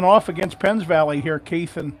march something off against Penns Valley here,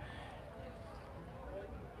 Keith, and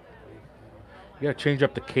you got to change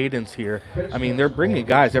up the cadence here. I mean, they're bringing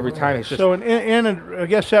guys every time. It's just so I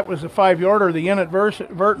guess that was the 5-yarder, the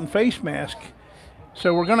inadvertent face mask.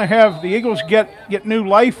 So we're going to have the Eagles get new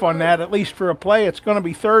life on that, at least for a play. It's going to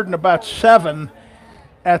be 3rd and about 7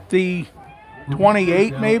 at the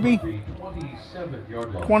 28 maybe?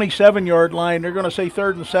 27-yard line. They're going to say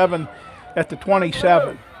 3rd and 7 at the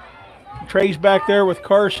 27. Trey's back there with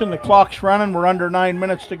Carson. The clock's running. We're under 9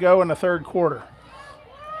 minutes to go in the 3rd quarter.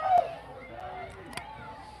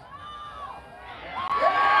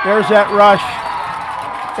 There's that rush.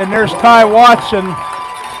 And there's Ty Watson.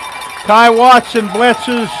 Ty Watson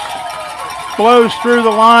blitzes, blows through the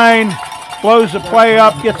line, blows the play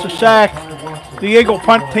up, gets a sack. The Eagle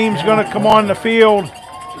punt team's going to come on the field.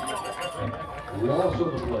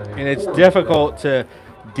 And it's difficult to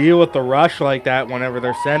deal with the rush like that whenever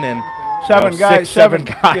they're sending seven guys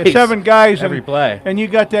every play. And you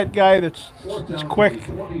got that guy that's quick.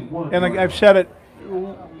 And I've said it,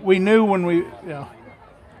 we knew when we,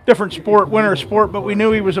 different sport, winter sport, but we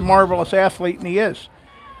knew he was a marvelous athlete, and he is.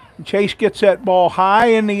 And Chase gets that ball high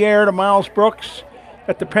in the air to Miles Brooks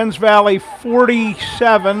at the Penns Valley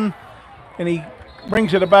 47, and he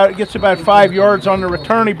brings it gets about 5 yards on the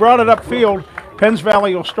return. He brought it upfield. Penns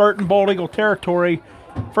Valley will start in Bald Eagle territory.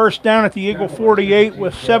 First down at the Eagle 48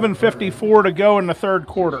 with 7:54 to go in the 3rd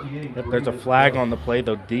quarter. Yep, there's a flag on the play,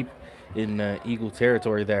 though, deep in Eagle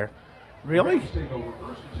territory there. Really?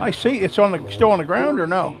 I see. It's still on the ground or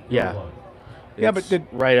no? Yeah. Yeah, but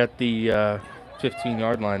right at the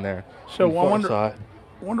 15-yard line there. So I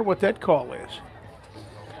wonder what that call is.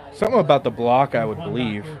 Something about the block, I would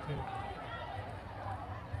believe.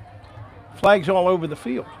 Flags all over the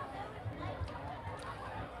field.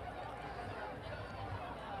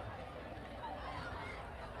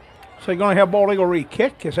 So they're going to have Bald Eagle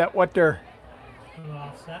re-kick? Is that what they're...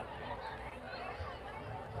 Offset.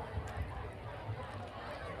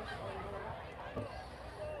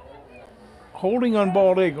 Holding on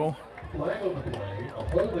Bald Eagle. Flag on the play, a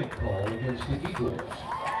holding call against the Eagles.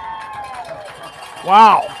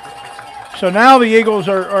 Wow. So now the Eagles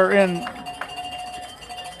are in.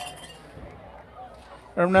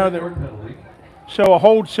 Or no, so a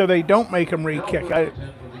hold so they don't make them re-kick.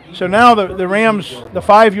 So now the Rams, the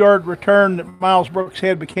 5-yard return that Miles Brooks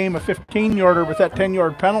had became a 15-yarder with that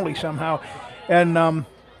 10-yard penalty somehow. And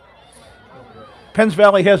Penns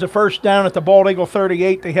Valley has a first down at the Bald Eagle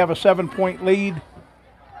 38. They have a 7-point lead.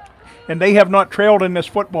 And they have not trailed in this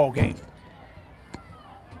football game.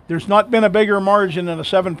 There's not been a bigger margin than a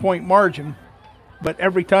 7-point margin, but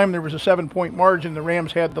every time there was a 7-point margin, the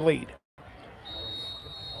Rams had the lead.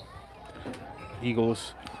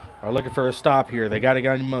 Eagles are looking for a stop here. They got to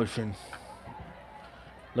get in motion.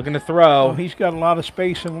 Looking to throw. Oh, he's got a lot of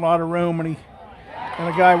space and a lot of room, and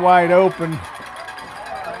a guy wide open.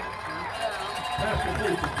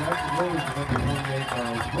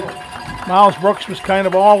 Miles Brooks was kind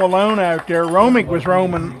of all alone out there. Romig was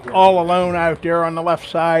roaming all alone out there on the left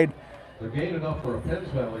side. They're gaining enough for a Penns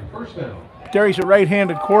Valley first down. There he's a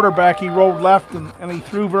right-handed quarterback. He rolled left and he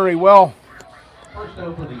threw very well. First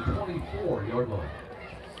down for the 24-yard line.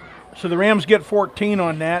 So the Rams get 14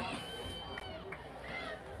 on that.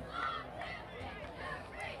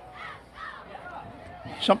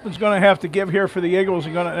 Something's going to have to give here for the Eagles.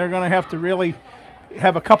 They're going to have to really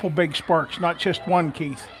have a couple big sparks, not just one,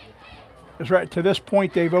 Keith. Because right to this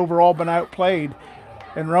point, they've overall been outplayed.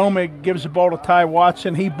 And Romig gives the ball to Ty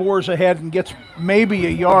Watson. He bores ahead and gets maybe a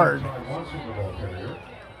yard.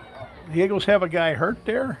 The Eagles have a guy hurt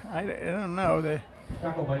there? I don't know.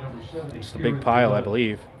 It's the big pile, I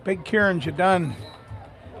believe. Big Kieran Jadun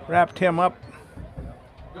wrapped him up.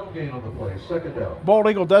 No gain on the play, second down. Bald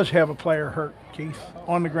Eagle does have a player hurt, Keith,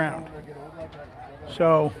 on the ground.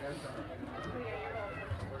 So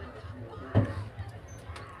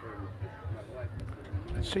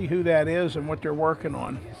let's see who that is and what they're working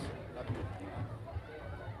on.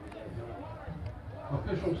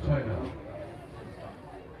 Officials timeout.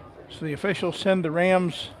 So the officials send the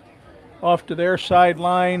Rams off to their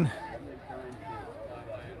sideline.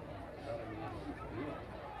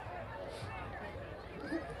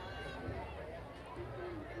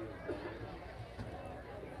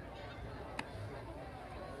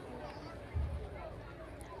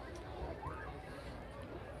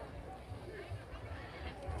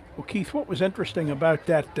 Well, Keith, what was interesting about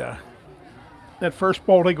that first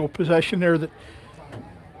Bald Eagle possession there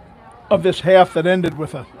of this half that ended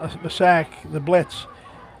with a sack, the blitz,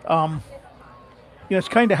 it's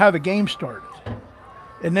kind of how the game started.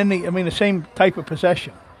 And then the same type of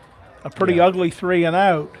possession, a pretty ugly 3 and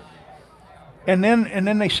out. And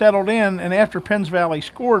then they settled in, and after Penns Valley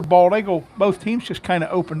scored, Bald Eagle, both teams just kind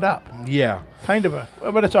of opened up. Yeah.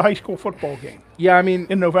 But it's a high school football game. Yeah, I mean,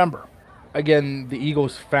 in November. Again, the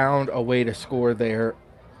Eagles found a way to score there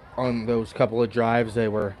on those couple of drives. They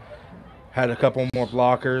had a couple more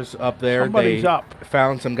blockers up there. Somebody's they up.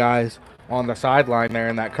 Found some guys on the sideline there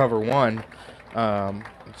in that cover one.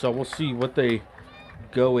 So we'll see what they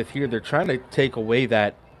go with here. They're trying to take away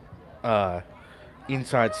that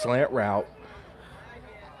inside slant route.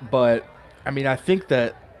 But, I mean, I think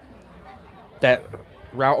that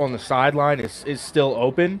route on the sideline is still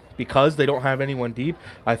open because they don't have anyone deep.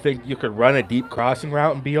 I think you could run a deep crossing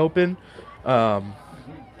route and be open.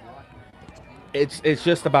 It's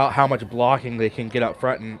just about how much blocking they can get up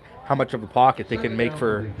front and how much of a pocket they can make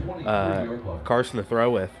for Carson to throw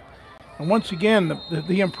with. And once again,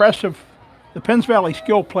 the Penns Valley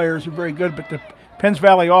skill players are very good, but the Penns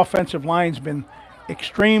Valley offensive line's been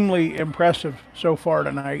extremely impressive so far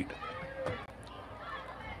tonight.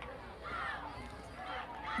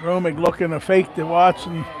 Romig looking to fake to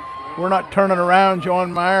Watson. We're not turning around.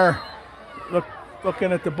 John Meyer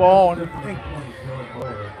looking at the ball. And I think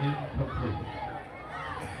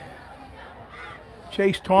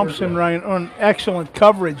Chase Thompson running on excellent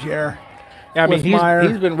coverage there. Yeah, I mean,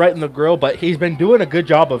 he's been right in the grill, but he's been doing a good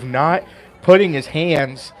job of not putting his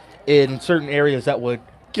hands in certain areas that would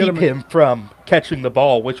keep him from catching the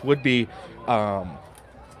ball, which would be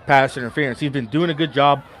pass interference. He's been doing a good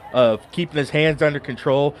job of keeping his hands under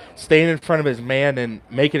control, staying in front of his man, and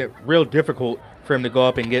making it real difficult for him to go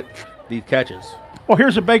up and get these catches. Well,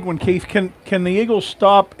 here's a big one, Keith. Can the Eagles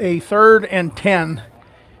stop a 3rd and 10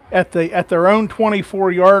 at their own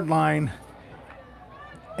 24-yard line?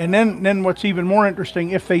 And then what's even more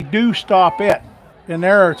interesting, if they do stop it, then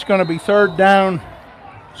it's going to be 3rd down.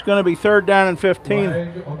 It's going to be 3rd down and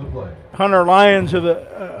 15. Hunter Lyons of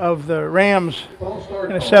the Rams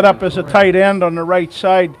going to set up as a tight end on the right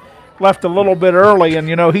side. Left a little bit early, and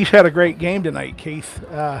he's had a great game tonight, Keith.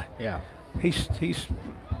 Yeah.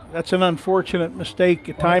 That's an unfortunate mistake,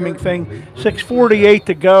 a timing thing. 6:48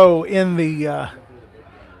 to go in the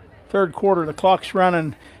third quarter. The clock's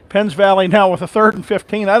running. Penns Valley now with a 3rd and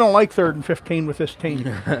 15. I don't like 3rd and 15 with this team.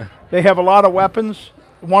 They have a lot of weapons.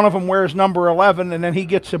 One of them wears number 11, and then he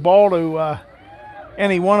gets the ball to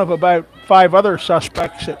any one of about 5 other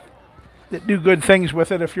suspects that do good things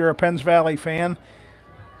with it if you're a Penns Valley fan.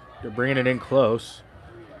 They're bringing it in close.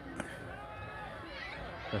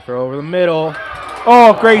 They throw over the middle.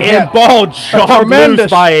 Oh, great hit. And ball jogged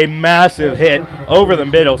loose by a massive hit over the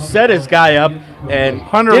middle. Set his guy up. And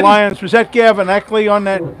Hunter Lyons, was that Gavin Eckley on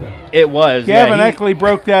that? It was. Gavin Eckley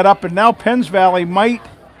broke that up, and now Penns Valley might,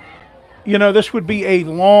 this would be a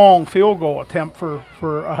long field goal attempt for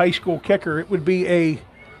a high school kicker. It would be a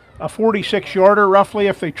 46-yarder roughly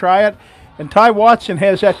if they try it. And Ty Watson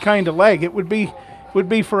has that kind of leg. It would be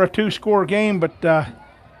for a 2-score game, but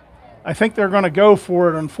I think they're going to go for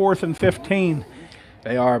it on 4th and 15.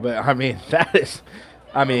 They are, but I mean,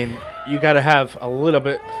 you got to have a little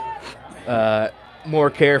bit more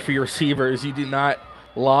care for your receivers. You do not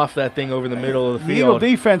loft that thing over the middle of the field. The Eagle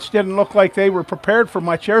defense didn't look like they were prepared for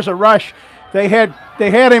much. There's a rush. They had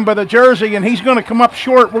him by the jersey, and he's going to come up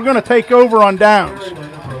short. We're going to take over on downs.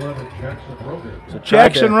 So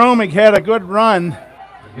Jackson Romig had a good run.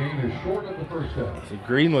 So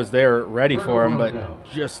Green was there ready for him, but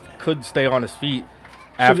just couldn't stay on his feet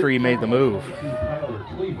after he made the move.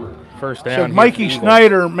 First down. So Mikey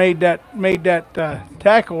Snyder made that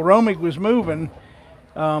tackle. Romig was moving.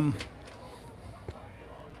 And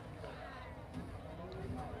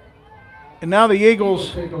now the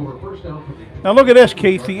Eagles. Now look at this,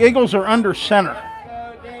 Keith. The Eagles are under center,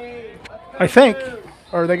 I think.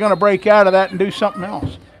 Or are they going to break out of that and do something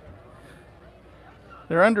else?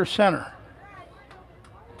 They're under center.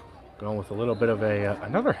 Going with a little bit of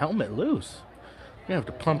another helmet loose. You have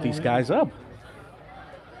to pump these guys up.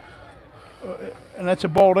 And that's a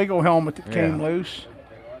bald eagle helmet that came loose.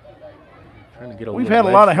 Trying to get We've had a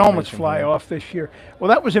lot of helmets fly off this year. Well,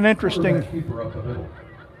 that was an interesting.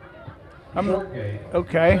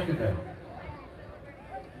 Okay.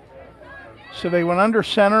 So they went under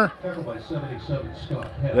center.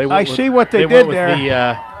 I see what they did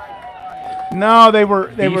there. No, they were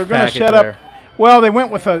going to set up. Well, they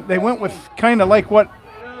went with kind of like what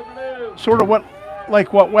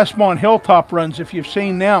Westmont Hilltop runs. If you've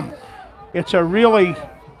seen them, it's a really,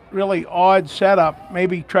 really odd setup.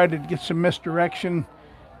 Maybe tried to get some misdirection.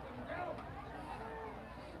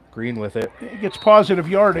 Green with it. He gets positive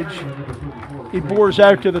yardage. He bores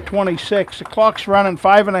out to the 26. The clock's running,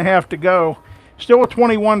 5.5 to go. Still a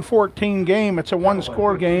 21-14 game. It's a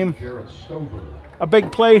 1-score game. A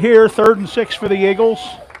big play here, 3rd and 6 for the Eagles.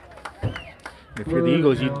 If you're the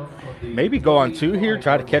Eagles, you maybe go on 2 here,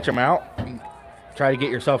 try to catch them out, and try to get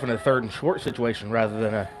yourself in a 3rd and short situation rather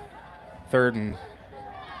than a 3rd and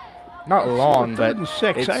Not long, third but and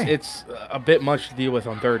 6, it's a bit much to deal with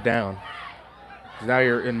on third down. 'Cause now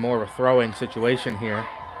you're in more of a throwing situation here.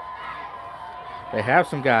 They have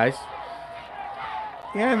some guys.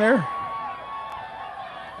 Yeah, and they're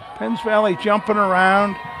Penns Valley jumping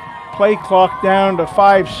around. Play clock down to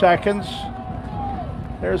 5 seconds.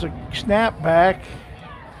 There's a snap back.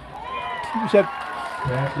 Was that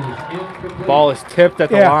Ball is tipped at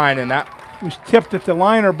the line, and that was tipped at the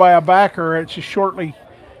line or by a backer. It's just shortly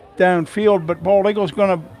downfield, but Bald Eagle's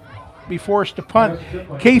going to be forced to punt.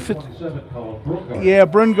 Keith,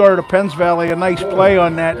 Brungard of Penns Valley, a nice play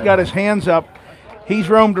on that. Got his hands up. He's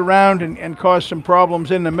roamed around and caused some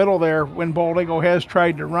problems in the middle there when Bald Eagle has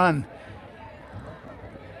tried to run.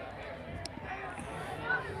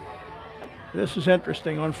 This is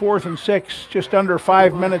interesting. On 4th and 6, just under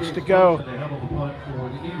 5 minutes to go.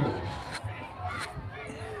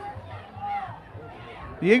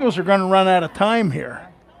 The Eagles are going to run out of time here.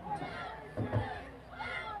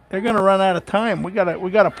 They're going to run out of time. We got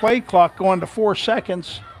a play clock going to 4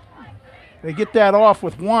 seconds. They get that off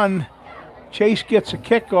with 1. Chase gets a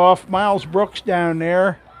kickoff. Miles Brooks down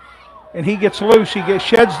there, and he gets loose. He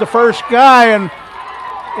sheds the first guy, and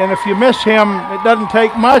if you miss him, it doesn't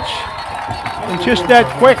take much. And just that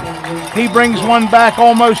quick, he brings one back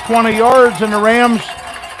almost 20 yards, and the Rams,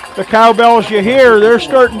 the cowbells you hear, they're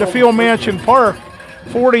starting to feel Mansion Park.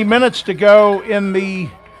 40 minutes to go in the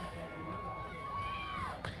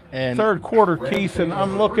third quarter, Keith, and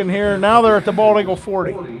I'm looking here. Now they're at the Bald Eagle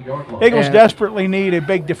 40. Eagles desperately need a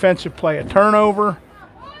big defensive play, a turnover,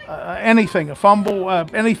 anything, a fumble,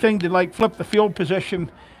 anything to like flip the field position,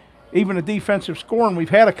 even a defensive score, and we've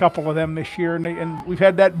had a couple of them this year, and we've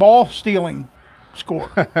had that ball stealing score.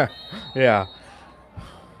 Yeah.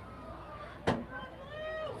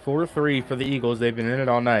 4-3 for the Eagles. They've been in it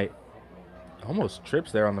all night. Almost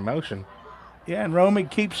trips there on the motion. Yeah, and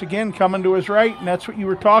Romig keeps again coming to his right, and that's what you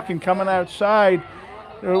were talking, coming outside.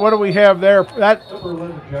 What do we have there? That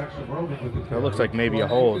looks like maybe a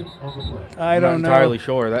hold. I don't know. Not entirely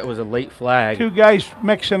sure. That was a late flag. 2 guys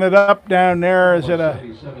mixing it up down there. Is it a?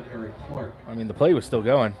 I mean, the play was still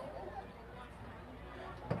going.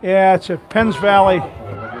 Yeah, it's a Penns Valley.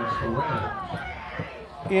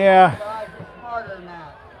 Yeah.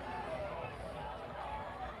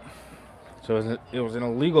 So it was an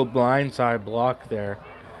illegal blindside block there.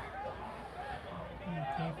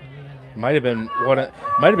 Might have been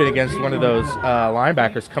against one of those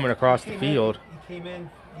linebackers coming across the field. He came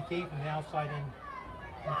from the outside in.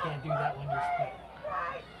 You can't do that when you're split.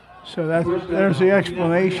 So there's the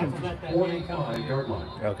explanation.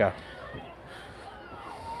 Okay.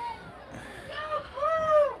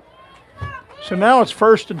 So now it's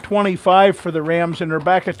 1st and 25 for the Rams, and they're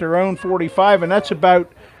back at their own 45, and that's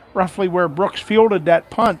about roughly where Brooks fielded that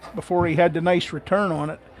punt before he had the nice return on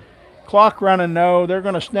it. Clock running, no. They're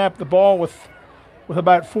going to snap the ball with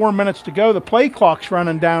about 4 minutes to go. The play clock's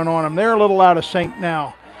running down on them. They're a little out of sync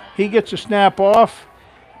now. He gets a snap off,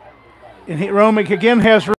 and Romig again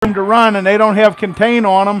has room to run, and they don't have contain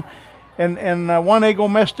on him. And one Eagle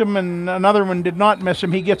missed him, and another one did not miss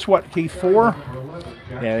him. He gets what, Keith, 4?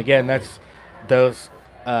 Yeah, again, that's those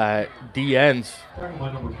DNs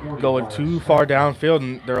going too far downfield,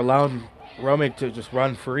 and they're allowing Romig to just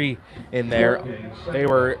run free in there. They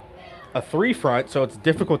were a 3 front, so it's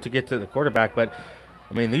difficult to get to the quarterback. But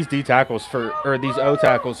I mean, these O tackles for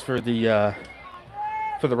the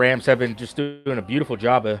Rams have been just doing a beautiful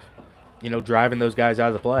job of, driving those guys out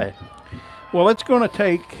of the play. Well, it's going to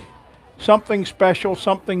take something special,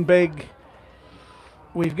 something big.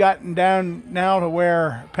 We've gotten down now to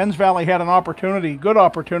where Penns Valley had an good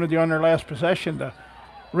opportunity on their last possession to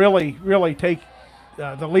really, really take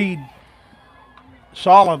the lead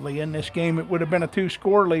solidly in this game. It would have been a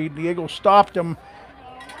 2-score lead. The Eagles stopped them.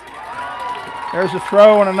 There's a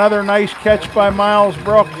throw and another nice catch by Miles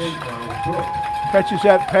Brooks. Catches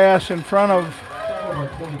that pass in front of,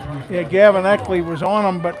 Gavin Eckley was on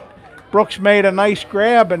him, but Brooks made a nice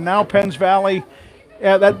grab, and now Penns Valley,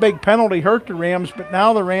 that big penalty hurt the Rams, but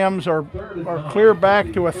now the Rams are clear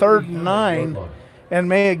back to a 3rd and 9 and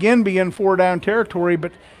may again be in 4-down territory,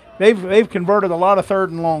 but they've converted a lot of 3rd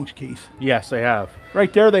and longs, Keith. Yes, they have.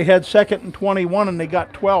 Right there they had 2nd and 21 and they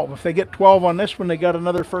got 12. If they get 12 on this one, they got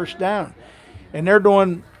another 1st down. And they're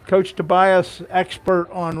doing, Coach Tobias, expert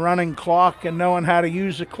on running clock and knowing how to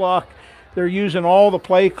use the clock. They're using all the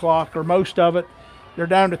play clock, or most of it. They're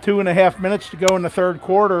down to 2.5 minutes to go in the 3rd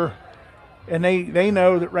quarter. And they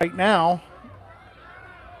know that right now,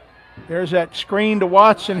 there's that screen to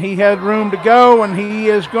Watson. He had room to go, and he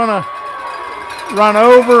is going to run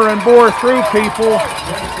over and bore through people.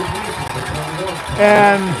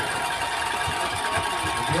 And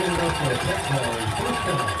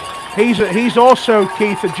He's also,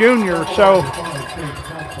 Keith, a junior, so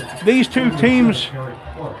these two teams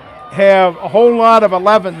have a whole lot of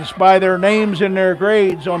 11s by their names and their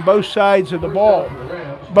grades on both sides of the ball,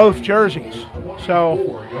 both jerseys.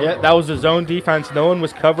 So yeah, that was a zone defense. No one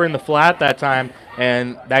was covering the flat that time,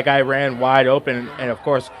 and that guy ran wide open. And, of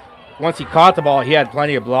course, once he caught the ball, he had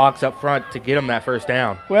plenty of blocks up front to get him that first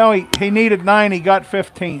down. Well, he needed 9. He got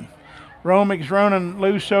 15. Romig's running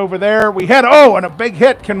loose over there. We had, and a big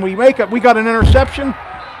hit. Can we make it? We got an interception?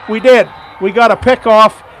 We did. We got a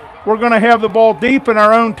pickoff. We're going to have the ball deep in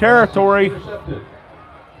our own territory.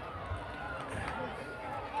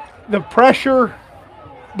 The pressure,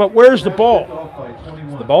 but where's the ball?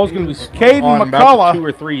 The ball's going to be Caden on McCullough, about the 2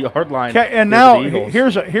 or 3 yard line. And now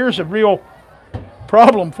here's a real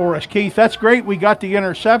problem for us, Keith. That's great we got the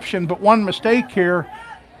interception, but one mistake here,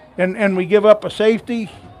 and we give up a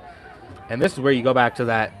safety. And this is where you go back to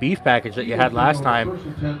that beef package that you had last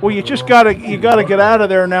time. Well, you gotta get out of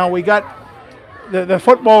there now. We got the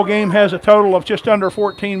football game has a total of just under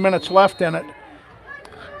 14 minutes left in it.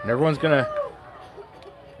 And everyone's gonna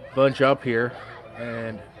bunch up here,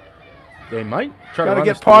 and they might try to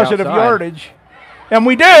get positive outside. yardage, and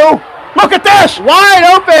we do. Look at this, wide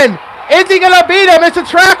open. Is he gonna beat him? It's a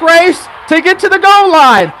track race to get to the goal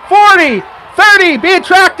line. 40, 30, being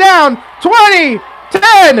tracked down. 20.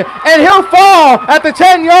 10, and he'll fall at the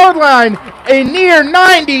 10-yard line. A near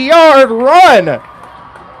 90-yard run.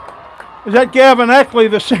 Is that Gavin Eckley,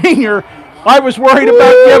 the senior? I was worried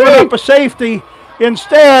about giving up a safety.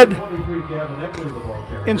 Instead,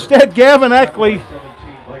 Gavin Eckley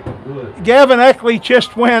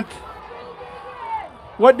just went.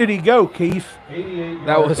 What did he go, Keith?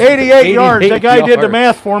 That was 88 yards. That guy did the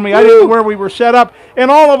math for me. I didn't know where we were set up. And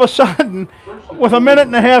all of a sudden, with a minute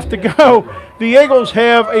and a half to go, the Eagles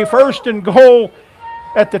have a 1st and goal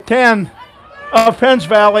at the 10 of Penns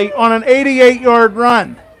Valley on an 88-yard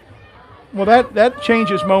run. Well, that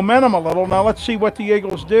changes momentum a little. Now let's see what the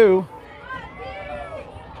Eagles do.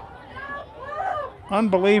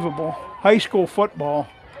 Unbelievable. High school football.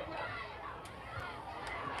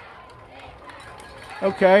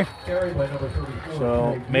 Okay.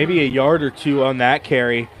 So maybe a yard or 2 on that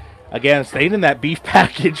carry. Again, staying in that beef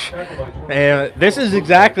package. And this is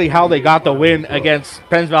exactly how they got the win against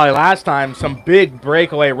Penns Valley last time. Some big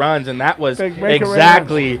breakaway runs, and that was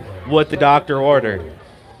exactly what the doctor ordered.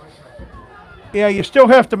 Yeah, you still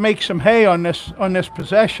have to make some hay on this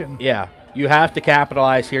possession. Yeah, you have to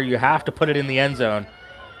capitalize here. You have to put it in the end zone.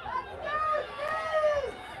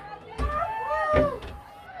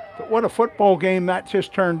 But what a football game that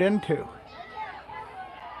just turned into.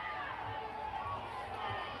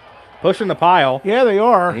 Pushing the pile. Yeah, they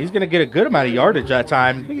are. He's going to get a good amount of yardage that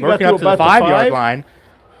time, working up to the 5-yard line.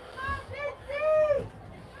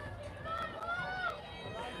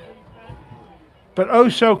 But oh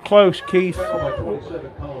so close, Keith.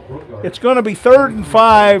 It's going to be 3rd and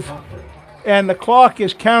 5, and the clock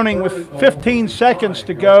is counting with 15 seconds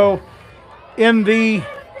to go in the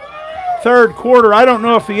 3rd quarter. I don't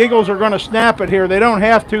know if the Eagles are going to snap it here. They don't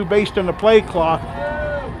have to based on the play clock.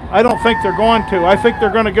 I don't think they're going to. I think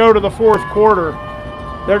they're going to go to the 4th quarter.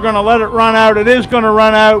 They're going to let it run out. It is going to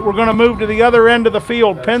run out. We're going to move to the other end of the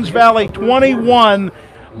field. Penns Valley 21,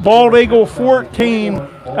 Bald Eagle 14.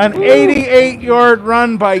 An 88-yard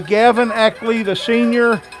run by Gavin Eckley, the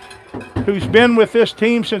senior, who's been with this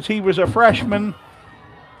team since he was a freshman.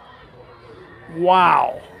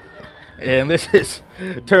 Wow. And this is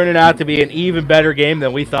turning out to be an even better game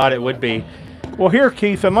than we thought it would be. Well, here,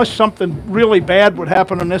 Keith, unless something really bad would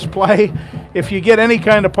happen on this play, if you get any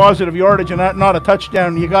kind of positive yardage and not a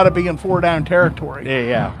touchdown, you got to be in 4-down territory.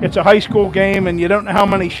 Yeah. It's a high school game, and you don't know how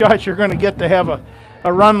many shots you're going to get to have a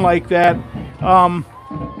run like that.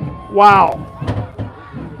 Wow.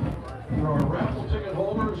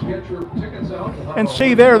 And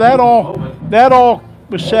see there, that all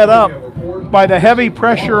was set up by the heavy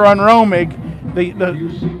pressure on Romig.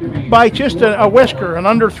 By just a whisker, an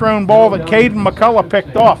underthrown ball that Caden McCullough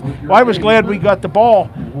picked off. Well, I was glad we got the ball.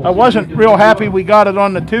 I wasn't real happy we got it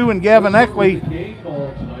on the 2, and Gavin Eckley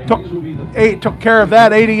took care of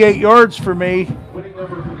that, 88 yards for me.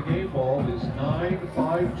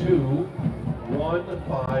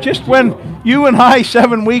 Just when you and I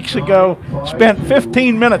 7 weeks ago spent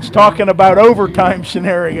 15 minutes talking about overtime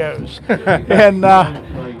scenarios. And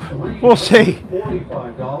we'll see.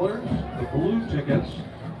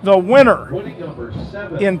 The winner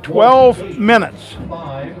in 12 minutes,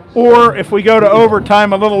 or if we go to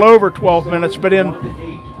overtime, a little over 12 minutes, but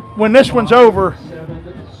when this one's over,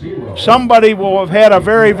 somebody will have had a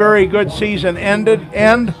very, very good season end,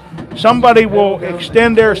 somebody will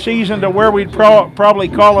extend their season to where we'd probably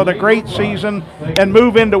call it a great season and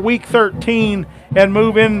move into week 13 and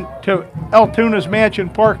move into Altoona's Mansion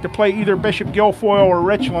Park to play either Bishop Guilfoyle or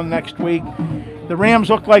Richland next week. The Rams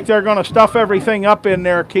look like they're going to stuff everything up in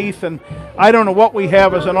there, Keith, and I don't know what we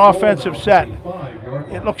have as an offensive set.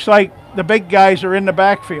 It looks like the big guys are in the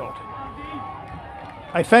backfield.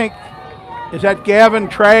 I think. Is that Gavin,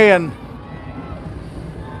 Trey, and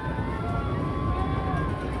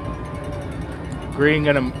Green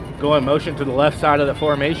going to go in motion to the left side of the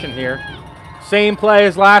formation here. Same play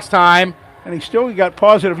as last time. and he still got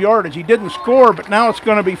positive yardage. He didn't score, but now it's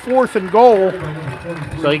going to be 4th and goal.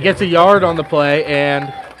 So he gets a yard on the play,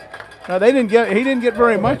 and He didn't get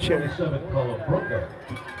very much here.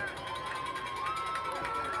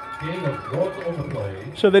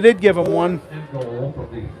 So they did give him one.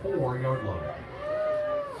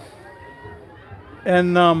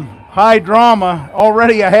 And high drama.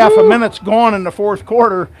 Already a half a minute's gone in the fourth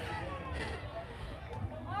quarter.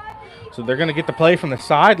 so they're going to get the play from the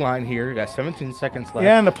sideline here. You got 17 seconds left.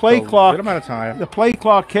 Yeah, and the play clock. Good amount of time. The play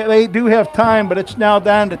clock, they do have time, but it's now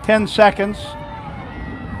down to 10 seconds.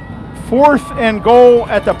 4th and goal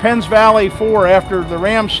at the Penns Valley 4 after the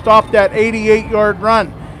Rams stopped that 88-yard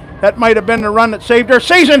run. That might have been the run that saved their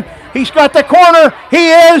season. He's got the corner.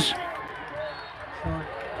 He is.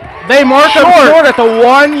 They mark him short at the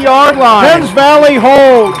 1-yard line. Penns Valley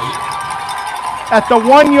holds. At the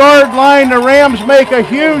 1-yard line, the Rams make a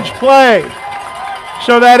huge play.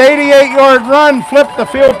 So that 88-yard run flipped the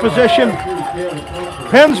field position.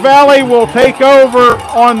 Penns Valley will take over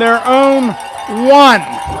on their own 1.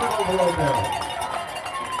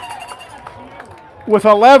 With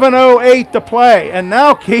 11:08 to play. And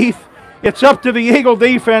now, Keith, it's up to the Eagle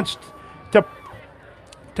defense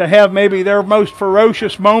to have maybe their most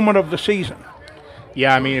ferocious moment of the season.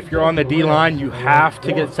 Yeah, I mean, if you're on the D-line, you have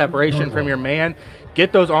to get separation from your man.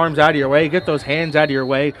 Get those arms out of your way. Get those hands out of your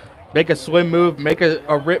way. Make a swim move. Make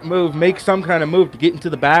a rip move. Make some kind of move to get into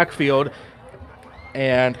the backfield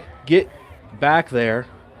and get back there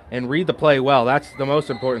and read the play well. That's the most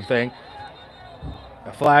important thing.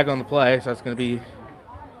 A flag on the play, so that's going to be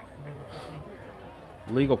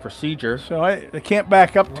legal procedure. So they can't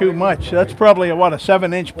back up too much. That's probably a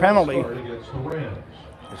 7-inch penalty.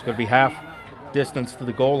 It's going to be half distance to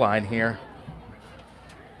the goal line here.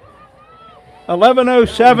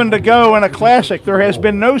 11:07 to go in a classic. There has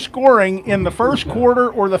been no scoring in the first quarter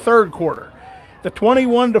or the third quarter. The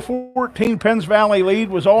 21-14 Penns Valley lead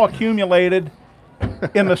was all accumulated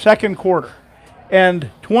in the second quarter. And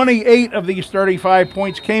 28 of these 35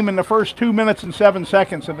 points came in the first 2 minutes and 7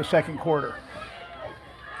 seconds of the second quarter.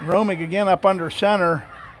 Romig again up under center.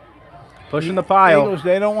 Pushing the pile. Eagles,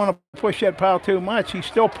 they don't want to push that pile too much. He's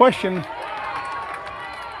still pushing.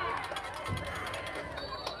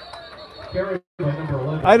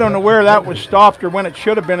 I don't know where that was stopped or when it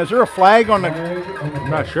should have been. Is there a flag on the? I'm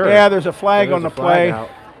not sure. Yeah, there's a flag on the play.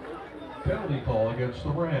 Penalty call against the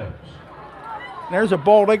Rams. There's a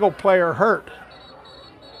Bald Eagle player hurt.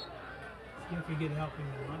 See if you get help in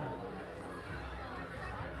the runner.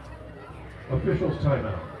 Officials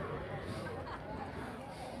timeout.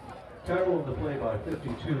 Tackle of the play by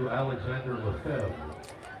 52, Alexander Lefebvre.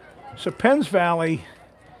 So Penns Valley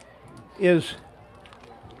is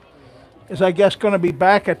I guess going to be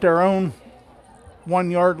back at their own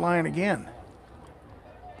 1-yard line again.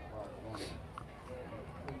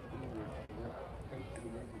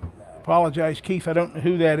 Apologize, Keith. I don't know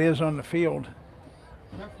who that is on the field.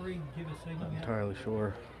 Referee give a signal Not yet? entirely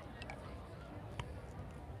sure.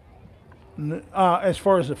 As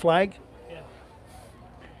far as the flag? Yeah.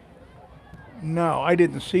 No, I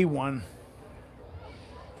didn't see one.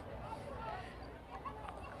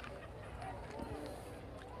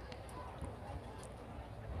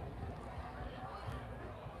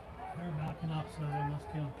 They're knocking up, so they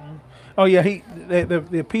must count them. Oh yeah,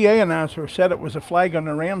 the PA announcer said it was a flag on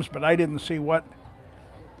the Rams, but I didn't see what.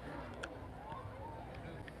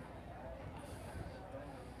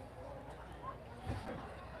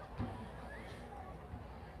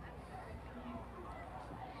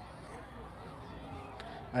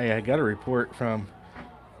 I got a report from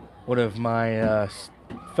one of my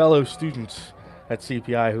fellow students at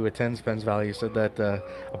CPI who attends Penns Valley. He said that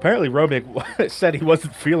apparently Romig said he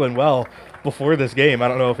wasn't feeling well before this game. I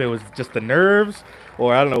don't know if it was just the nerves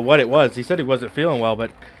or I don't know what it was. He said he wasn't feeling well, but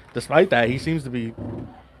despite that, he seems to be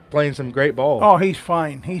playing some great ball. Oh, he's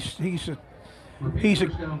fine. He's a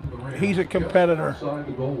competitor.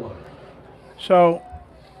 So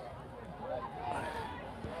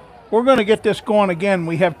we're going to get this going again.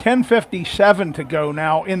 We have 10:57 to go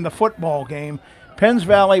now in the football game. Penns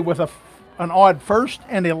Valley with a an odd 1st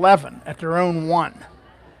and 11 at their own 1.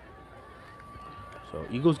 So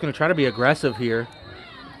Eagles going to try to be aggressive here.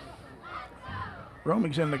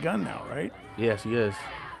 Romig's in the gun now, right? Yes, he is.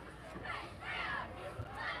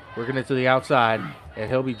 Working it to the outside, and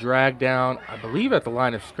he'll be dragged down, I believe, at the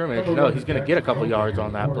line of scrimmage. No, he's going to get a couple yards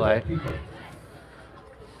on that play.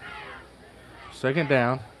 2nd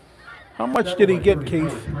down. How much did he get,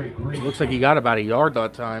 Keith? It looks like he got about a yard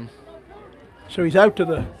that time. So he's out to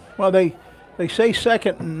the, well, they say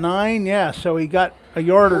 2nd and 9, yeah, so he got a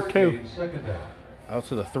yard or 2. Out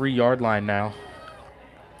to the 3-yard line now.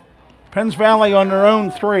 Penns Valley on their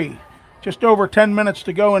own 3. Just over 10 minutes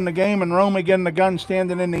to go in the game, and Romig in the gun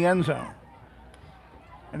standing in the end zone.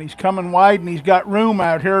 And he's coming wide, and he's got room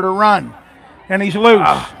out here to run. And he's loose.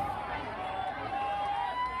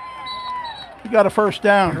 He got a 1st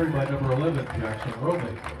down.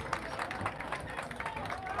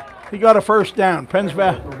 He got a 1st down. Penns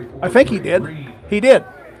Valley, I think he did. He did.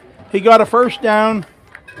 He got a 1st down.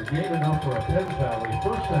 Gain enough for a Penns Valley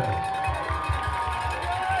 1st down.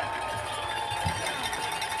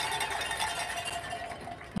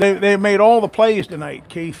 They made all the plays tonight,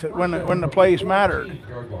 Keith, when the plays mattered.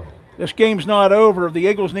 This game's not over. The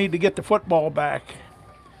Eagles need to get the football back.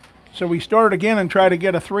 So we start again and try to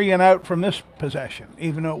get a 3-and-out from this possession,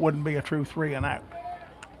 even though it wouldn't be a true 3-and-out.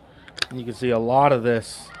 You can see a lot of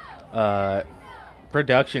this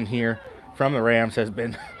production here from the Rams has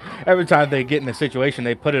been every time they get in a situation,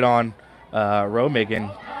 they put it on Romig, and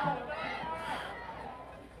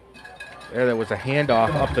there was a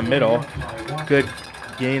handoff up the middle. Good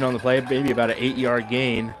gain on the play, maybe about an 8-yard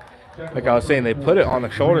gain. Like I was saying, they put it on the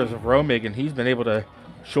shoulders of Romig, and he's been able to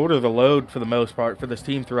shoulder the load for the most part for this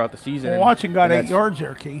team throughout the season. Well, Watson got 8 yards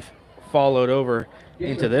there, Keith. Followed over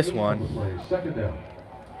into this one.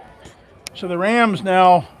 So the Rams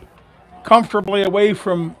now comfortably away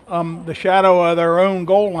from the shadow of their own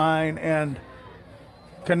goal line and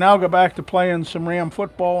can now go back to playing some Ram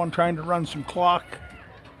football and trying to run some clock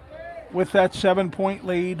with that 7-point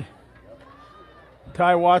lead.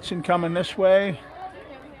 Ty Watson coming this way.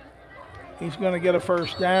 He's going to get a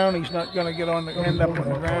 1st down. He's not going to get on the end up on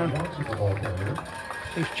the ground.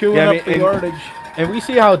 He's chewing up the yardage. And we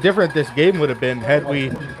see how different this game would have been had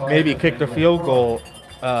we maybe kicked a field goal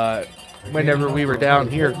whenever we were down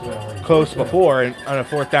here close before and on a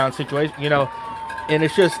 4th down situation, you know. And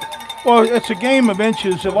it's just, well, it's a game of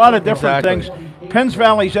inches, a lot of different things. Penns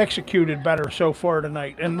Valley's executed better so far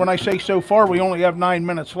tonight. And when I say so far, we only have 9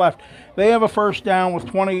 minutes left. They have a 1st down with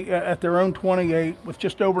 20 at their own 28 with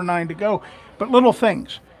just over 9 to go. But little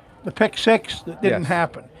things, the pick 6 that didn't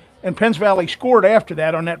happen. And Penns Valley scored after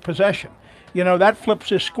that on that possession. You know, that flips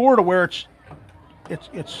his score to where it's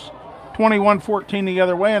 21-14 the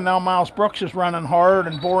other way, and now Miles Brooks is running hard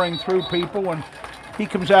and boring through people, and he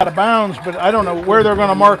comes out of bounds, but I don't know where they're going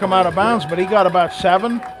to mark him out of bounds, but he got about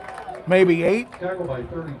 7, maybe 8.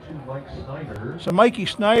 So Mikey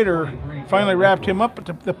Snyder finally wrapped him up,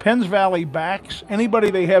 but the Penns Valley backs,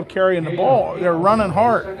 anybody they have carrying the ball, they're running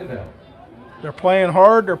hard. They're playing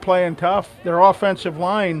hard, they're playing tough. Their offensive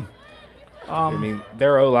line. I mean,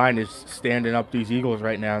 their O-line is standing up these Eagles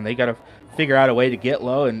right now, and they got to figure out a way to get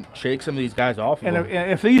low and shake some of these guys off. And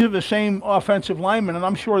if these are the same offensive linemen, and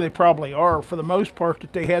I'm sure they probably are for the most part,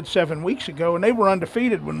 that they had 7 weeks ago, and they were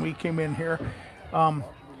undefeated when we came in here.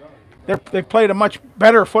 They played a much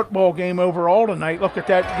better football game overall tonight. Look at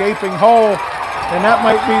that gaping hole, and that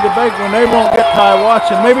might be the big one. They won't get Ty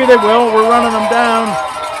Watson. Maybe they will. We're running them down,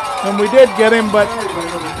 and we did get him, but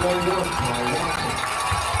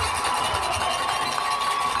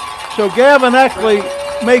so Gavin Eckley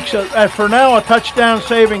makes for now a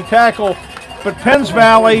touchdown-saving tackle, but Penns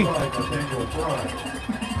Valley,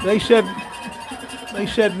 they said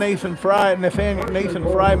Nathan Fry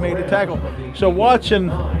made a tackle. So Watson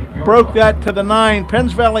broke that to the 9.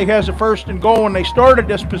 Penns Valley has a 1st and goal, and they started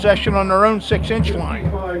this possession on their own 6-inch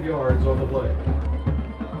line. 5 yards on the play.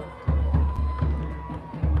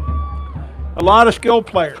 A lot of skill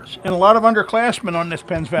players and a lot of underclassmen on this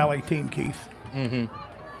Penns Valley team, Keith. Mm-hmm.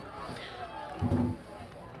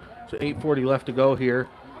 So 8:40 left to go here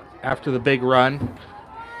after the big run.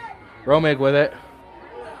 Romig with it.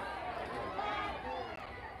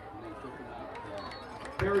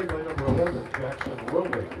 Carried by number 11, Jackson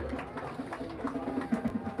Romig.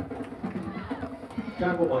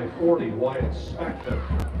 Tackle by 40, Wyatt Spackman.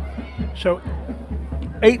 So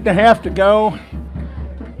 8.5 to go.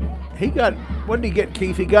 He got, what did he get,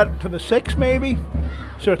 Keith? He got to the 6 maybe?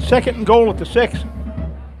 So it's 2nd and goal at the 6.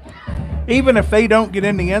 Even if they don't get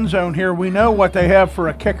in the end zone here, we know what they have for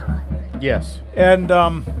a kicker. Yes. And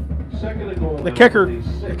the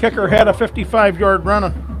kicker had a 55-yard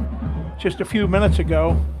run. just a few minutes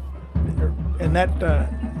ago, and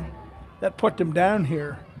that put them down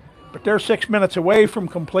here. But they're 6 minutes away from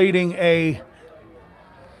completing a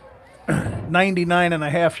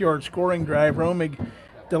 99.5-yard scoring drive. Romig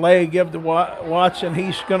delay, give to Watson.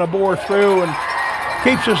 He's going to bore through and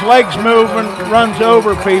keeps his legs moving, runs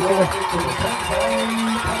over people.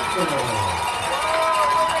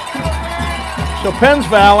 So Penns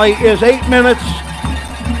Valley is 8 minutes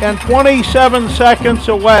and 27 seconds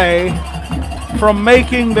away from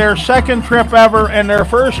making their second trip ever and their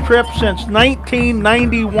first trip since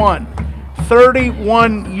 1991.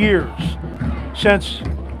 31 years since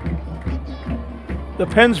the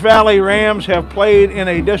Penns Valley Rams have played in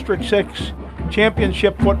a District 6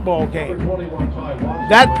 championship football game.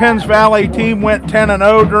 That Penns Valley team went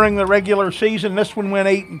 10-0 during the regular season. This one went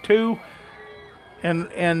 8-2.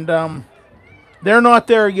 And they're not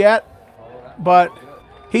there yet, but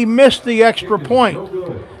he missed the extra point.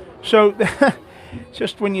 So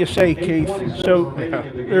just when you say, Keith, so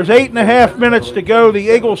there's 8.5 minutes to go.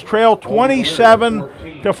 The Eagles trail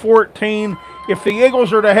 27-14. If the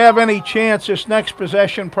Eagles are to have any chance, this next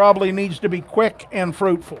possession probably needs to be quick and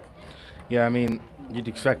fruitful. Yeah, I mean, you'd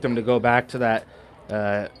expect them to go back to that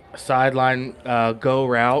sideline go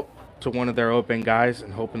route to one of their open guys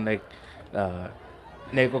and hoping they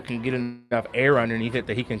Nagel can get enough air underneath it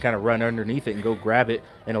that he can kind of run underneath it and go grab it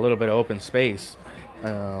in a little bit of open space.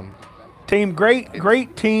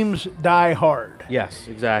 Great teams die hard. Yes,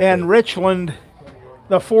 exactly. And Richland,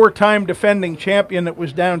 the 4-time defending champion that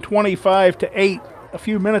was down 25-8 a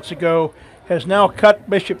few minutes ago, has now cut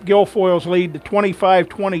Bishop Guilfoyle's lead to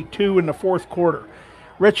 25-22 in the fourth quarter.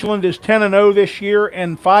 Richland is 10-0 this year,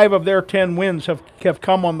 and 5 of their 10 wins have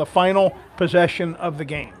come on the final possession of the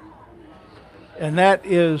game. And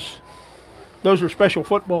those are special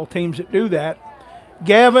football teams that do that.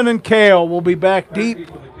 Gavin and Kale will be back deep,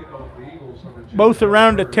 both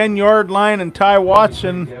around the 10-yard line, and Ty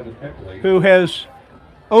Watson, who has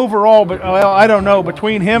overall, but I don't know,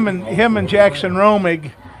 between him and Jackson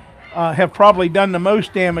Romig, have probably done the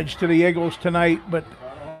most damage to the Eagles tonight. But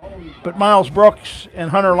Miles Brooks and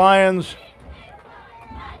Hunter Lyons,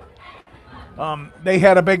 they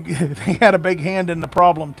had a big hand in the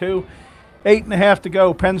problem too. 8.5 to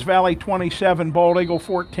go. Penns Valley 27, Bald Eagle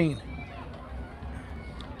 14.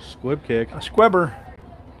 Squib kick. A squibber.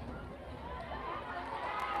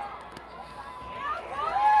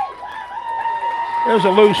 There's a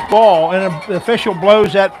loose ball, and the official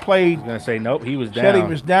blows that play. I was gonna say nope. He was down. Said he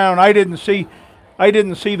was down. I didn't see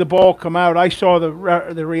the ball come out. I saw the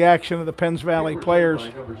reaction of the Penns Valley players.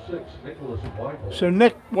 So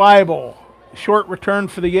Nick Weibel, short return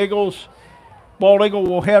for the Eagles. Bald Eagle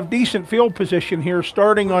will have decent field position here,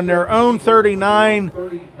 starting on their own 39,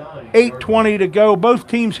 8:20 to go. Both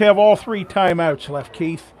teams have all 3 timeouts left,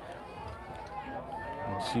 Keith.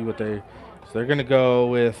 Let's see what they're going to go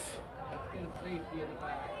with.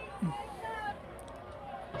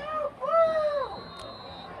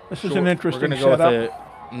 This is an interesting setup. We're going to go with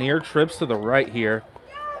the near trips to the right here.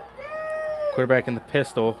 Quarterback in the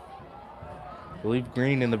pistol. I believe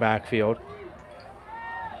Green in the backfield.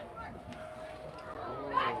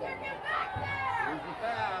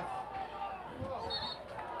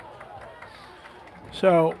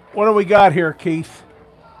 So what do we got here, Keith?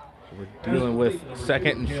 We're dealing with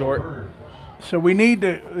second and short. So we need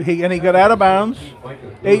to, he got out of bounds.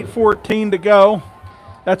 8:14 to go.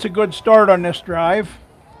 That's a good start on this drive.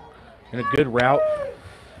 And a good route.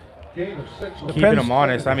 Keeping them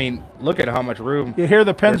honest. I mean, look at how much room. You hear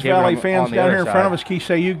the Penns Valley fans down here in front of us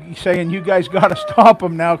saying you guys got to stop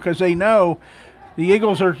them now, because they know the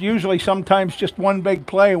Eagles are usually sometimes just one big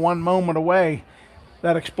play, one moment away.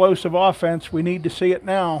 That explosive offense, we need to see it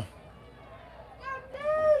now.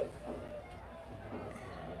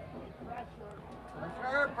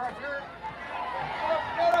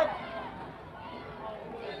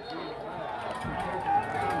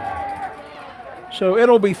 So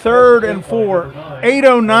it'll be 3rd and 4.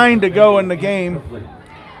 8:09 to go in the game.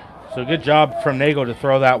 So good job from Nagel to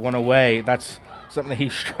throw that one away. That's something that he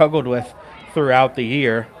struggled with throughout the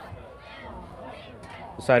year.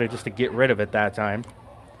 Decided just to get rid of it that time.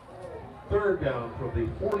 3rd down from the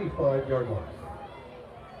 45-yard line.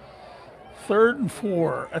 3rd and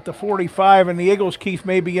 4 at the 45, and the Eagles, Keith,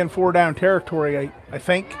 may be in 4-down territory, I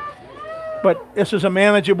think. But this is a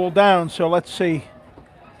manageable down, so let's see.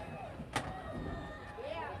 A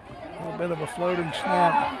little bit of a floating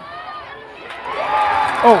snap.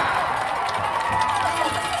 Oh.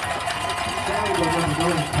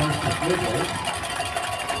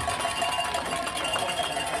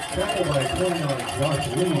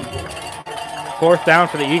 4th down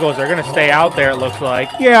for the Eagles. They're going to stay out there, it looks like.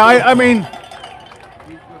 Yeah, I mean,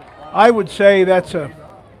 I would say that's a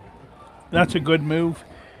good move.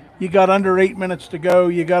 You got under 8 minutes to go.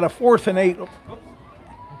 You got a 4th and 8,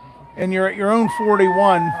 and you're at your own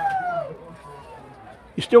 41.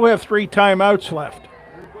 You still have 3 timeouts left.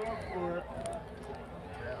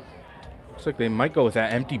 Looks like they might go with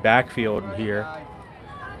that empty backfield here.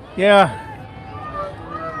 Yeah.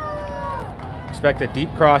 Expect a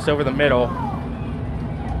deep cross over the middle.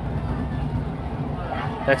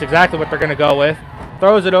 That's exactly what they're going to go with.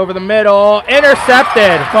 Throws it over the middle.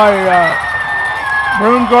 Intercepted By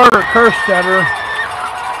Brungard or Kerstetter.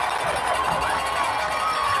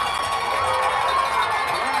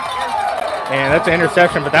 And that's an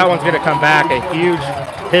interception, but that one's going to come back. A huge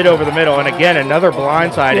hit over the middle. And again, another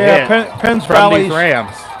blindside hit Penns from Valley's, these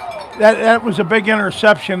Rams. That was a big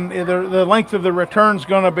interception. The length of the return's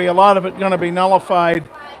going to be, a lot of it going to be nullified.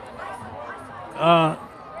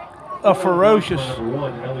 A ferocious.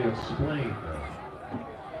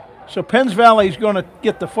 So Penns Valley's going to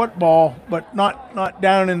get the football, but not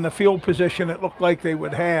down in the field position it looked like they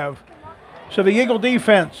would have. So the Eagle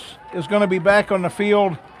defense is going to be back on the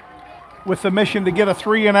field with the mission to get a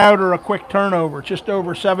 3-and-out or a quick turnover. Just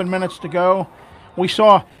over 7 minutes to go. We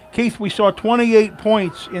saw 28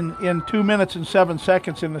 points in 2 minutes and 7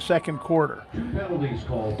 seconds in the second quarter. 2 penalties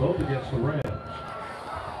called, both against the Rams.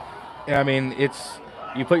 Yeah, I mean,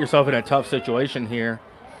 you put yourself in a tough situation here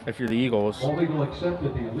if you're the Eagles. Bald Eagle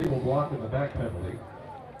accepted the illegal block in the back penalty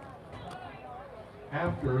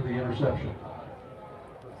after the interception.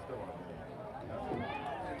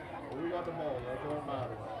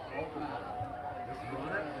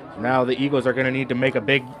 Now the Eagles are going to need to make a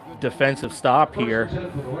big defensive stop here. First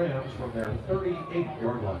and 10 for the Rams from their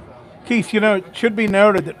 38-yard line. Keith, it should be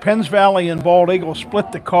noted that Penns Valley and Bald Eagle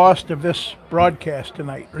split the cost of this broadcast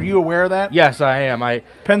tonight. Are you aware of that? Yes, I am.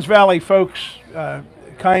 Penns Valley folks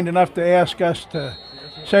kind enough to ask us to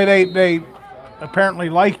say they apparently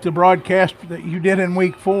liked the broadcast that you did in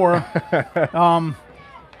week 4. And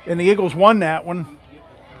the Eagles won that one.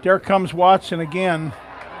 There comes Watson again.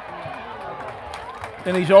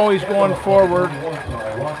 And he's always going forward.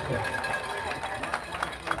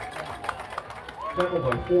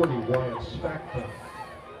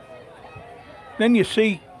 Then you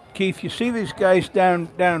see, Keith, these guys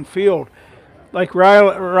downfield, like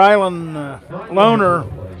Rylan Loner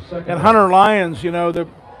and Hunter Lyons,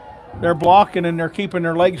 they're blocking and they're keeping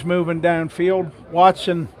their legs moving downfield.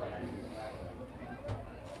 Watson,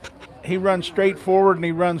 he runs straight forward and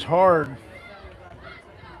he runs hard.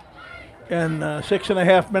 And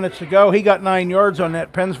 6.5 minutes to go. He got 9 yards on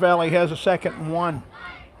that. Penns Valley has a 2nd and 1.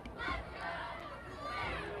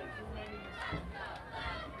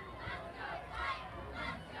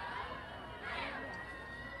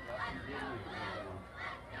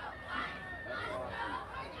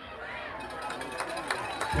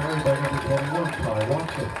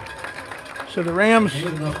 So the Rams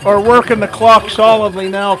are working the clock solidly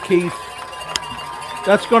now, Keith.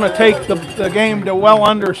 That's going to take the game to well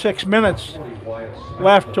under 6 minutes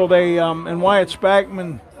left till they and Wyatt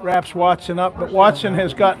Spackman wraps Watson up. But Watson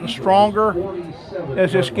has gotten stronger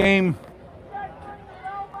as this game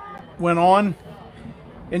went on.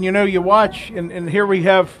 And you watch, and here we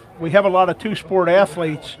have a lot of two-sport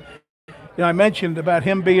athletes. I mentioned about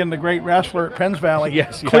him being the great wrestler at Penns Valley.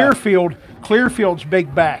 Yes, Clearfield's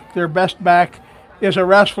big back, their best back, is a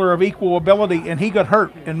wrestler of equal ability, and he got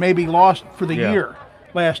hurt and maybe lost for the year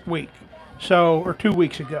last week, or 2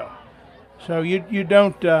 weeks ago. So you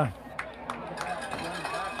don't. The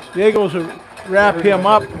Eagles will wrap him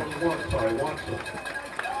up.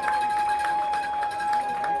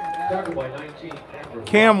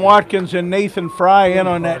 Cam Watkins and Nathan Fry in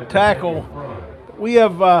on that tackle. We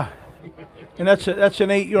have, and that's an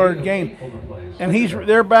 8-yard gain. And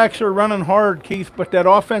their backs are running hard, Keith. But that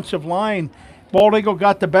offensive line, Bald Eagle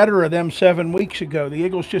got the better of them 7 weeks ago. The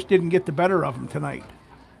Eagles just didn't get the better of them tonight.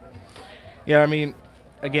 Yeah, I mean,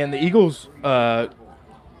 again, the Eagles'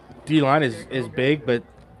 D-line is big, but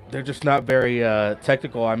they're just not very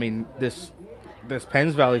technical. I mean, this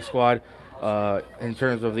Penns Valley squad, in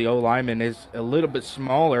terms of the O-lineman, is a little bit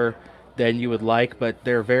smaller than you would like, but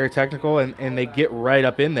they're very technical, and they get right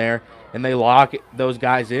up in there, and they lock those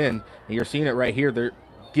guys in. And you're seeing it right here. They're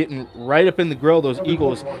getting right up in the grill, those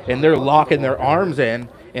Eagles, and they're locking their arms in,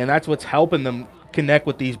 and that's what's helping them connect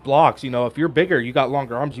with these blocks. If you're bigger, you got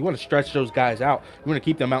longer arms, you want to stretch those guys out. You want to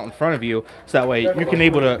keep them out in front of you, so that way you'll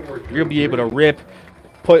be able to rip,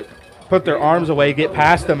 put their arms away, get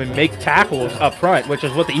past them, and make tackles up front, which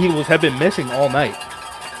is what the Eagles have been missing all night.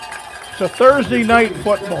 So Thursday night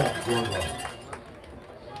football.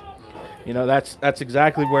 You know, that's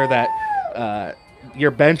exactly where that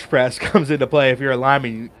your bench press comes into play if you're a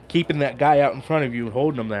lineman, keeping that guy out in front of you and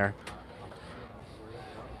holding him there.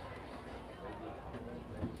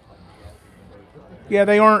 Yeah,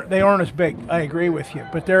 they aren't as big. I agree with you,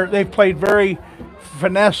 but they've played very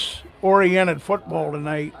finesse-oriented football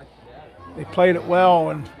tonight. They played it well,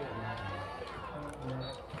 and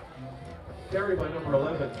Carry by number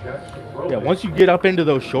 11, Jackson yeah, once you get up into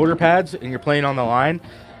those shoulder pads and you're playing on the line,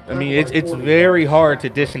 I mean, it's very hard to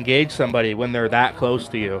disengage somebody when they're that close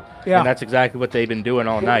to you. Yeah. And that's exactly what they've been doing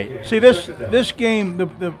all night. see this game,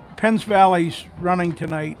 the Penns Valley's running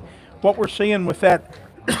tonight. What we're seeing with that,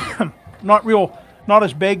 not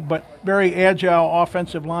as big, but very agile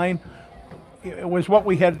offensive line. It was what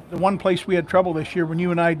we had. The one place we had trouble this year when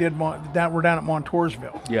you and I did that. We're down at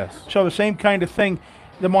Montoursville. Yes. So the same kind of thing.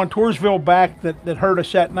 The Montoursville back that hurt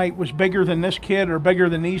us that night was bigger than this kid or bigger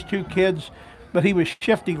than these two kids, but he was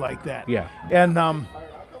shifty like that. Yeah. And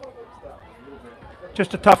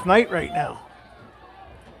just a tough night right now.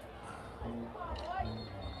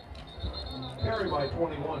 Carry by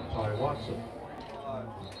 21, Ty Watson.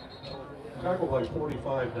 Tackle by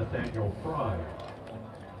 45, Nathaniel Fry.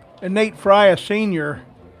 And Nate Fry, a senior,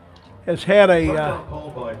 has had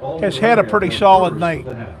a pretty solid night.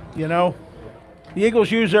 You know, the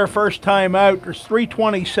Eagles use their first time out. There's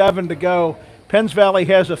 3:27 to go. Penns Valley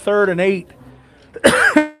has a 3rd and 8.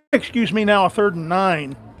 Excuse me, now a 3rd and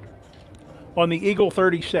 9 on the Eagle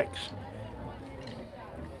 36.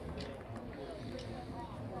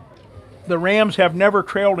 The Rams have never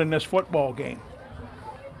trailed in this football game.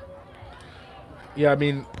 Yeah, I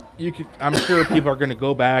mean, I'm sure people are going to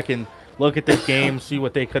go back and look at this game, see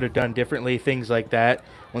what they could have done differently, things like that,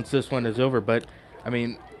 once this one is over. But I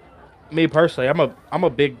mean, me personally, I'm a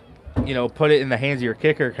big, put it in the hands of your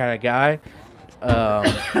kicker kind of guy.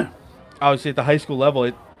 Obviously, at the high school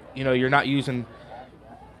level, you're not using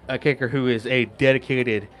a kicker who is a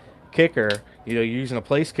dedicated kicker. You're using a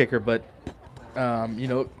place kicker. But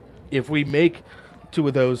if we make 2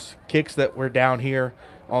 of those kicks that were down here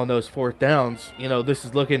on those 4th downs, this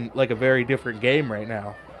is looking like a very different game right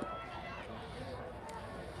now.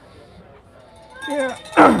 Yeah.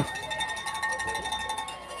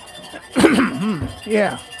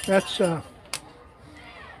 Yeah, that's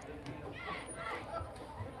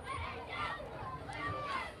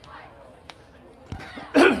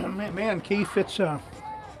man, Keith, it's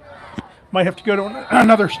might have to go to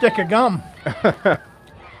another stick of gum.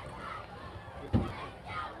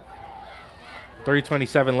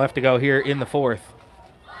 3:27 left to go here in the 4th.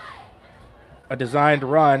 A designed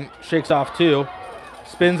run, shakes off 2,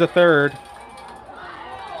 spins a 3rd.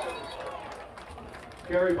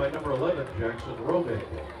 Carry by number 11, Jackson Robaker.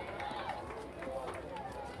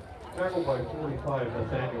 Tackle by 45,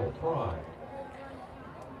 Nathaniel Fry.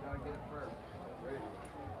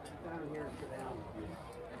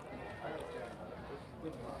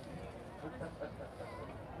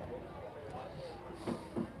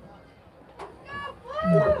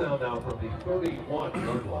 Fourth down now from the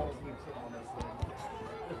 31-yard line.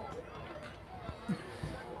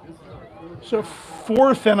 So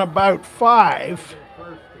 4th and about 5.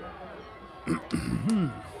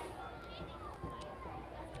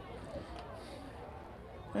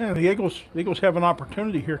 Yeah, the Eagles have an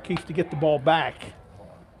opportunity here, Keith, to get the ball back.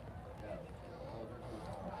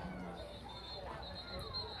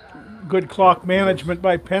 Good clock management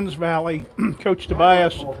by Penns Valley. Coach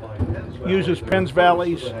Tobias uses Penns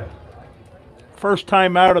Valley's first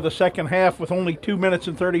time out of the second half with only 2 minutes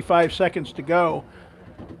and 35 seconds to go.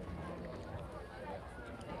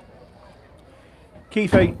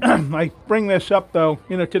 Keith, I bring this up though.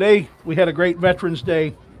 Today we had a great Veterans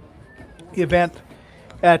Day event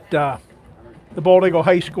at the Bald Eagle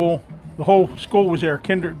High School. The whole school was there,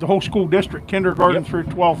 the whole school district, kindergarten through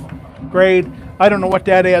 12th grade. I don't know what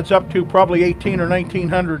that adds up to, probably 1,800 or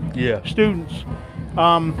 1,900 students.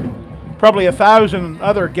 Probably 1,000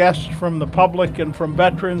 other guests from the public and from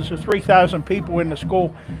veterans, 3,000 people in the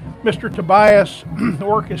school. Mr. Tobias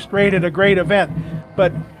orchestrated a great event,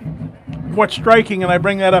 but what's striking, and I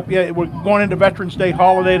bring that up, we're going into Veterans Day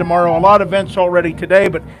holiday tomorrow, a lot of events already today,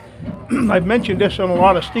 but I've mentioned this on a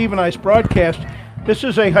lot of Steve and I's broadcasts. This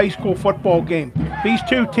is a high school football game. These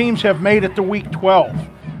 2 teams have made it to week 12.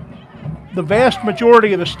 The vast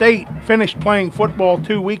majority of the state finished playing football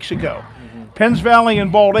 2 weeks ago. Penns Valley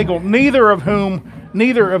and Bald Eagle, neither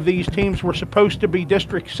of these teams were supposed to be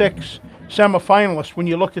District 6 semifinalists when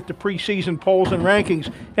you looked at the preseason polls and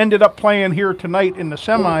rankings, ended up playing here tonight in the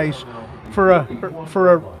semis for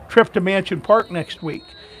a trip to Mansion Park next week.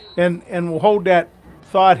 And we'll hold that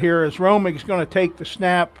thought here as Romig's going to take the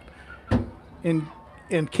snap and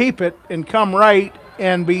and keep it and come right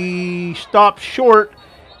and be stopped short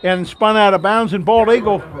and spun out of bounds, and bald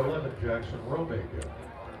eagle. Number 11, Jackson Romeo.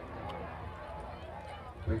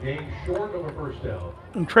 The game short of a first down.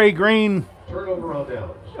 And Trey Green, Turnover on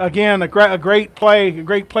downs. again, a great play.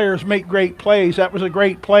 Great players make great plays. That was a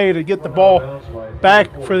great play to get the ball back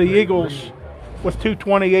for the Eagles with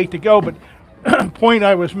 2:28 to go. But point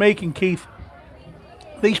I was making, Keith,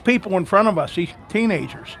 these people in front of us, these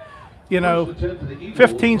teenagers,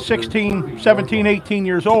 15, 16, 17, 18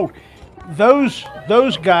 years old, those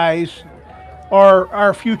guys are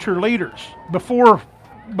our future leaders before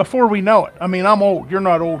we know it. I mean, I'm old. You're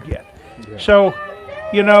not old yet. Yeah. So,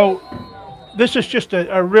 this is just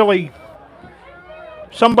a really,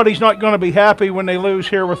 somebody's not going to be happy when they leave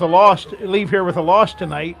here with a loss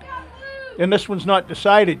tonight, and this one's not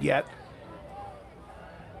decided yet.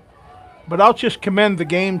 But I'll just commend the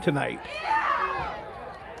game tonight.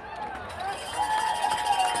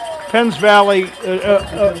 Penns Valley,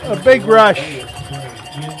 a big rush.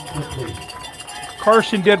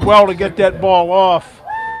 Carson did well to get that ball off.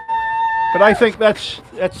 But I think that's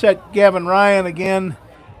that Gavin Ryan again.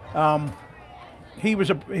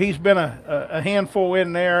 He's been a handful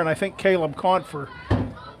in there, and I think Caleb Confer.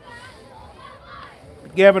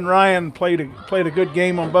 Gavin Ryan played a good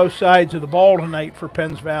game on both sides of the ball tonight for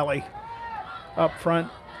Penns Valley up front.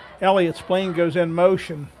 Elliott Splain goes in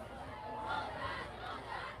motion.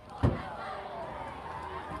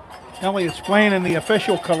 Elliott Splain and the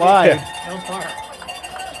official collide.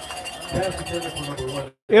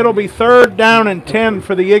 It'll be 3rd down and 10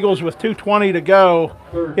 for the Eagles with 2:20 to go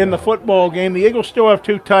in the football game. The Eagles still have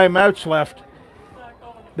 2 timeouts left.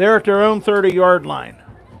 They're at their own 30-yard line.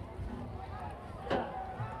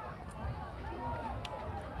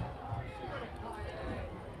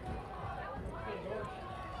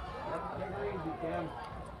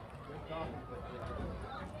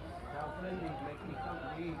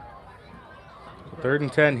 Third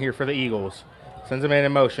and 10 here for the Eagles. Sends a man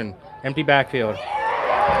in motion. Empty backfield.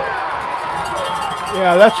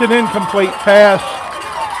 Yeah, that's an incomplete pass.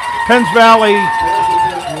 Penns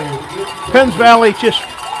Valley just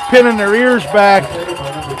pinning their ears back.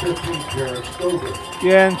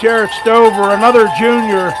 Yeah, and Jarrett Stover, another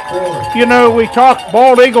junior. We talked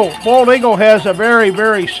Bald Eagle. Bald Eagle has a very,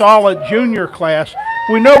 very solid junior class.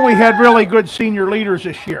 We know we had really good senior leaders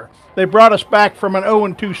this year. They brought us back from an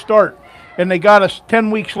 0-2 start, and they got us 10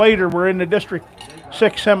 weeks later. We're in the District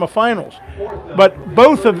 6 semifinals. But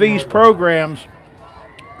both of these programs,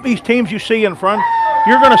 these teams you see in front,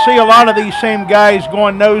 you're going to see a lot of these same guys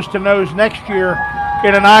going nose to nose next year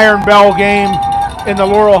in an Iron Bell game in the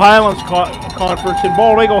Laurel Highlands Conference. And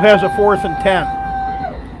Bald Eagle has a 4th and 10.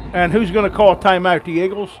 And who's going to call a timeout? The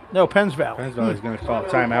Eagles? No, Penns Valley. Penns Valley's going to call a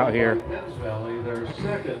timeout here. Penns Valley, their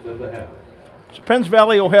second of the half. So Penns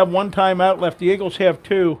Valley will have 1 timeout left. The Eagles have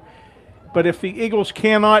 2. But if the Eagles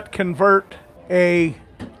cannot convert a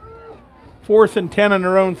 4th and 10 in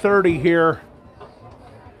their own 30 here,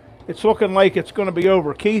 it's looking like it's going to be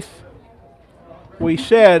over. Keith, we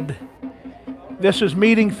said this is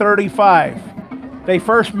meeting 35. They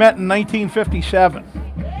first met in 1957.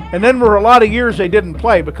 And then were a lot of years they didn't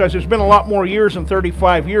play, because there's been a lot more years than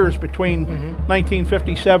 35 years between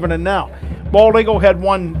 1957 and now. Bald Eagle had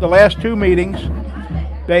won the last 2 meetings.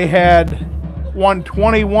 They had won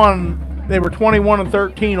 21. They were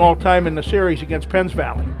 21-13 all time in the series against Penns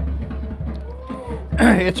Valley.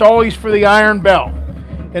 It's always for the Iron Bell,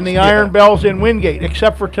 and the Iron Bell's in Wingate,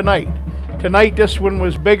 except for tonight. Tonight, this one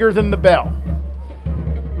was bigger than the bell.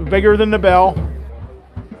 Bigger than the bell.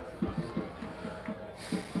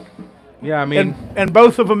 Yeah, I mean, and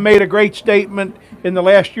both of them made a great statement in the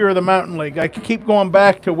last year of the Mountain League. I keep going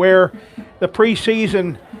back to where the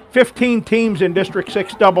preseason, 15 teams in District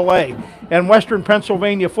 6 AA, and Western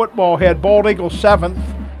Pennsylvania football had Bald Eagle 7th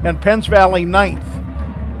and Penns Valley 9th.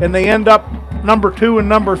 And they end up number 2 and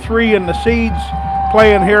number 3 in the seeds,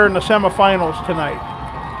 playing here in the semifinals tonight.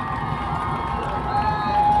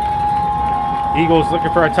 Eagles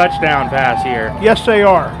looking for a touchdown pass here. Yes, they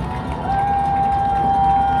are.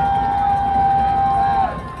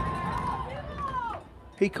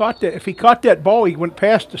 He caught that. If he caught that ball, he went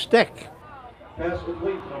past the stick. Pass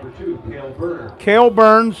complete, number 2, Cale Burner. Cale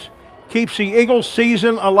Burns keeps the Eagles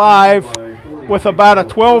season alive with about a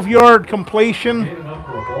 12-yard completion.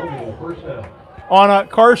 On a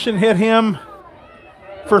Carson hit him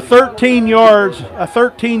for 13 yards, a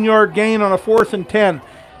 13-yard gain on a 4th and 10.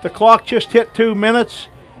 The clock just hit 2 minutes.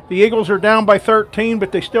 The Eagles are down by 13,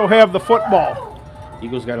 but they still have the football.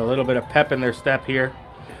 Eagles got a little bit of pep in their step here.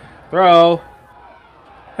 Throw.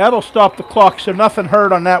 That'll stop the clock, so nothing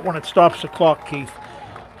hurt on that one. It stops the clock, Keith.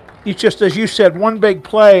 it's just, as you said, one big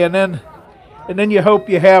play, and then you hope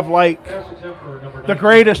you have like the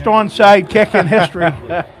greatest onside kick in history,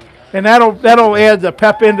 and that'll add the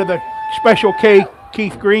pep into the special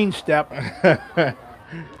Keith Green step.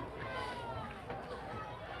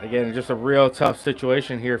 Again, just a real tough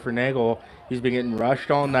situation here for Nagel. He's been getting rushed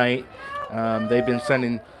all night. They've been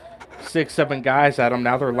sending 6, 7 guys at him.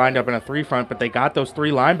 Now they're lined up in a 3 front, but they got those 3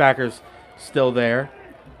 linebackers still there.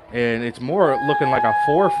 And it's more looking like a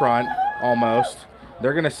 4 front almost.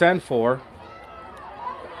 They're going to send 4.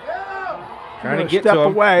 Trying to get to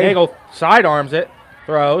him. Nagel sidearms it,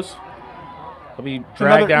 throws. He'll be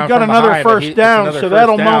dragged down from behind. Another first down, so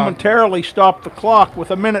that'll momentarily stop the clock with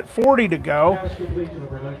 1:40 to go.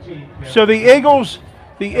 So the Eagles.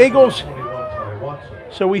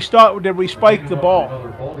 So we start. Did we spike the ball?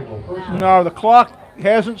 No, the clock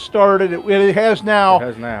hasn't started. It has now.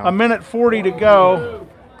 1:40 to go.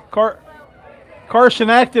 Carson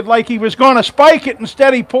acted like he was going to spike it.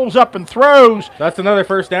 Instead, he pulls up and throws. That's another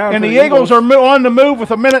first down. And the Eagles are on the move with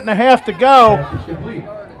 1.5 to go.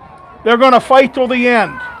 They're going to fight till the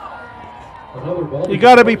end. You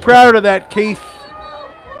got to be proud of that, Keith.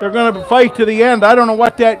 They're going to fight to the end. I don't know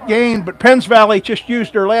what that gained, but Penns Valley just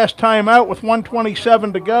used their last timeout with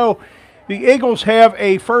 1:27 to go. The Eagles have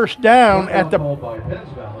a first down at the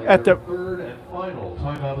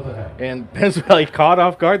and Penns Valley caught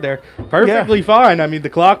off guard there. Perfectly fine. I mean, the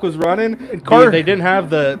clock was running. They didn't have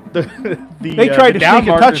the they tried to sneak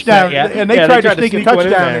a touchdown, and they tried to sneak a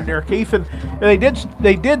touchdown in there, Keith. And they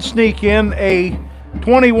did sneak in a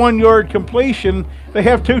 21-yard completion. They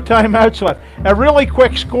have 2 timeouts left. A really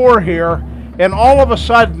quick score here, and all of a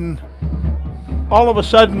sudden,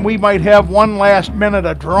 we might have one last minute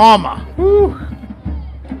of drama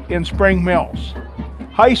in Spring Mills.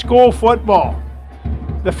 High school football.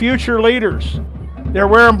 The future leaders. They're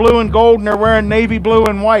wearing blue and gold, and they're wearing navy blue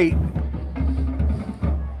and white.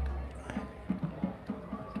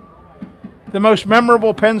 The most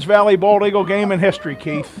memorable Penns Valley Bald Eagle game in history,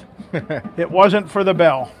 Keith. It wasn't for the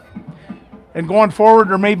bell. And going forward,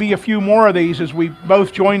 there may be a few more of these as we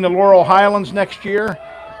both join the Laurel Highlands next year.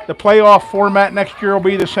 The playoff format next year will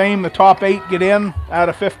be the same. The top 8 get in out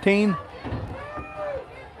of 15.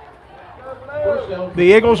 The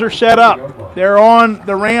Eagles are set up. They're on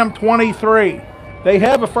the Ram 23. They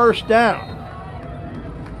have a first down.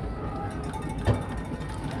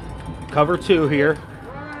 Cover 2 here.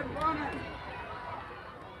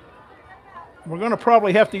 We're going to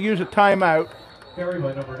probably have to use a timeout. Carry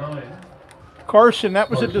by number 9. Carson, that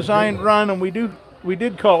was a designed run, and we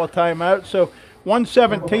did call a timeout. So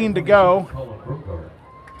 1:17 to go.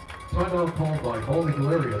 Timeout called by Holy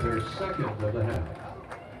Galeria, their second of the half.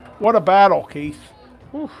 What a battle, Keith.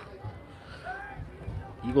 Whew.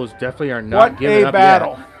 Eagles definitely are not giving up yet.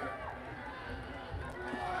 What a battle.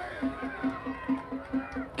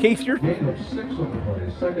 Keith,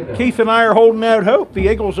 Keith and I are holding out hope. The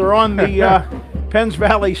Eagles are on the Penns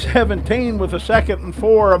Valley 17 with a 2nd and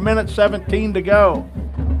 4, 1:17 to go.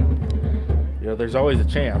 You know, there's always a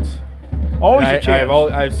chance. Always a chance.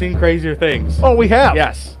 I've seen crazier things. Oh, we have.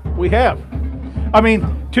 Yes. We have. I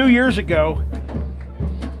mean, 2 years ago,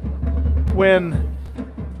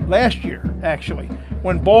 last year, actually,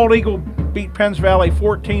 when Bald Eagle beat Penns Valley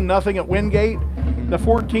 14-0 at Wingate, the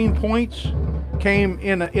 14 points came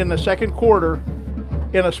in the second quarter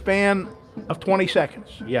in a span of 20 seconds.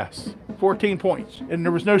 Yes. 14 points. And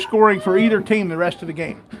there was no scoring for either team the rest of the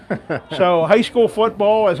game. So high school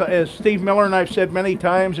football, as Steve Miller and I've said many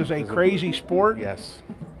times, is a crazy sport. Yes.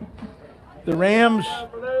 The Rams,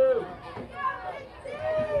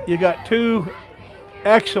 you got 2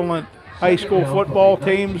 excellent high school football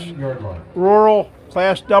teams. Rural,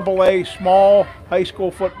 Class AA, small high school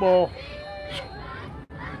football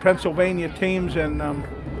Pennsylvania teams, and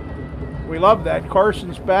we love that.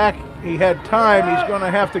 Carson's back. He had time. He's going to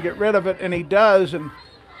have to get rid of it, and he does. And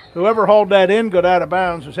whoever hauled that in got out of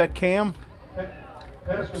bounds. Was that Cam?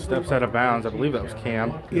 Steps out of bounds. I believe that was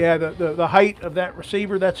Cam. Yeah, the height of that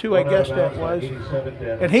receiver, that's who I guess that was.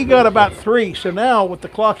 And he got about 3. So now with the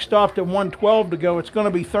clock stopped at 1:12 to go, it's going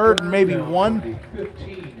to be 3rd and maybe 1.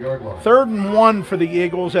 3rd and 1 for the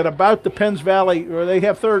Eagles at about the Penns Valley, or they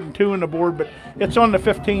have 3rd and 2 on the board, but it's on the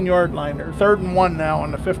 15-yard line. They're 3rd and 1 now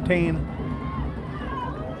on the 15.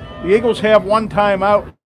 The Eagles have 1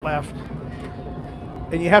 timeout left,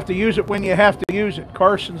 and you have to use it when you have to use it.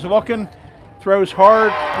 Carson's looking. Throws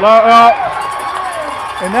hard, and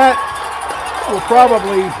that will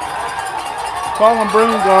probably Colin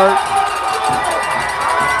Brungart.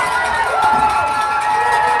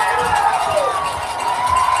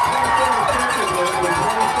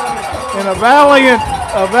 And a valiant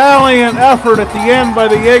A valiant effort at the end by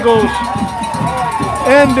the Eagles.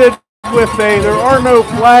 Ended with there are no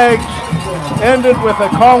flags, ended with a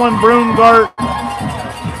Colin Broomgart.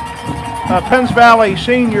 Penns Valley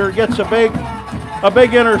senior gets a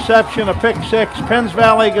big interception, a pick six. Penns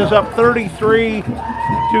Valley goes up 33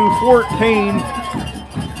 to 14.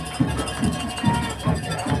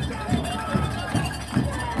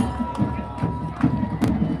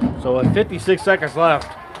 So with 56 seconds left,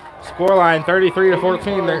 scoreline 33 to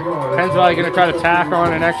 14. Penns Valley going to try to tack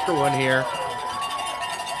on an extra one here.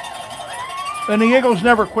 And the Eagles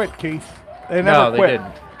never quit, Keith. They never quit. They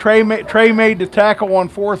didn't. Trey made the tackle on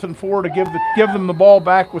 4th and 4 to give them the ball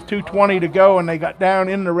back with 2:20 to go, and they got down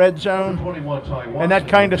in the red zone. And that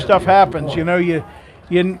kind of stuff happens. You know, you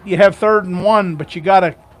have 3rd and 1, but you got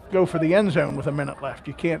to go for the end zone with a minute left.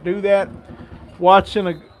 You can't do that.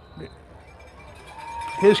 Watson,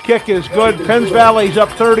 his kick is good. Penns Valley's up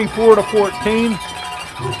 34 to 14.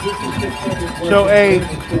 So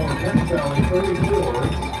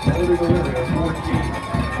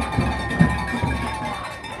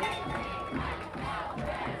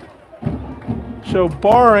So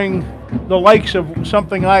barring the likes of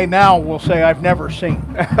something I now will say I've never seen,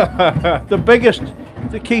 the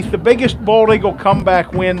biggest Bald Eagle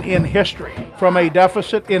comeback win in history from a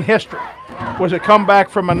deficit in history was a comeback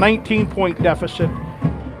from a 19-point deficit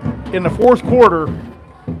in the 4th quarter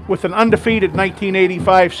with an undefeated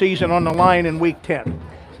 1985 season on the line in Week 10.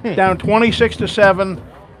 Down 26 to 7,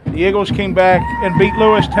 the Eagles came back and beat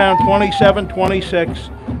Lewistown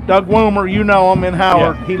 27-26. Doug Woomer, you know him, in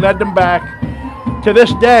Howard, he led them back. To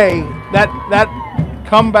this day, that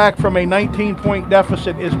comeback from a 19-point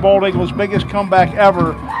deficit is Bald Eagle's biggest comeback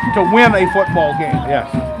ever to win a football game. Yes.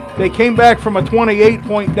 They came back from a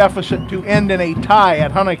 28-point deficit to end in a tie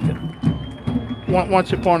at Huntington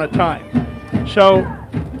once upon a time. So,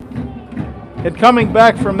 and coming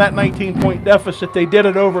back from that 19-point deficit, they did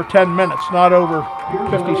it over 10 minutes, not over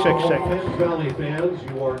 56 seconds. Penns Valley fans,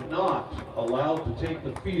 you are not allowed to take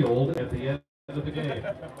the field at the end of the game.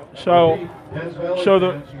 So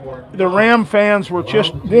the Ram fans were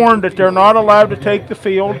just warned that they're not allowed to take the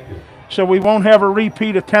field. So we won't have a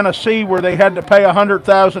repeat of Tennessee where they had to pay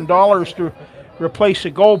 $100,000 to replace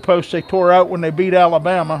the goalposts they tore out when they beat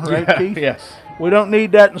Alabama, right, Keith? Yes. We don't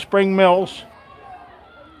need that in Spring Mills.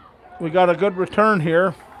 We got a good return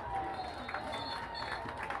here.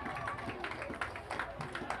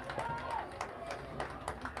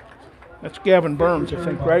 That's Gavin Burns, I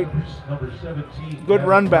think, right? Good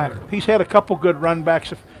run back. He's had a couple good run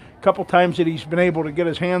backs, a couple times that he's been able to get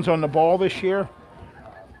his hands on the ball this year.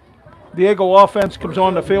 The Eagle offense comes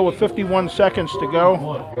on the field with 51 seconds to go.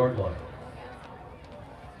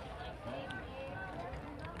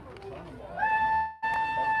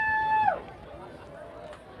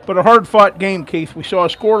 But a hard-fought game, Keith. We saw a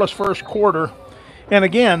scoreless first quarter. And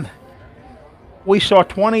again, we saw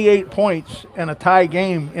 28 points and a tie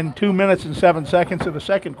game in 2 minutes and 7 seconds of the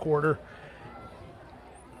second quarter.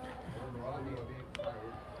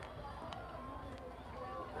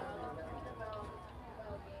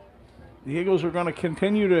 The Eagles are going to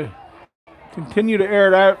continue to air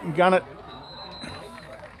it out and gun it.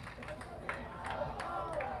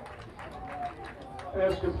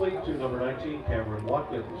 Pass complete to number 19, Cameron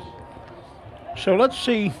Watkins. So let's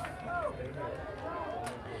see.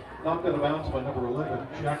 Knocked out of bounds by number 11,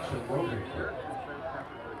 Jackson Rogan.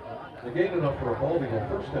 The gain enough for a Bald Eagle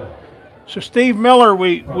first down. So Steve Miller,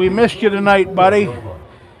 we missed you tonight, buddy.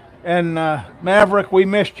 And Maverick, we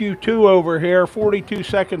missed you too over here. 42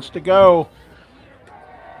 seconds to go.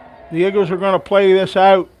 The Eagles are going to play this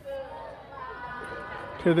out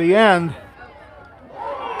to the end.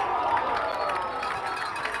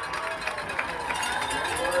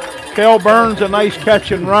 Cale Burns, a nice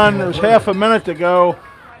catch and run. There's half a minute to go.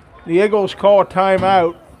 The Eagles call a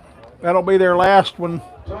timeout. That'll be their last one.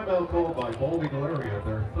 Timeout called by Bald Eagle area,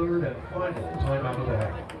 their 3rd and final timeout of the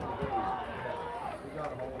half.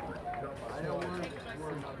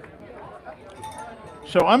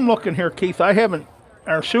 So I'm looking here, Keith.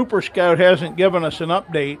 Our Super Scout hasn't given us an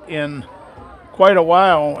update in quite a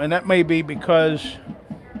while, and that may be because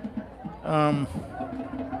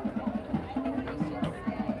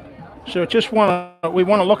so we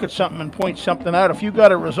want to look at something and point something out. If you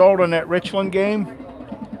got a result on that Richland game,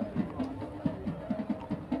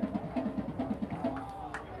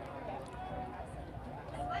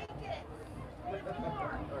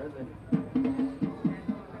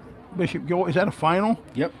 Bishop Guilfoyle, is that a final?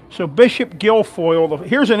 Yep. So Bishop Guilfoyle,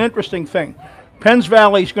 here's an interesting thing. Penns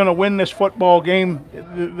Valley's going to win this football game.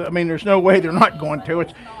 I mean, there's no way they're not going to.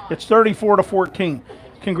 It's 34 to 14.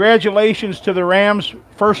 congratulations to the Rams,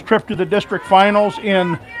 first trip to the district finals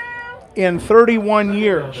in 31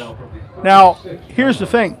 years. Now, here's the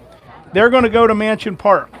thing. They're going to go to Mansion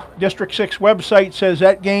Park. District 6 website says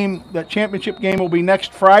that championship game will be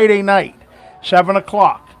next Friday night, 7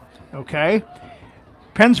 o'clock. Okay?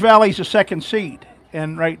 Penns Valley's the second seed.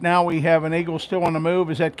 And right now we have an Eagle still on the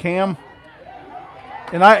move. Is that Cam?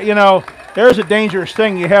 And there's a dangerous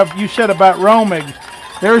thing you said about roaming.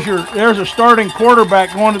 There's a starting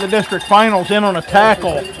quarterback going to the district finals in on a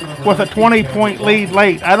tackle with a 20-point lead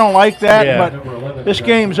late. I don't like that, but this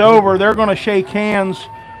game's over. They're going to shake hands.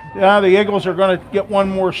 The Eagles are going to get one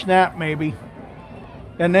more snap maybe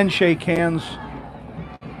and then shake hands.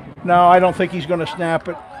 No, I don't think he's going to snap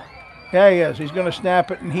it. Yeah, he is. He's going to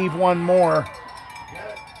snap it and heave one more.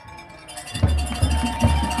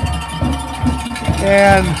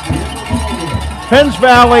 And Penns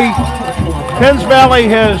Valley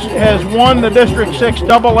has won the District 6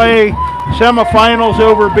 AA semifinals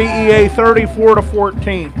over BEA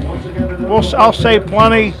 34-14. I'll say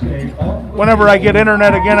plenty. Whenever I get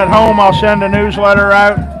internet again at home, I'll send a newsletter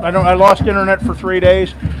out. I lost internet for 3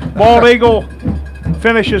 days. Bald Eagle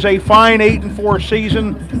finishes a fine 8-4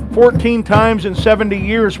 season. 14 times in 70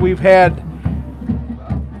 years we've had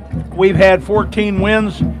 14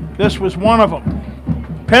 wins. This was one of them.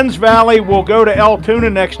 Penns Valley will go to Altoona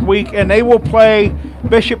next week, and they will play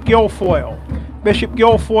Bishop Guilfoyle. Bishop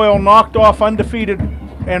Guilfoyle knocked off undefeated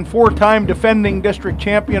and 4-time defending district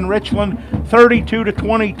champion Richland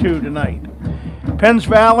 32-22 tonight. Penns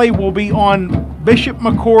Valley will be on Bishop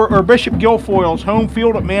Guilfoyle's home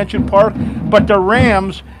field at Mansion Park, but the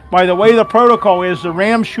Rams, by the way the protocol is, the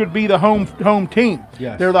Rams should be the home team.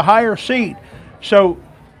 Yes. They're the higher seed. So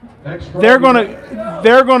they're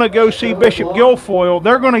gonna go see Bishop Guilfoyle.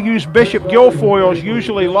 They're gonna use Bishop Guilfoyle's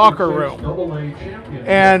usually locker room.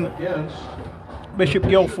 And Bishop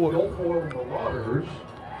Guilfoyle.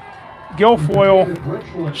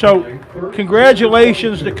 So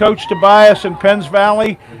congratulations to Coach Tobias and Penns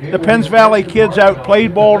Valley. The Penns Valley kids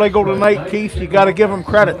outplayed Bald Eagle tonight, Keith. You got to give them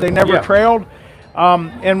credit. They never trailed.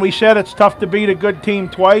 And we said it's tough to beat a good team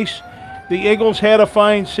twice. The Eagles had a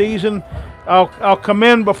fine season. I'll come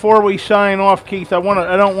in before we sign off, Keith. I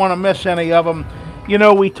don't want to miss any of them.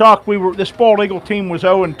 We talked. This Bald Eagle team was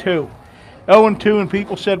 0-2, 0-2, and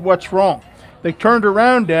people said, "What's wrong?" They turned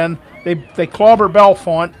around. Then they clobber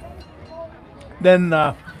Bellefonte. Then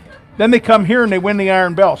they come here and they win the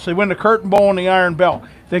Iron Bell. So they win the Curtain Bowl and the Iron Bell.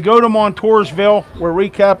 They go to Montoursville. We're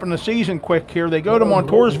recapping the season quick here. They go to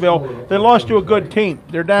Montoursville. They lost to a good team.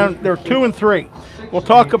 They're 2-3. We'll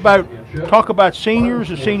talk about seniors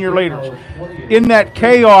and senior leaders. In that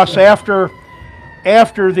chaos after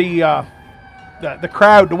the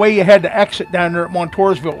crowd, the way you had to exit down there at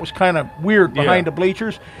Montoursville, it was kind of weird behind the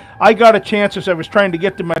bleachers. I got a chance as I was trying to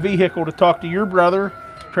get to my vehicle to talk to your brother,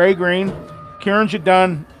 Trey Green, Kieran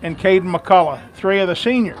Jadun, and Caden McCullough, 3 of the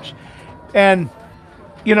seniors. And,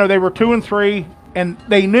 they were 2-3, and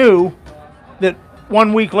they knew that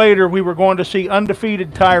 1 week later we were going to see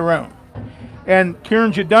undefeated Tyrone. And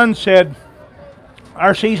Kieran Jadun said,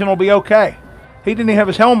 our season will be okay. He didn't even have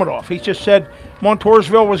his helmet off. He just said,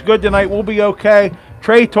 Montoursville was good tonight, we'll be okay.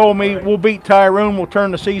 Trey told me, we'll beat Tyrone, we'll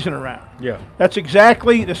turn the season around. Yeah. That's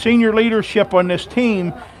exactly the senior leadership on this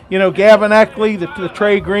team. Gavin Eckley, the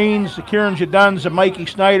Trey Greens, the Kieran Jaduns, the Mikey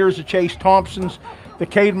Snyders, the Chase Thompsons, the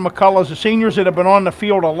Caden McCulloughs, the seniors that have been on the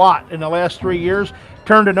field a lot in the last 3 years,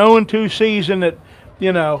 turned an 0-2 season that,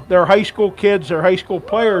 they're high school kids, they're high school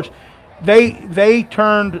players. They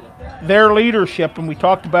turned their leadership, and we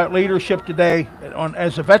talked about leadership today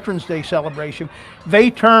as a Veterans Day celebration,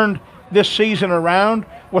 they turned this season around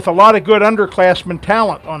with a lot of good underclassmen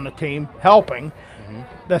talent on the team helping. Mm-hmm.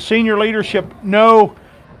 The senior leadership, no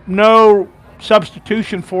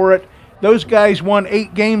substitution for it. Those guys won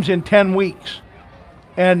 8 games in 10 weeks.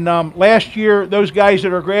 And last year, those guys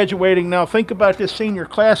that are graduating now, think about this senior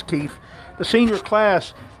class, Keith. The senior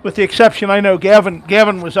class, with the exception, I know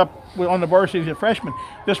Gavin was up on the varsity as a freshman.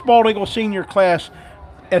 This Bald Eagle senior class,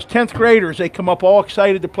 as 10th graders, they come up all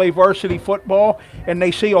excited to play varsity football, and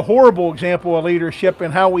they see a horrible example of leadership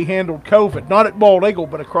in how we handled COVID, not at Bald Eagle,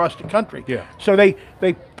 but across the country. Yeah. So they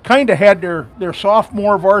kind of had their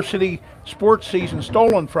sophomore varsity sports season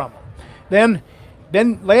stolen from them.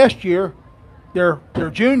 Then last year, they're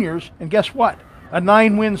juniors, and guess what? A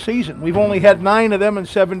 9-win season. We've only had 9 of them in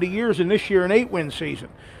 70 years, and this year an 8-win season.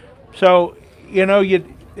 So,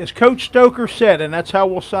 as Coach Stoker said, and that's how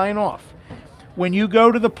we'll sign off, when you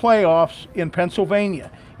go to the playoffs in Pennsylvania,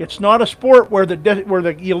 it's not a sport where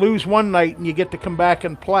you lose one night and you get to come back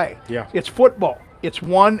and play. Yeah. It's football. It's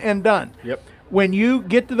one and done. Yep. When you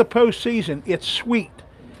get to the postseason, it's sweet.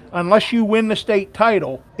 unless you win the state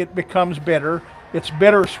title, it becomes bitter. It's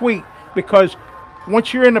bittersweet because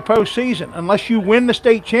once you're in the postseason, unless you win the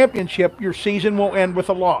state championship, your season will end with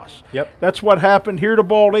a loss. Yep. That's what happened here to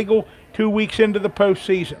Bald Eagle 2 weeks into the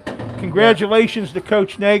postseason. Congratulations to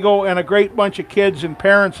Coach Nagel and a great bunch of kids and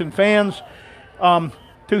parents and fans.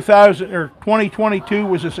 2022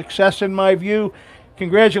 was a success in my view.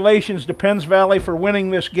 Congratulations to Penns Valley for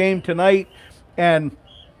winning this game tonight. And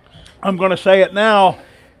I'm going to say it now,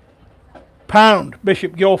 pound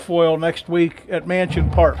Bishop Guilfoyle next week at Mansion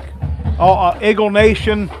Park. Eagle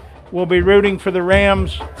Nation will be rooting for the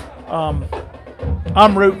Rams.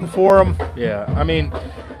 I'm rooting for them. Yeah, I mean,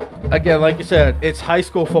 again, like you said, it's high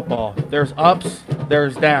school football. There's ups,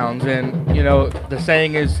 there's downs, and, you know, the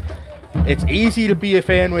saying is, it's easy to be a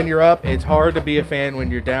fan when you're up. It's hard to be a fan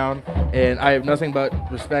when you're down. And I have nothing but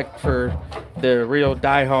respect for the real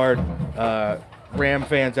diehard Ram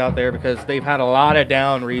fans out there because they've had a lot of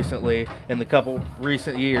down recently in the couple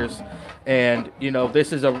recent years. And, you know,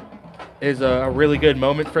 this is a really good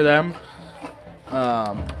moment for them.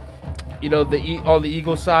 You know, on the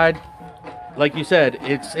Eagles side, like you said,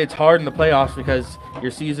 it's hard in the playoffs because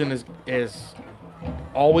your season is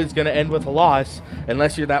always going to end with a loss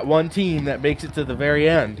unless you're that one team that makes it to the very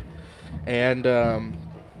end. And,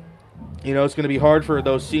 you know, it's going to be hard for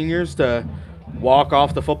those seniors to walk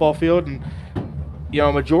off the football field. And, you know,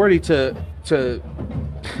 an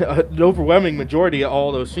overwhelming majority of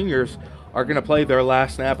all those seniors are going to play their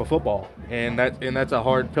last snap of football. And that's a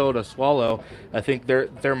hard pill to swallow. I think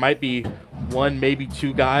there might be one, maybe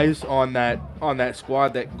two guys on that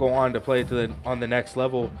squad that go on to play on the next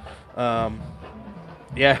level.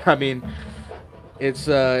 Yeah, I mean, it's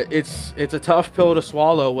a tough pill to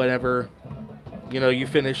swallow whenever, you know, you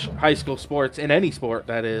finish high school sports, in any sport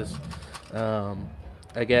that is.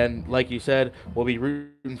 Again, like you said, we'll be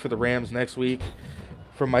rooting for the Rams next week.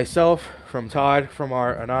 From myself, from Todd, from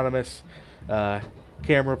our anonymous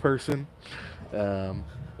camera person,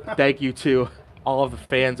 thank you to all of the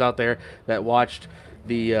fans out there that watched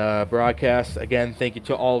the broadcast. Again, thank you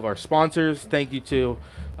to all of our sponsors. Thank you to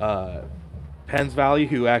Penns Valley,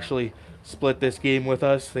 who actually split this game with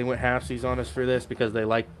us. They went halfsies on us for this because they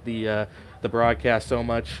liked the broadcast so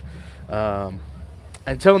much.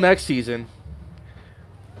 Until next season,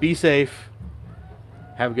 be safe.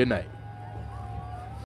 Have a good night.